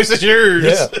the choice is yours.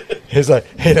 Yeah. He's like,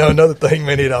 another thing,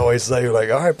 man, he'd always say, like,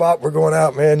 all right, Pop, we're going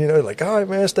out, man. Like, all right,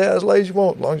 man, stay out as late as you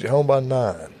want, as long as you're home by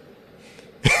 9.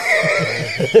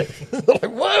 Like,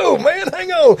 whoa, man,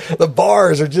 hang on. The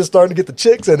bars are just starting to get the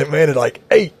chicks in it, man, at like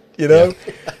 8, Yeah.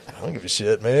 I don't give a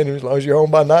shit, man. As long as you're home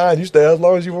by 9, you stay out as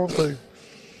long as you want to.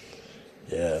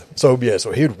 Yeah. So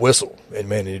he'd whistle, and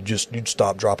man, you'd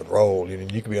stop, drop, and roll.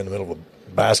 You could be in the middle of a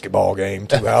basketball game,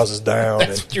 2 houses down.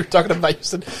 That's what you were talking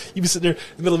about. You'd be sitting there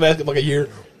in the middle of basketball like a year.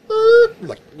 You're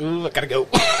like, ooh, I gotta go.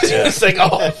 Just take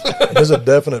off. There's a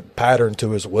definite pattern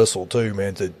to his whistle too,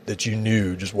 man. That you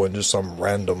knew just wasn't just some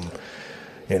random,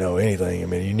 anything. I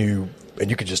mean, you knew, and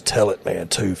you could just tell it, man,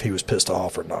 too, if he was pissed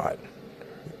off or not.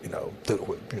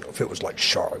 If it was like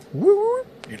sharp, you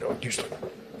just like,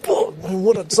 fuck,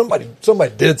 man, somebody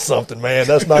did something, man.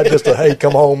 That's not just a hey,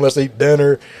 come home, let's eat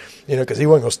dinner, because he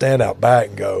wasn't gonna stand out back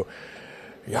and go,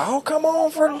 y'all come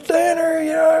on for dinner, he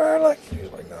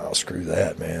was like, no, screw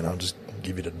that, man. I'll just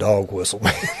give you the dog whistle,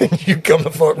 man. You come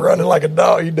the fuck running like a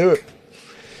dog, you do it.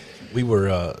 We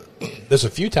were there's a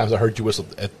few times I heard you whistle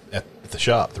at the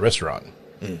shop, the restaurant.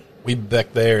 We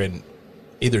back there, and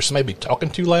either somebody be talking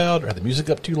too loud or have the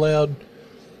music up too loud.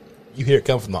 You hear it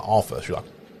come from the office. You're like,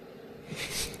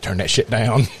 turn that shit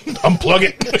down. Unplug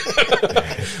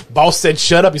it. Boss said,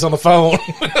 shut up. He's on the phone.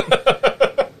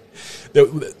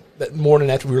 That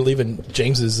morning after we were leaving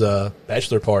James's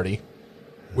bachelor party,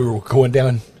 we were going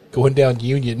down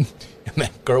Union, and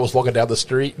that girl was walking down the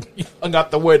street. He hung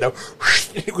out the window.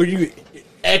 You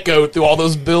echoed through all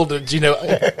those buildings.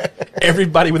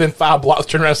 Everybody within 5 blocks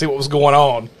turned around to see what was going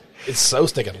on. It's so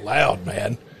stinking loud,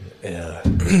 man. Yeah,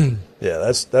 yeah.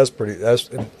 That's pretty.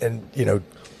 And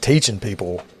teaching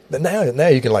people. Now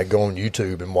you can like go on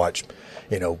YouTube and watch,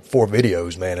 4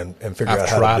 videos, man, and figure out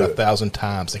how to do it. I've tried 1,000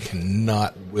 times and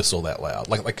cannot whistle that loud.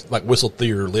 Like whistle through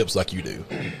your lips like you do.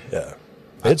 Yeah,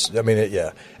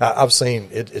 I've seen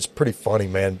it. It's pretty funny,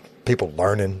 man. People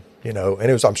learning, and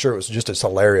I'm sure it was just as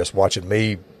hilarious watching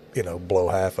me, blow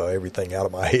half of everything out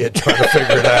of my head trying to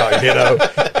figure it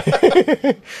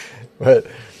out, But,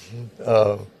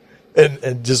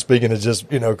 and just speaking of just,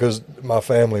 because my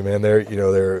family, man,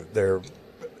 they're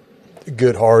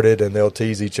good-hearted and they'll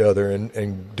tease each other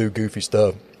and do goofy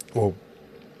stuff. Well,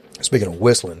 speaking of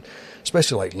whistling,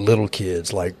 especially like little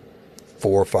kids, like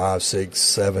 4, 5, 6,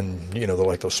 7, they're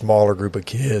like those smaller group of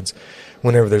kids.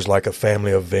 Whenever there's like a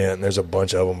family event and there's a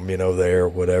bunch of them, there,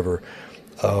 whatever,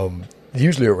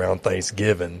 usually around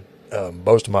Thanksgiving,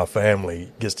 most of my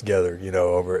family gets together,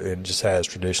 over, and just has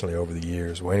traditionally over the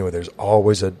years. Well, anyway, there's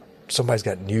always somebody's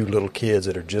got new little kids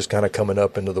that are just kind of coming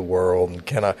up into the world,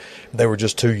 and they were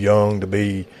just too young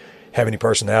to have any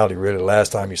personality really the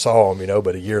last time you saw them,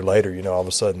 but a year later, all of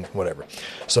a sudden, whatever.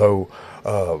 So,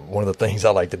 one of the things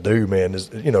I like to do, man, is,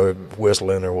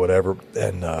 whistling or whatever.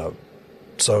 And,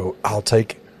 so I'll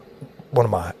take one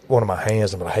of my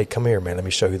hands and I'm like, hey, come here, man, let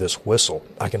me show you this whistle.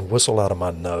 I can whistle out of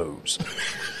my nose.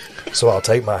 So I'll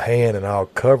take my hand and I'll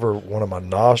cover one of my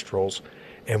nostrils,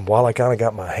 and while I kind of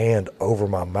got my hand over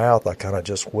my mouth, I kind of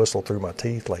just whistle through my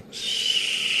teeth, like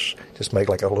shh, just make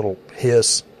like a little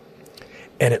hiss,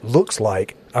 and it looks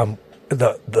like I'm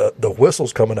the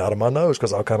whistle's coming out of my nose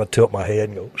because I'll kind of tilt my head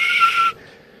and go shh,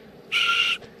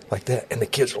 shh, like that, and the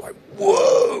kids are like,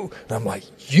 whoa, and I'm like,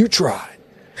 you try.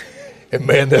 And,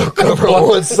 man, they'll cover on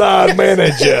one side, man,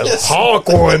 and just hawk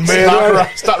one, man.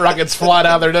 Stop rockets flying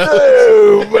out there,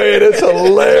 oh, man, it's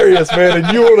hilarious, man.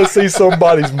 And you want to see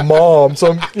somebody's mom,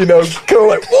 kind of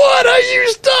like, what are you,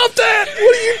 stop that?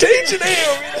 What are you teaching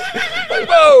him? Like,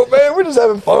 no, man, we're just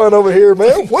having fun over here,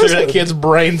 man. Tear that kid's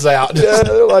brains out. Yeah,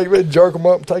 they're like, man, jerk them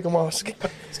up and take them off.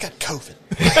 He's got COVID.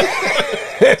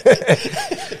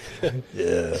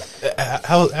 Yeah.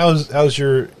 How's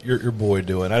your boy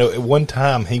doing? I know at one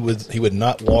time he would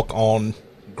not walk on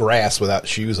grass without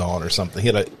shoes on or something.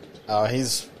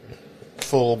 He's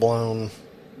full blown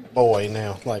boy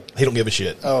now. Like, he don't give a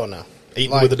shit. Oh no,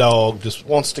 Eating with the dog, just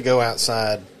wants to go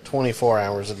outside 24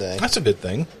 hours a day. That's a good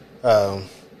thing.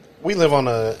 We live on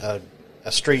a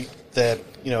street that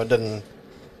it doesn't.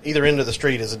 Either end of the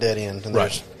street is a dead end, and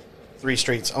there's 3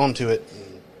 streets onto it.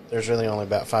 There's really only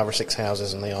about 5 or 6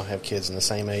 houses, and they all have kids in the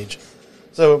same age.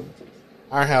 So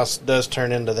our house does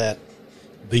turn into that.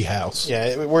 The house.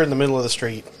 Yeah, we're in the middle of the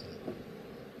street,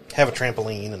 have a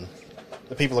trampoline, and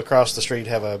the people across the street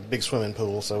have a big swimming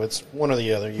pool, so it's one or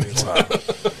the other usually. It's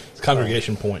a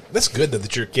congregation point. That's good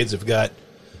that your kids have got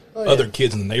other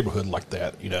kids in the neighborhood like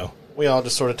that, We all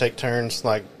just sort of take turns.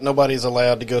 Like, nobody's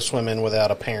allowed to go swimming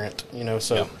without a parent,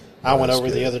 so... Yeah. I went over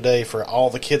the other day for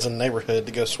all the kids in the neighborhood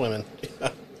to go swimming.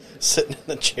 Sitting in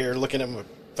the chair looking at my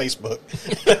Facebook.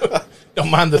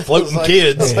 Don't mind the floating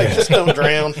kids. It's like, just don't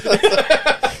drown.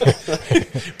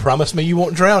 Promise me you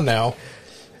won't drown now.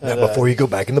 Now, before you go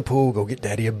back in the pool, go get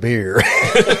Daddy a beer.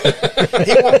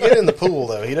 He won't get in the pool,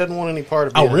 though. He doesn't want any part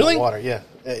of being in the water. Yeah.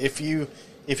 If you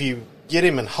get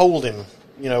him and hold him,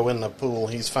 in the pool,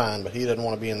 he's fine, but he doesn't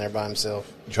want to be in there by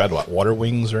himself. You tried water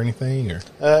wings or anything? Or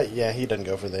yeah, he doesn't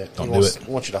go for that. Don't he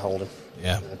wants you to hold him.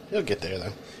 Yeah. He'll get there,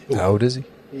 though. How old is he?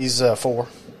 He's 4.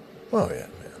 Oh, yeah, man.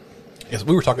 Yes,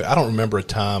 we were talking. I don't remember a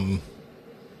time.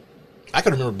 I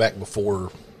could remember back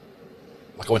before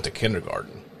like I went to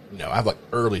kindergarten. You know, I have like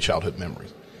early childhood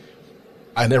memories.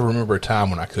 I never remember a time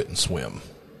when I couldn't swim.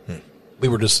 I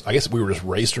guess we were just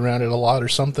raised around it a lot or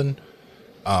something.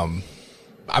 I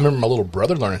remember my little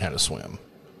brother learning how to swim,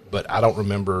 but I don't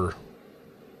remember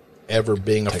ever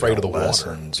being afraid of the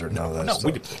lessons water. Or none of that No, stuff.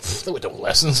 we didn't do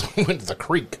lessons. We went to the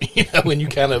creek, you know, and you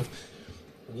kind of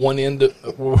one end of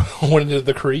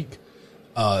the creek.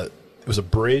 It was a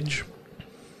bridge,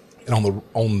 and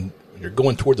when you're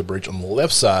going toward the bridge, on the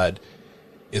left side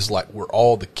is like where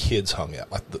all the kids hung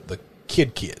out, like the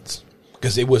kids,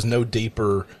 because it was no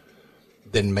deeper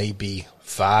than maybe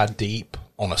 5 deep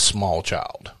on a small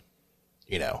child,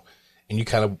 you know, and you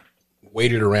kind of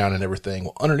waded around and everything.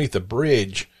 Well, underneath the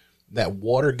bridge, that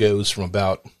water goes from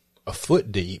about a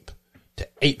foot deep to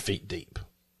 8 feet deep.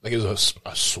 Like it was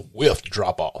a swift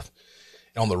drop off.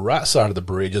 And on the right side of the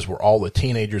bridge is where all the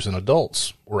teenagers and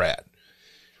adults were at.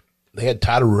 They had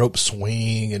tied a rope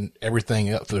swing and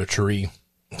everything up to the tree.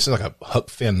 It sounds like a Huck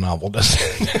Finn novel, doesn't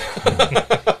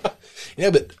it? Yeah,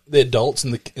 but the adults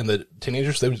and the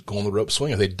teenagers, they would go on the rope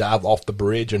swing. They'd dive off the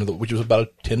bridge, which was about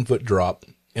a 10-foot drop,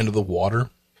 into the water.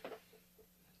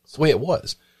 That's the way it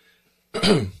was.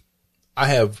 I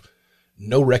have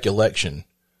no recollection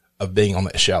of being on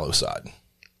that shallow side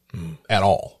at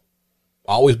all.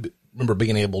 I always remember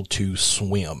being able to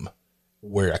swim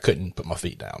where I couldn't put my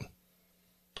feet down.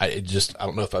 I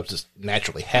don't know if I just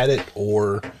naturally had it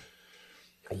or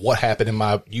what happened in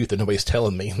my youth that nobody's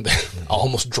telling me. I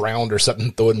almost drowned or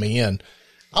something throwing me in.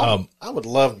 I would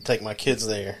love to take my kids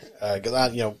there because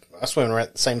I swim right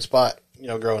at the same spot,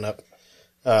 growing up.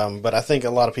 But I think a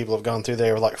lot of people have gone through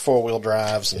there with like 4-wheel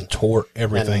drives and tore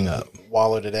everything up,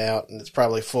 wallowed it out, and it's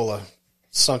probably full of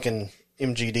sunken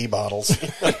MGD bottles.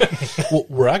 Well,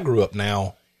 where I grew up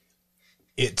now,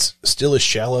 it's still as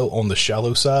shallow on the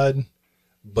shallow side,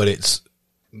 but it's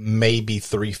maybe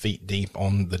 3 feet deep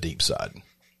on the deep side.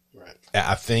 Right.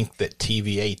 I think that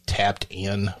TVA tapped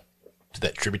in to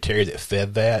that tributary that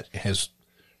fed that and has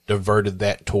diverted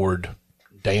that toward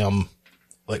dam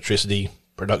electricity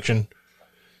production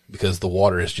because the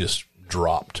water has just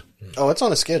dropped. Oh, it's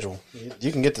on a schedule.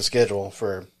 You can get the schedule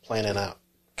for planning out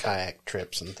kayak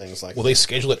trips and things like that. Well, they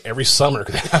schedule it every summer.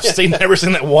 I've never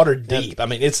seen that water deep. I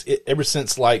mean, it's ever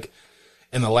since like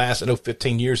in the last,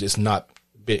 15 years,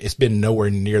 it's been nowhere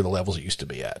near the levels it used to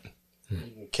be at. You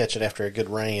can catch it after a good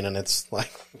rain, and it's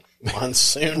like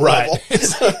monsoon Right.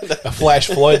 level. A flash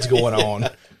flood's going on.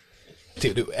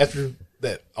 Dude, after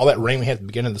all that rain we had at the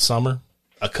beginning of the summer,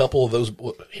 a couple of those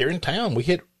here in town, we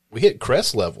hit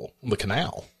crest level on the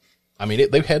canal. I mean,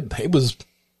 it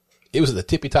was at the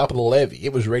tippy top of the levee.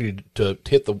 It was ready to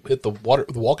hit the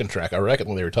walking track, I reckon,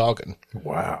 when they were talking.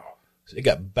 Wow. So it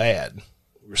got bad.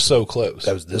 We were so close.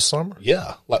 That was this summer?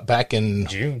 Yeah, like back in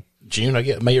June, I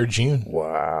guess, May or June.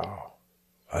 Wow.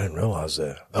 I didn't realize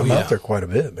that. Oh, I'm yeah. out there quite a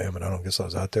bit, man, but I don't guess I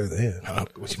was out there then.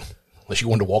 Unless you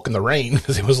wanted to walk in the rain,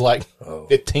 because it was like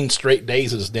 15 straight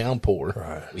days of this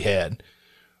downpour we had.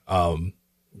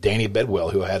 Danny Bedwell,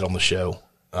 who I had on the show,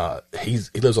 he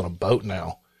lives on a boat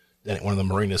now at one of the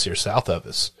marinas here south of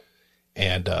us,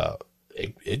 and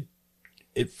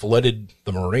it flooded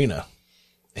the marina.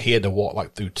 He had to walk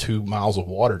like through 2 miles of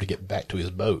water to get back to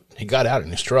his boat. He got out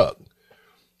in his truck.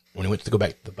 When he went to go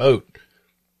back to the boat,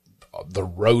 the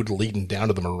road leading down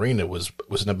to the marina was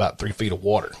in about 3 feet of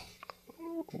water.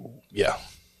 Yeah.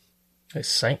 They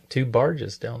sank 2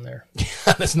 barges down there.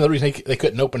 That's another reason they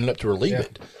couldn't open it up to relieve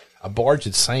it. A barge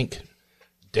had sank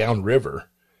downriver,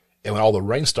 and when all the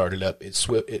rain started up,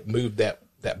 it moved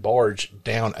that barge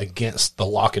down against the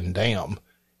lock and dam,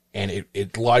 and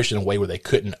it lodged in a way where they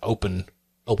couldn't open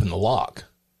the lock.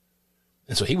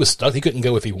 And so he was stuck. He couldn't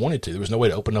go if he wanted to. There was no way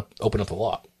to open up the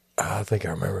lock. I think I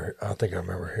remember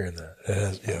hearing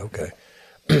that. Yeah, okay.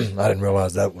 I didn't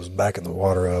realize that was backing the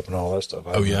water up and all that stuff.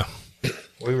 Oh yeah.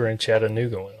 We were in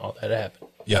Chattanooga when all that happened.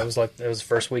 Yeah. That was the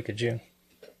first week of June.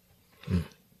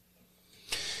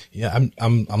 Yeah,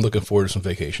 I'm looking forward to some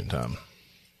vacation time.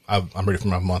 I'm ready for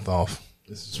my month off.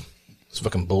 It's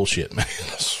fucking bullshit, man.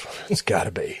 It's got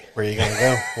to be. Where are you going to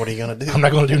go? What are you going to do? I'm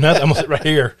not going to do nothing. I'm going to sit right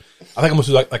here. I think I'm going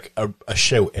to do like a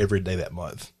show every day that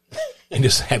month and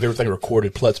just have everything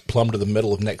recorded, plumb to the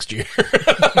middle of next year.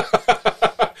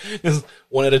 Just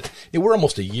one at a we're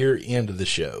almost a year into the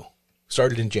show.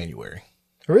 Started in January.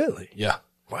 Really? Yeah.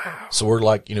 Wow. So we're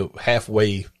like,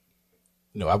 halfway.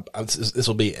 This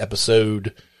will be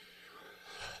episode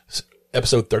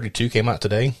 32 came out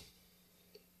today.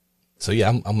 So yeah,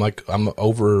 I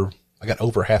got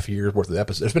over half a year's worth of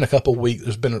episodes. There's been a couple weeks.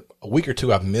 There's been a week or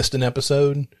two I've missed an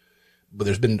episode, but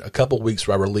there's been a couple weeks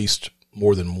where I released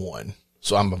more than one.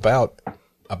 So I'm about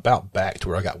back to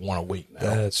where I got one a week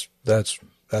now. That's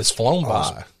It's flown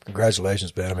awesome. by.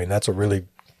 Congratulations, Ben. I mean, that's a really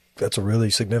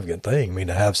significant thing. I mean,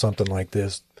 to have something like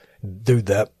this do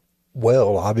that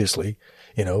well, obviously,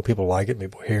 you know, people like it,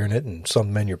 people hearing it, and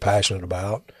something you're passionate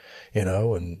about, you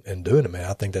know, and doing it, man.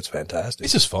 I think that's fantastic.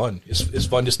 It's just fun. It's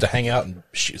fun just to hang out and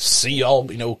see y'all,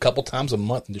 you know, a couple times a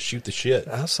month and just shoot the shit.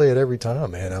 I say it every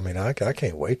time, man. I mean, I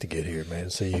can't wait to get here, man,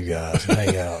 and see you guys and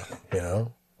hang out, you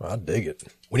know. I dig it.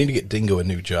 We need to get Dingo a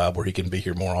new job where he can be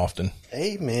here more often.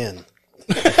 Amen.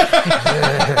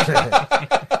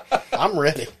 I'm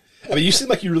ready. I mean, you seemed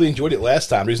like you really enjoyed it last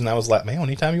time. The reason I was like, man,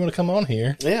 anytime you want to come on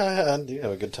here. Yeah, I do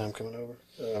have a good time coming over.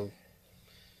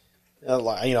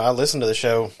 You know, I listen to the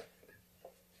show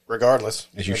regardless.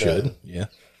 As you should, yeah.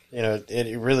 You know,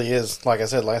 it really is, like I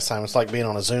said last time, it's like being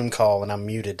on a Zoom call and I'm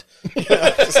muted. You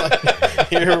know, it's like,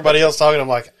 hear everybody else talking, I'm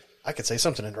like, I could say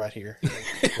something in right here.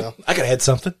 Well, I could add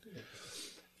something.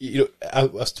 You know, I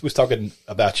was talking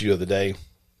about you the other day,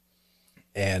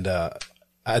 and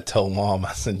I told Mom,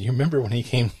 I said, you remember when you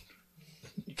came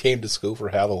to school for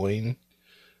Halloween,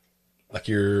 like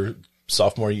your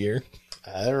sophomore year?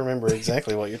 I remember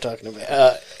exactly what you're talking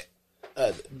about.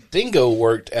 Dingo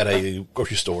worked at a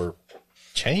grocery store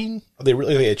chain. Are they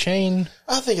really a chain?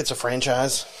 I think it's a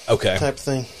franchise Okay. type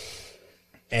thing.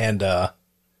 And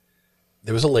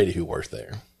there was a lady who worked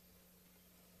there,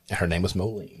 and her name was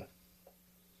Moline.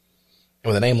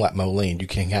 And with a name like Moline, you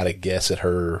can kind of guess at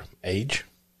her age.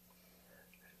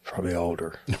 Probably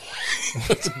older.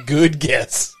 That's a good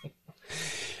guess.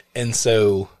 And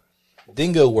so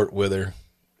Dingo worked with her,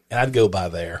 and I'd go by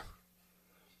there.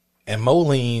 And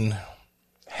Moline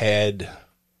had,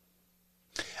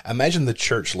 imagine the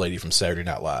church lady from Saturday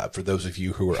Night Live, for those of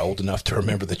you who are old enough to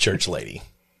remember the church lady.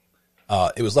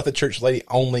 It was like the church lady,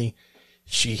 only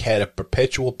she had a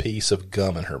perpetual piece of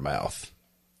gum in her mouth,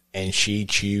 and she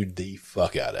chewed the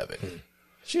fuck out of it.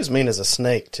 She was mean as a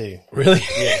snake, too. Really?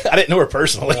 Yeah. I didn't know her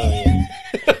personally.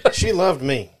 She loved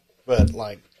me, but,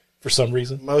 like, For some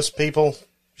reason. most people,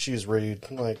 she was rude,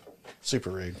 like, super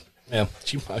rude. Yeah,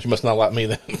 she must not like me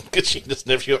then, because she just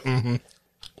never, just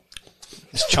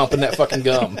chomping that fucking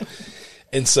gum.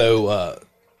 And so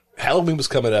Halloween was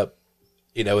coming up,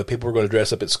 you know, and people were going to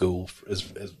dress up at school as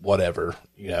whatever,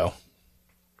 you know.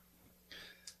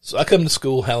 So I come to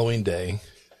school Halloween day,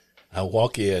 I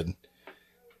walk in,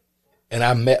 and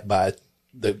I'm met by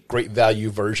the Great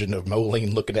Value version of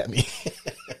Moline looking at me.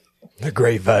 The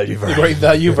Great Value The version. Great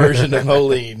Value version of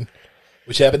Moline,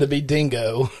 which happened to be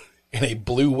Dingo in a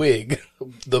blue wig,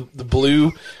 the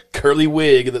blue curly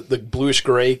wig, the bluish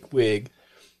gray wig.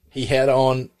 He had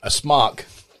on a smock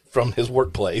from his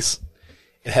workplace.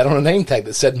 It had on a name tag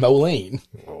that said Moline,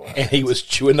 and he was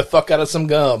chewing the fuck out of some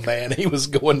gum, man. He was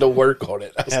going to work on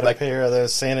it. I was Had like, a pair of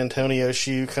those San Antonio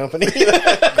shoe company,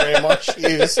 grandma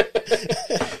shoes.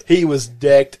 he was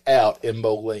decked out in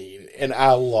Moline, and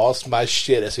I lost my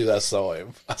shit as soon as I saw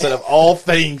him. I said, of all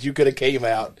things you could have came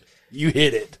out, you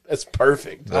hit it. That's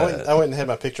perfect. I went and had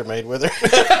my picture made with her.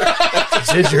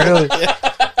 Did you really?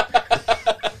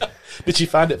 Did she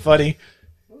find it funny?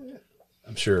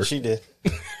 I'm sure. She did.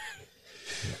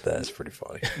 That's pretty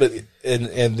funny. But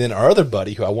and then our other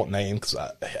buddy, who I won't name because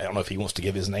I don't know if he wants to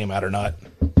give his name out or not.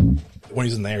 When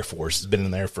he's in the Air Force, he's been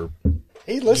in there for.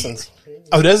 He listens.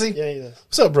 Oh, does he? Yeah, he does.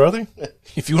 What's up, brother?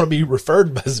 If you want to be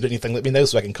referred by anything, let me know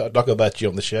so I can talk about you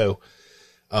on the show.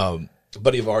 A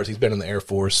buddy of ours, he's been in the Air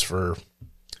Force for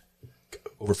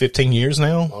over 15 years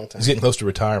now. Long time. He's getting close to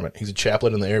retirement. He's a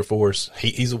chaplain in the Air Force.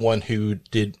 He's the one who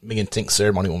did me and Tink's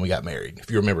ceremony when we got married, if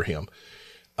you remember him.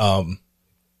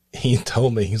 He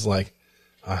told me, he's like,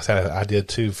 I said, I did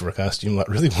too for a costume. Like,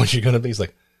 really, what you going to be? He's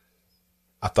like,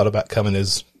 I thought about coming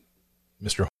as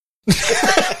Mr.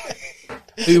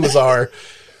 He was our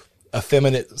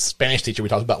effeminate Spanish teacher we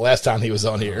talked about last time he was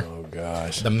on here. Oh,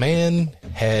 gosh. The man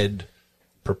had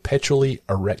perpetually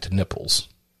erect nipples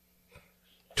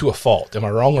to a fault. Am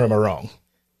I wrong or am I wrong?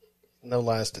 No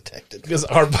lies detected. Because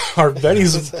our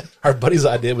buddy's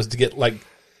idea was to get like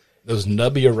those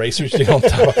nubby erasers on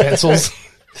top of pencils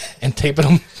and taping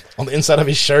them on the inside of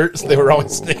his shirt so they were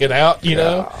always sticking out, you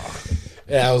know?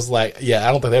 And I was like, yeah,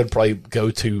 I don't think they would probably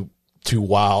go too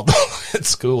wild at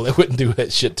school. They wouldn't do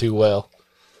that shit too well.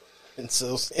 In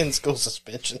school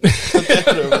suspension.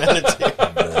 That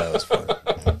was fun.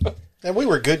 And we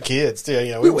were good kids too.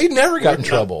 You know, We never got in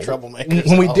trouble. Troublemakers.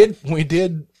 When we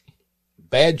did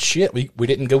bad shit, we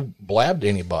didn't go blab to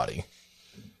anybody.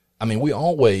 I mean, we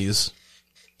always,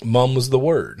 mum was the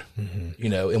word, you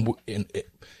know, and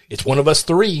it's one of us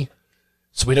three,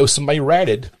 so we know somebody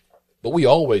ratted, but we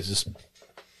always just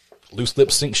loose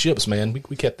lips sink ships, man.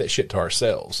 We kept that shit to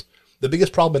ourselves. The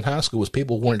biggest problem in high school was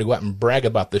people wanting to go out and brag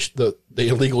about the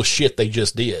illegal shit they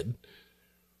just did.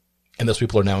 And those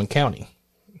people are now in county.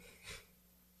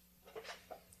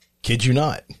 Kid you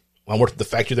not. When I worked at the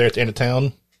factory there at the end of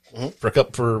town for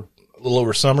a little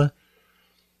over summer,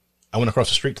 I went across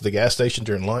the street to the gas station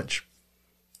during lunch,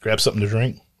 grabbed something to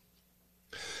drink.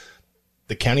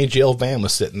 The county jail van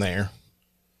was sitting there,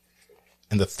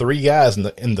 and the 3 guys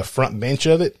in the front bench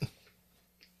of it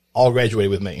all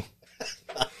graduated with me.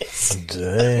 Nice.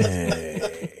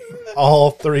 Dang.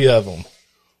 All 3 of them.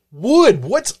 Wood,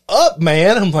 what's up,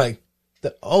 man? I'm like,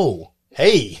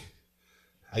 hey,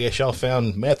 I guess y'all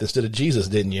found meth instead of Jesus,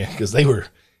 didn't you? Because they were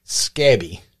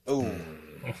scabby. Ooh.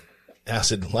 And I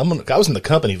said, well, I was in the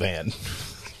company van.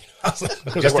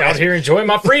 Just out here enjoying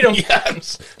my freedom. Yeah, I'm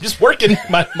just working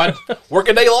my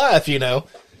working day life, you know.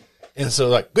 And so,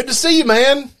 like, good to see you,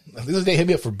 man. This didn't hit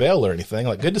me up for bail or anything.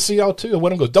 Like, good to see y'all too. And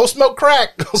one of them goes, don't smoke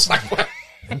crack. I was like, well,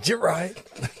 You're right.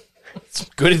 it's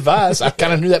good advice. I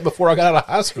kind of knew that before I got out of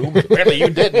high school, but apparently you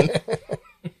didn't.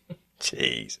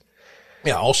 Jeez.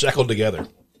 Yeah, all shackled together.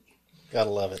 Gotta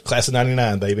love it. Class of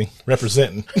 99, baby.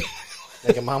 Representing.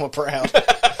 Making mama proud.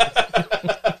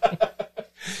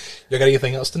 You got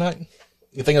anything else tonight?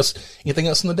 Anything else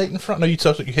on the dating front? No, you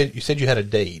said you had a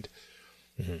date.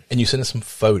 Mm-hmm. And you sent us some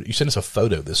photo. You sent us a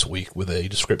photo this week with a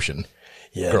description.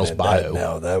 Yeah, girl's man,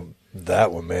 bio.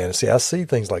 That one, man. See, I see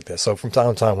things like that. So from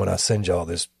time to time when I send y'all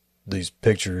these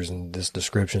pictures and these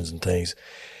descriptions and things,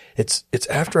 it's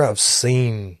after I've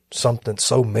seen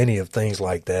so many of things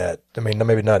like that. I mean,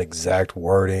 maybe not exact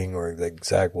wording or the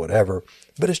exact whatever,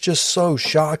 but it's just so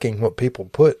shocking what people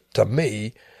put to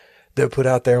me. They'll put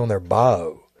out there on their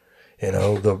bio, you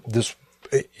know,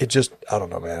 it just, I don't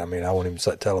know, man. I mean, I won't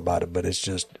even tell about it, but it's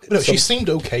just. No, she seemed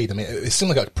okay to me. It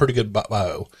seemed like a pretty good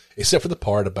bio, except for the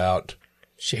part about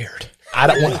Shared. I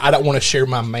don't want to share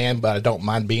my man, but I don't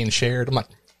mind being shared. I'm like,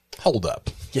 hold up.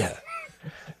 Yeah.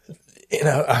 You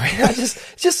know, I mean, I just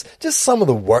some of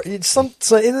the work, it's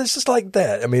just like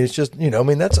that. I mean, it's just, you know, I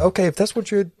mean, that's okay. If that's what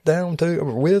you're down to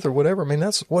or with or whatever, I mean,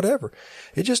 that's whatever.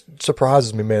 It just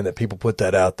surprises me, man, that people put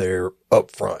that out there up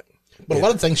front. But a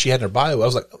lot of the things she had in her bio, I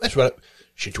was like, oh, that's right.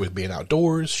 She enjoyed being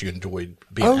outdoors. She enjoyed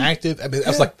being active. I mean, I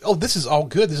was like, oh, this is all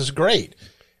good. This is great.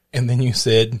 And then you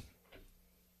said,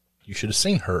 you should have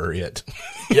seen her yet.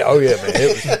 Yeah. Oh yeah,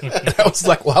 man. And I was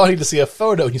like, well, I need to see a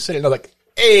photo. And you said it, and I was like,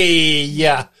 hey,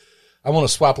 yeah. I want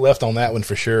to swipe left on that one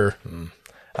for sure.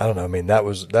 I don't know. I mean, that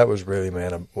was really,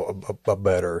 man, a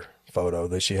better photo.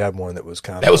 That she had one that was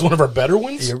kind of. That was one of her better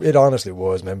ones? It honestly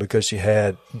was, man, because she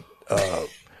had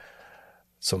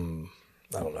some,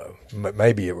 I don't know,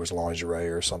 maybe it was lingerie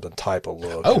or something type of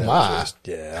look. Oh, my.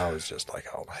 I was just like,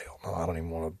 oh, hell no. I don't even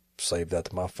want to save that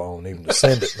to my phone, even to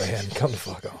send it, man. Come the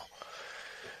fuck on.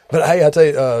 But hey, I tell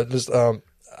you,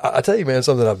 I tell you, man,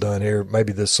 something I've done here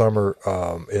maybe this summer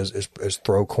is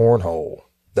throw cornhole,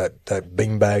 that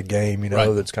beanbag game, you know,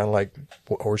 right. That's kind of like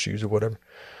horseshoes or whatever.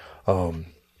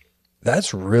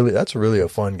 That's really a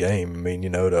fun game. I mean, you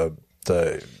know,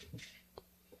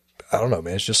 I don't know,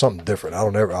 man. It's just something different. I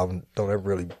don't ever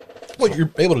really. Well,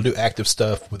 you're able to do active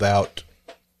stuff without.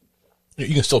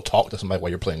 You can still talk to somebody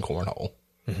while you're playing cornhole.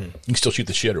 Mm-hmm. You can still shoot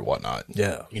the shit or whatnot.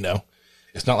 Yeah, you know,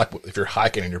 it's not like if you're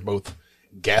hiking and you're both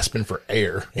gasping for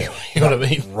air. Yeah. You know what I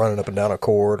mean? Running up and down a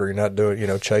court, or you're not doing, you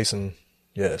know, chasing.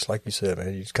 Yeah, it's like you said,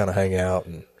 man. You just kind of hang out,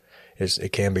 and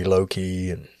it can be low key,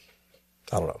 and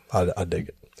I don't know. I dig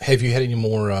it. Have you had any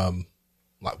more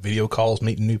like video calls,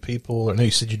 meeting new people? I know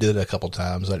you said you did it a couple of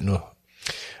times. I don't know.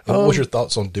 What was your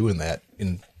thoughts on doing that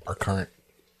in our current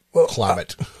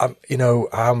climate?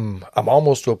 I'm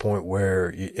almost to a point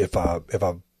where if I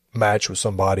match with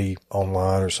somebody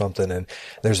online or something, and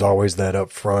there's always that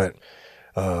up front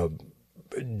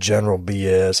general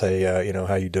BS. Hey, you know,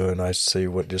 how you doing? Nice to see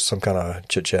you. Just some kind of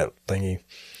chit chat thingy.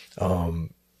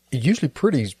 Usually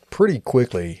pretty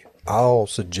quickly, I'll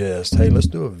suggest, hey, let's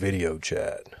do a video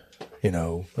chat. You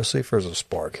know, let's see if there's a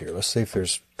spark here. Let's see if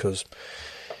because,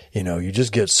 you know, you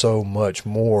just get so much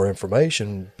more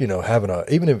information, you know, having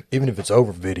even if it's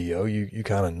over video, you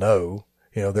kind of know,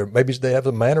 you know, maybe they have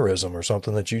a mannerism or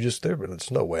something that you just, there's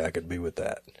no way I could be with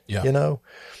that, you know,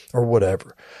 or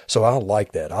whatever. So I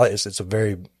like that. It's a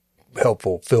very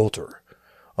helpful filter.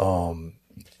 But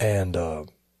I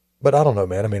don't know,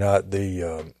 man. I mean,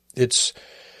 it's,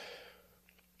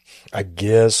 I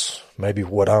guess maybe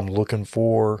what I'm looking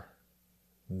for,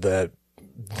 that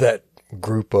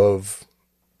group of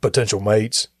potential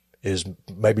mates is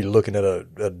maybe looking at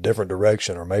a different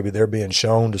direction, or maybe they're being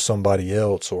shown to somebody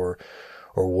else or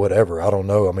whatever. I don't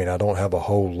know. I mean, I don't have a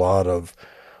whole lot of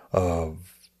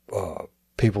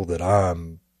people that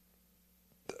I'm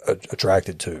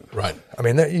attracted to. Right. I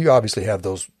mean, you obviously have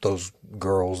those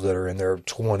girls that are in their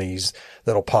 20s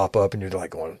that'll pop up and you're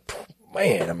like going,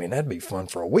 man, I mean, that'd be fun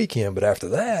for a weekend. But after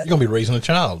that, You're going to be raising a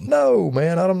child. no,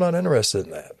 man, I'm not interested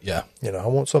in that. Yeah. You know, I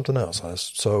want something else.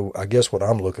 So I guess what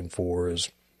I'm looking for is,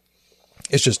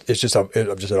 I'm just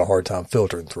had a hard time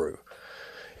filtering through,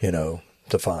 you know,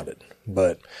 to find it.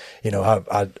 But, you know,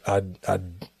 I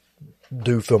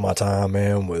do fill my time,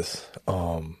 man, with,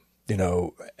 you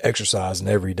know, exercising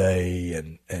every day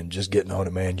and just getting on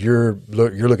it, man. You're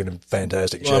looking in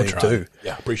fantastic Well, I'm shape trying. too.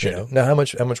 Yeah, appreciate You know? it. Now, how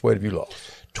much weight have you lost?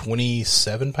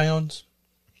 27 pounds.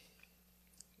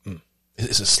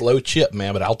 It's a slow chip,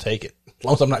 man, but I'll take it. As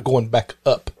long as I'm not going back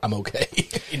up, I'm okay.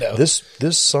 You know, This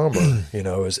summer, you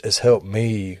know, has helped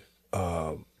me,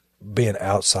 being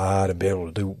outside and being able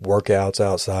to do workouts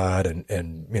outside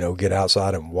and, you know, get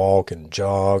outside and walk and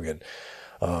jog. And,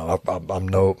 I'm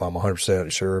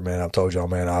 100% sure, man. I've told y'all,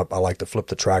 man, I like to flip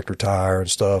the tractor tire and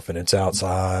stuff, and it's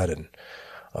outside. And,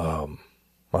 I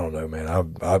don't know, man,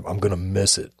 I'm going to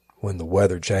miss it when the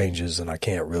weather changes and I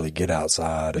can't really get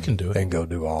outside can do it. and go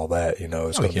do all that. You know,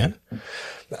 it's we going can.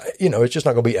 you know, it's just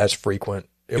not going to be as frequent.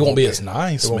 It won't be as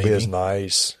nice, It won't maybe. be as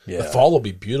nice. Yeah. The fall will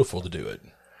be beautiful to do it.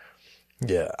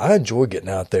 Yeah, I enjoy getting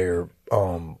out there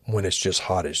when it's just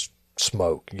hot as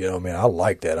smoke. You know what I mean? I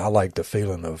like that. I like the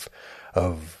feeling of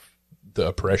The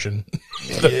oppression,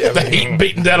 the heat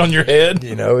beating down on your head.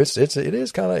 you know, it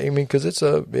is kind of, I mean, because it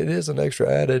is an extra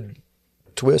added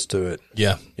twist to it.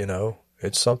 Yeah. You know,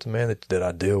 it's something, man, that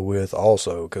I deal with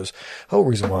also, because the whole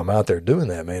reason why I'm out there doing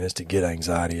that, man, is to get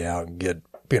anxiety out and get,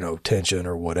 you know, tension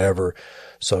or whatever,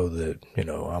 so that, you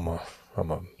know, I'm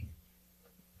a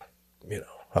you know,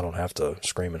 I don't have to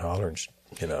scream and holler and,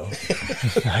 you know,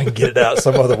 I can get it out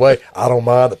some other way. I don't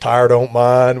mind. The tire don't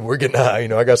mind. We're getting high. You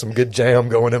know, I got some good jam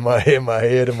going in my head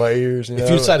and my ears. You If know?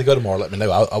 you decide to go tomorrow, let me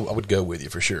know. I would go with you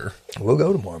for sure. We'll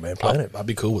go tomorrow, man. Plan it. I'd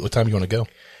be cool. What time you want to go?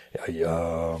 I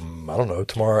don't know.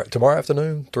 Tomorrow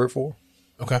afternoon, 3 or 4.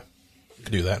 Okay.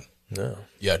 Could do that. No.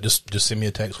 Yeah. Just send me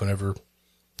a text whenever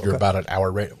you're about an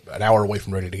hour away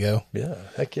from ready to go. Yeah.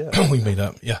 Heck yeah. We meet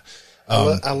up. Yeah.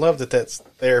 I love that that's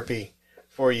therapy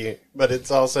for you, but it's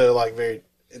also like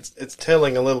it's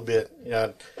telling a little bit. You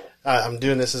know, I'm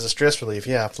doing this as a stress relief.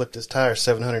 Yeah, I flipped this tire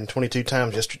 722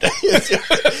 times yesterday.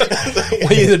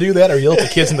 We either do that or yell at the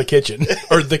kids in the kitchen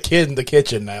or the kid in the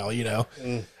kitchen now, you know.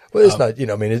 Well, it's not, you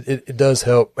know, I mean, it does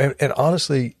help. And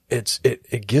honestly,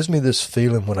 it gives me this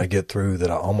feeling when I get through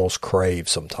that I almost crave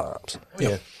sometimes. Yeah.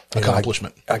 You know,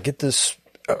 Accomplishment. I get this,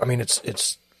 I mean,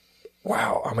 it's,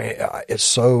 wow. I mean, it's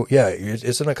so, yeah,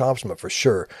 it's an accomplishment for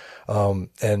sure. And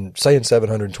saying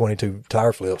 722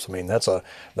 tire flips, I mean, that's a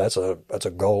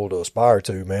goal to aspire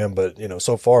to, man. But, you know,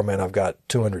 so far, man, I've got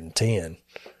 210.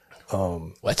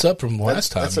 That's up from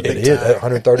last time. that's a It big is. tire.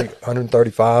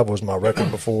 135 was my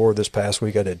record before. This past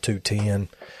week I did 210.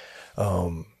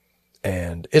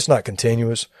 And it's not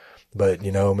continuous, but,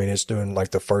 you know, I mean, it's doing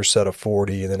like the first set of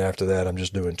 40, and then after that I'm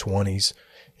just doing 20s,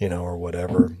 you know, or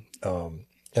whatever. And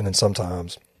then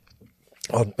sometimes,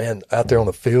 oh man, out there on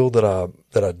the field that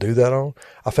I do that on,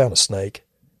 I found a snake.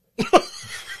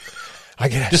 I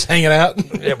get Just hanging out.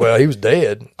 yeah, well, he was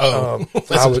dead. Oh,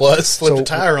 that's I a was- plus. Flip the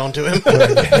tire onto him.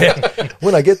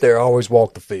 When I get there, I always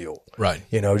walk the field. Right.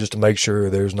 You know, just to make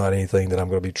sure there's not anything that I'm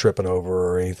going to be tripping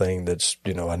over or anything that's,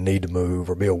 you know, I need to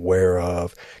move or be aware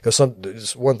of.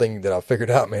 Because one thing that I figured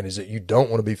out, man, is that you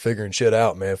don't want to be figuring shit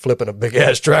out, man, flipping a big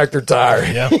ass tractor tire.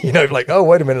 Yeah. You know, like, oh,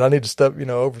 wait a minute, I need to step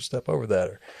over that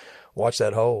or watch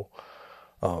that hole.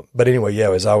 But anyway, yeah,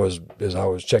 as I was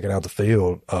checking out the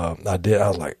field, I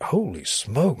was like, holy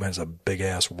smoke, man, it's a big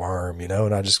ass worm, you know,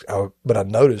 and but I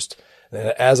noticed, and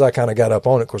as I kind of got up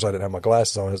on it, of course I didn't have my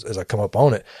glasses on, as I come up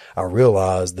on it, I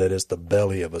realized that it's the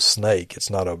belly of a snake. It's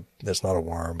not a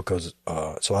worm because,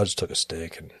 so I just took a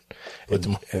stick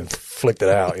and flicked it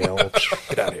out, you know,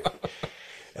 get out of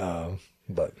here.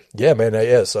 But yeah, man,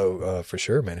 yeah. So, for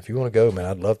sure, man, if you want to go, man,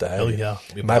 I'd love to have you. yeah.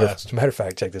 Be a Matter blast. of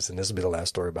fact, check this, and this will be the last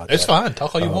story about It's that. fine.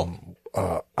 Talk all you want.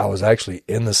 I was actually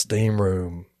in the steam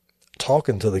room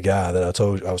talking to the guy that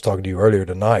I was talking to you earlier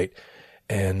tonight.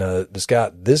 And, this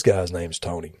guy's name's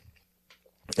Tony.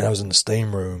 And I was in the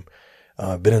steam room,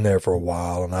 been in there for a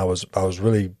while, and I was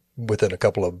really within a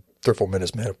couple of 3 or 4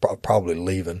 minutes, man, of probably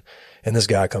leaving. And this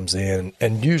guy comes in,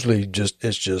 and usually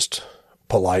it's just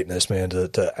politeness, man,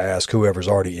 to ask whoever's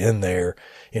already in there,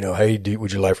 you know, hey,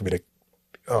 would you like for me to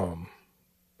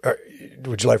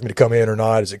come in or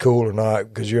not? Is it cool or not?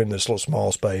 Because you're in this little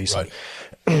small space, Right.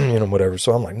 and, you know, whatever.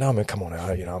 So I'm like, no, man, come on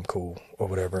out. You know, I'm cool or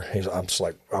whatever. I'm just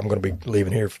like, I'm going to be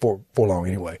leaving here for long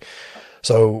anyway.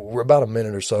 So we're about a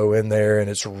minute or so in there, and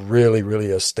it's really,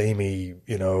 really a steamy,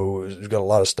 you know, it's got a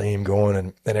lot of steam going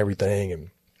and everything. And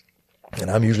And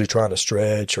I'm usually trying to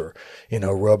stretch or,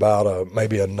 rub out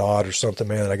maybe a knot or something,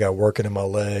 man, that I got working in my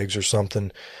legs or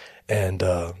something. And,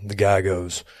 the guy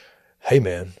goes, "Hey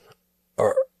man,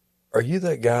 are you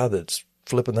that guy that's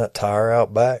flipping that tire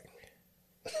out back?"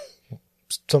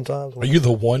 Sometimes. Are you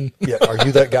the one? Yeah. Are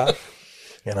you that guy?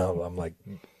 And I'm like,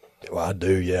 "Well, I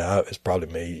do. Yeah. It's probably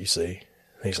me, you see."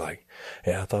 And he's like,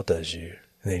 "Yeah, I thought that was you."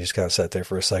 And he just kind of sat there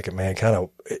for a second, man, kind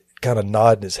of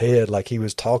nodding his head like he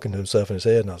was talking to himself in his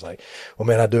head. And I was like, "Well,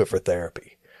 man, I do it for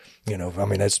therapy.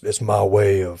 It's my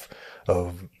way of,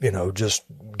 just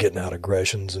getting out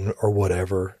aggressions or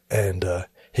whatever." And,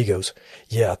 he goes,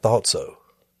 "Yeah, I thought so."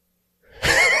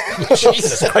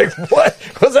 Jesus. Like, what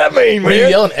does that mean, Were man? you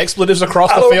yelling expletives across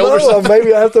I the don't field know. or something?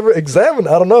 Maybe I have to examine.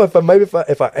 I don't know if I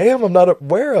am, I'm not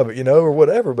aware of it, or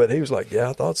whatever. But he was like, "Yeah,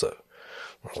 I thought so."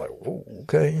 I was like, "Whoa,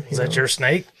 okay." Is that your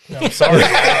snake? No, I'm sorry.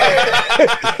 Yeah,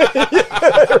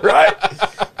 right?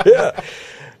 Yeah.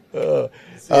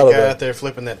 See a guy out there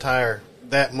flipping that tire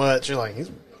that much, you're like,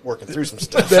 he's working through some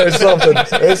stuff. There's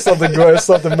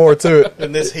something more to it.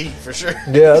 In this heat, for sure.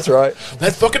 Yeah, that's right.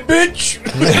 That fucking bitch.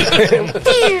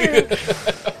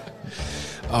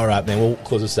 All right, man. We'll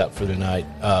close this out for tonight.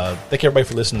 Thank everybody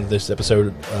for listening to this episode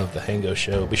of the Hango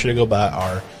Show. Be sure to go by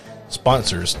our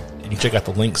sponsors. You can check out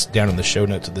the links down in the show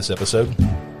notes of this episode.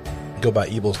 Go by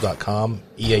eables.com,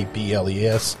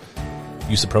 EABLES.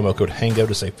 Use the promo code HANGO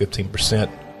to save 15%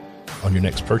 on your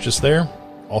next purchase there.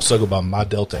 Also go by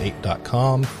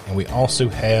mydelta8.com, and we also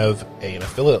have an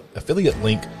affiliate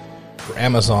link for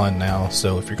Amazon now.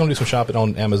 So if you're going to do some shopping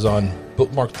on Amazon,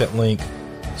 bookmark that link,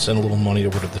 send a little money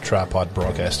over to the Tripod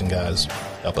Broadcasting guys.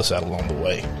 Help us out along the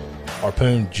way.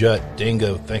 Harpoon, Jut,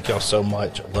 Dingo, thank y'all so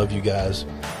much. I love you guys.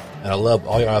 And I love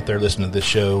all y'all out there listening to this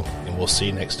show, and we'll see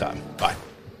you next time. Bye.